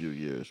in a few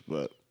years,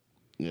 but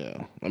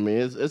yeah. I mean,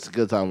 it's a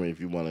good time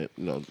if you want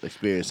to,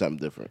 experience something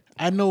different.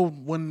 I know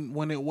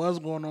when it was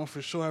going on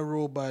for sure. I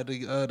rode by the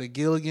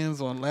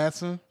Gilligans on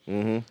Latson,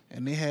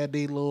 and they had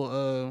their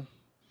little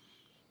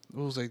it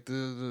was like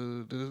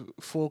the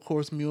full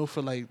course meal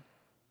for like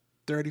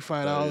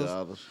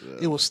 $35. Yeah.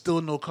 It was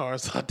still no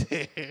cars out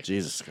there.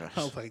 Jesus Christ!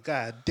 I was like,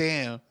 God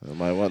damn! I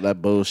might want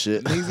that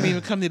bullshit. They didn't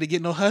even come there to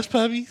get no hush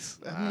puppies.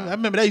 I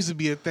remember that used to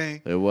be a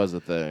thing. It was a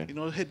thing.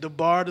 Hit the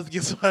bar to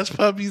get some hush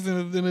puppies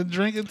and a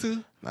drink or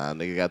two. Nah,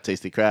 nigga got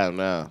tasty crab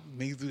now.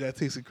 Niggas do got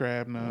tasty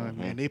crab now,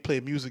 man. They play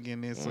music in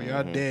there, so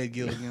y'all dead,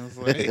 Gilligan's.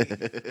 Like,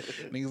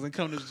 niggas ain't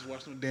come to just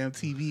watch no damn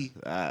TV.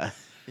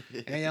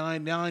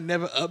 And y'all ain't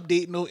never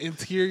update no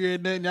interior or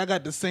nothing. Y'all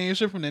got the same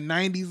shit from the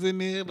 90s in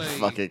there. Like,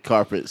 fucking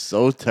carpet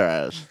so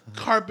trash.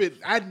 Carpet,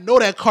 I know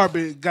that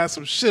carpet got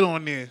some shit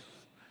on there.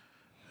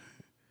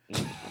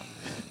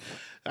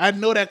 I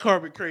know that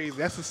carpet crazy.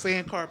 That's the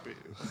same carpet.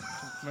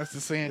 That's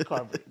the same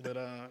carpet. But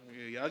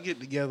y'all get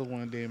together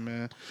one day,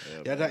 man.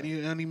 Y'all got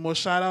any more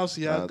shout outs?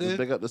 Y'all good?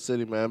 Big up the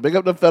city, man. Big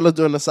up the fellas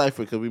doing the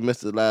cypher because we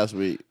missed it last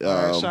week. All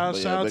right,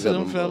 shout out to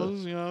them boys.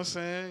 fellas. You know what I'm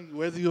saying?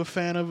 Whether you're a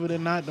fan of it or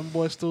not, them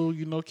boys still,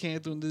 came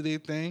through and did their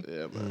thing.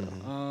 Yeah,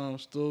 man.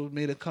 Still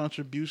made a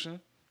contribution.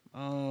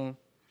 What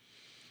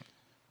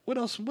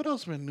else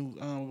been new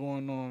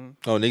going on?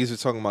 Oh, niggas were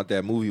talking about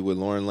that movie with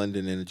Lauren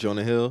London and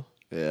Jonah Hill.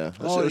 Yeah.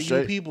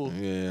 You people.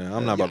 Yeah,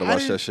 I'm not about to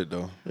watch that shit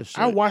though.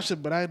 I watched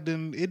it, but it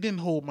didn't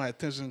hold my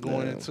attention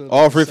going into.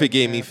 Off Rip, it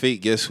gave me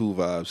fake Guess Who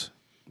vibes.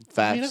 Facts.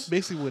 I mean, that's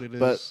basically what it is.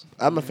 But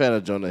I'm a fan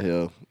of Jonah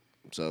Hill,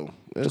 so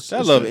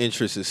that love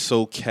interest is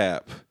so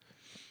cap.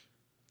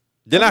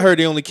 Then I heard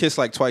they only kissed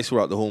like twice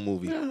throughout the whole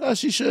movie. Yeah,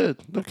 she should.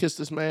 Don't kiss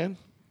this man.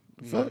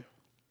 Fuck.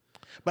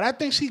 But I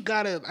think she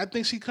got it. I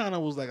think she kind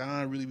of was like,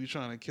 I don't really be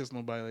trying to kiss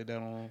nobody like that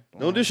on.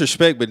 No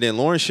disrespect, but then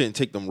Lauren shouldn't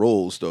take them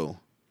roles though.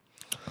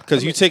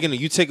 Because you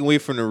take away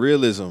from the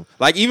realism.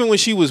 Like even when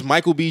she was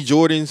Michael B.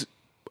 Jordan's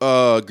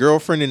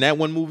girlfriend in that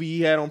one movie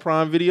he had on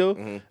Prime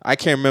Video, I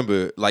can't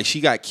remember. Like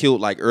she got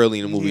killed like early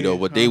in the movie though,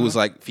 but they was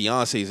like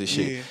fiancés and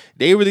shit. Yeah.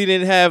 They really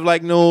didn't have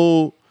like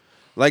no,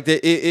 like that.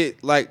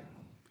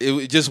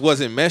 It just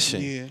wasn't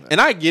meshing. Yeah. And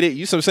I get it. You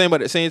know what I'm saying,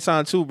 but at the same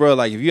time too, bro.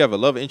 Like if you have a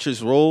love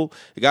interest role,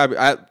 it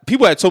gotta be.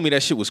 People had told me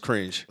that shit was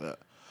cringe.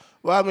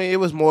 Well, I mean, it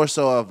was more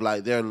so of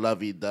like they're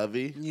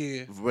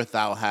lovey-dovey,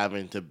 without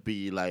having to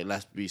be like,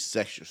 let's be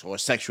sexual or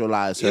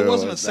sexualize her. It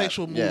wasn't a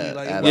sexual movie.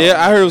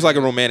 I heard it was like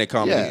a romantic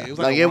comedy. Yeah,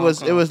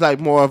 it was like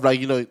more of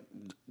like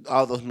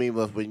all those memes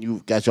of when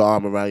you got your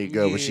arm around your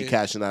girl when she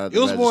cashing out. It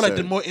was more like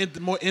the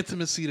more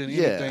intimacy than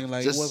anything.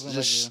 Like just, it wasn't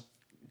just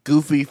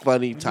goofy,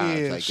 funny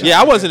times. Yeah,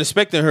 I wasn't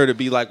expecting her to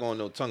be like on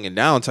no tongue and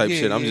down type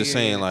shit. I'm just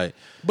saying like,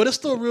 but it's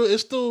still real.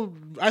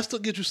 I still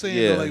get you saying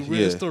though, like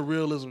it's still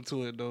realism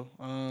to it though.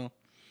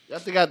 I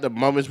think at the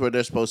moments where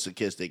they're supposed to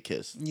kiss, they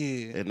kiss.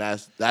 Yeah, and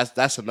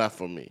that's enough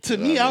for me. To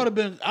me, I would have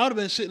been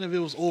shitting if it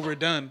was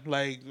overdone.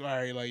 Like, all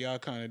right, like y'all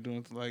kind of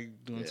doing too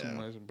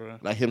much, bro.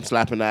 Like him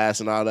slapping the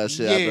ass and all that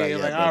shit.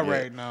 All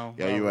right now.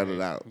 Yeah, you run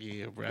it out.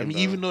 Yeah, bro. I mean,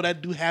 even though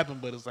that do happen,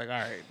 but it's like, all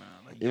right now.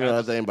 Like, you know,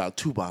 I think about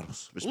 2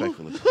 bottles,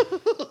 respectfully.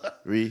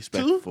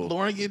 Respectful. 2?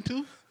 Lauren getting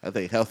 2? I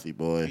think healthy,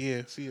 boy.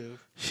 Yeah, she is.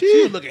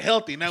 She was looking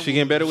healthy now. She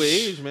getting better with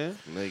age, man.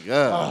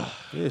 Nigga.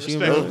 Yeah, she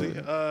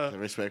respectfully.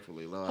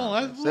 Respectfully, Lord. Oh,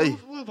 I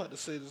was about to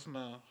say this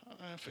now.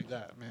 I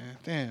forgot, man.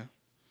 Damn.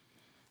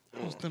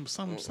 It was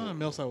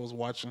something else I was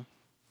watching.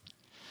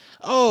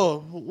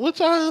 Oh, which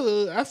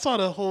I saw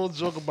the whole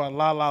joke about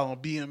Lala on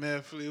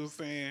BMF. It was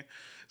saying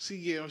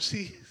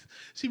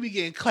she be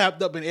getting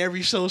clapped up in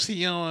every show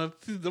she on.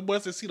 The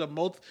boys that see the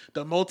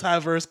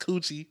multiverse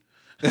coochie.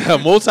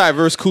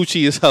 Multiverse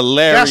coochie is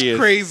hilarious.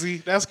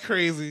 That's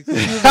crazy.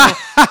 He's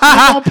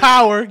on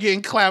Power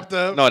getting clapped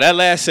up. No, that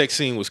last sex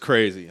scene was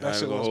crazy. That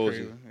shit was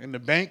crazy. In the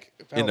bank?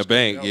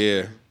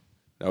 Yeah.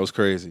 That was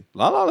crazy.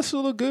 Lala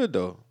still look good,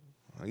 though.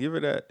 I'll give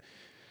her that.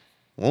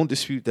 Won't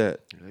dispute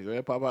that. Go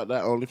ahead, pop out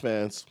that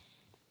OnlyFans.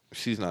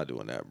 She's not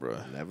doing that, bro.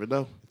 Never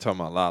know. Talking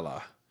about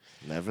Lala.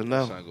 Never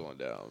know. It's not going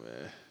down,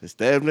 man. It's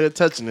damn near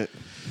touching it.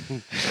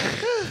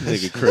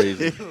 Nigga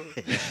crazy.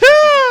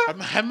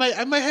 I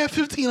might have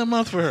 15 a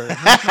month for her.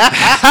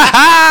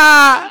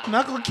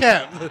 Not gonna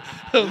cap.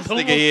 This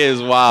nigga here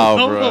is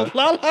wild, bro.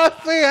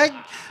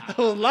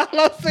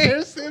 Lala say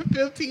her send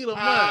 15 a month.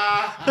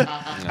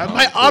 I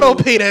might auto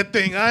pay that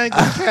thing. I ain't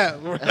gonna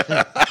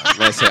cap.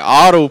 Man, say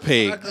auto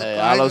pay. Hey,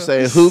 all I'm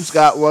saying, Hoops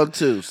got one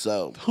too.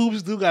 So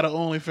Hoops do got an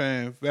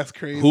OnlyFans. That's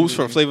crazy. Hoops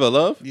from Flavor of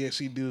Love? Yeah,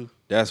 she do.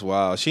 That's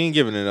wild. She ain't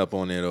giving it up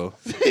on there though.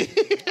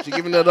 she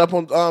giving that up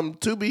on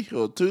Tubi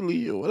or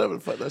Tuli or whatever the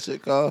fuck that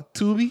shit called.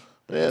 Tubi?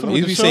 Yeah, From no,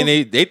 You the be show?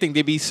 saying they think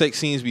they be sex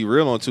scenes be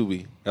real on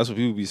Tubi. That's what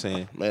people be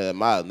saying. man,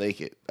 Miles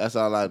naked. That's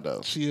all I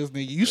know. She is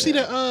nigga. You see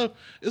that?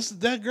 It's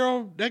that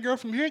girl. That girl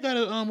from here got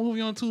a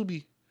movie on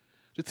Tubi.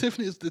 The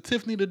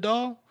Tiffany the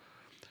doll.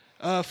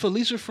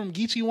 Felicia from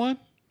Geechee One.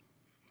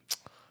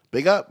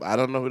 Big up. I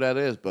don't know who that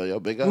is, but yo,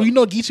 big up. Well, you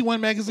know Geechee One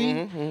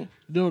magazine.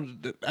 You know,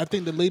 I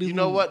think the lady. You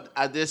know what?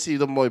 I did see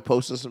the boy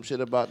posting some shit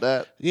about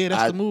that. Yeah,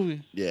 that's the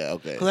movie. Yeah,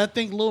 okay. Cause I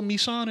think Lil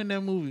Michonne in that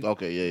movie.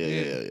 Okay,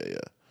 yeah.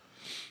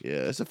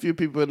 Yeah, it's a few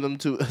people in them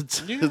too. Yeah.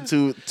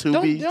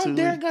 Tubi. Don't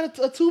Derek got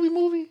a Tubi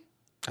movie?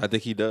 I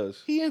think he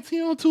does. He on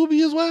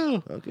Tubi as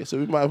well. Okay, so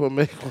we might as well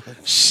make one.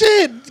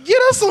 Shit,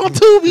 get us on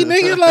Tubi,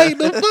 nigga. Like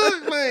the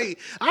fuck, like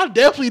I'll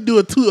definitely do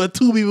a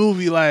Tubi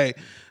movie. Like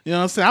you know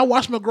what I'm saying. I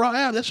watch McGraw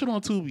Ave. That shit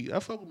on Tubi. I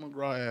fuck with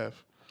McGraw Ave.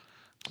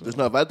 Just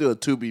know if I do a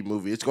Tubi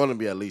movie, it's going to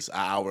be at least an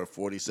hour and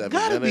 47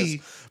 Gotta minutes.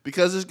 be.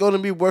 Because it's going to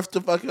be worth the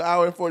fucking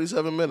hour and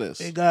 47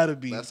 minutes. It gotta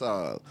be. That's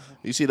all.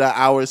 You see that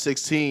hour and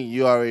 16,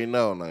 you already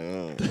know.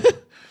 Like,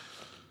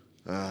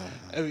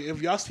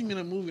 If y'all see me in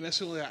a movie, that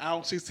shit only an hour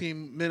and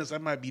 16 minutes. I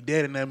might be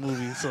dead in that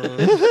movie. So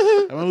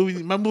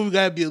my movie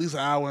gotta be at least an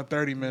hour and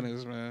 30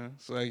 minutes, man.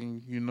 So I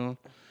can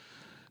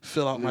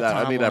fill out my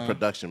time. I need that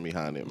production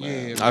behind it,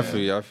 man. Yeah, I feel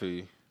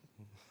you.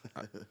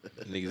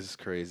 Niggas is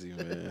crazy,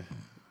 man.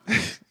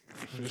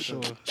 for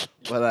sure.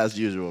 But as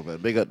usual, man.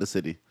 Big up the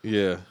city.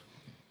 Yeah.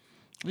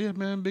 Yeah,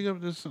 man. Big up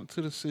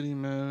to the city,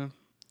 man.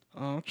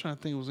 I'm trying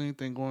to think if was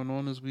anything going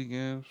on this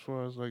weekend as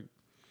far as like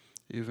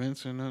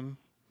events or nothing.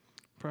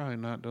 Probably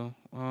not though.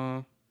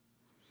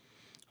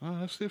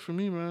 That's it for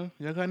me, man.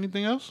 Y'all got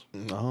anything else?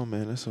 No,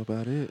 man, that's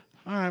about it.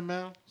 All right,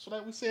 man. So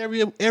like we say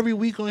every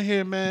week on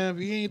here, man.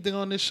 If you ain't anything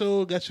on this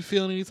show, got you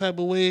feeling any type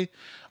of way,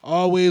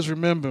 always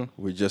remember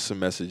We're just some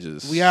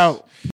messages. we out.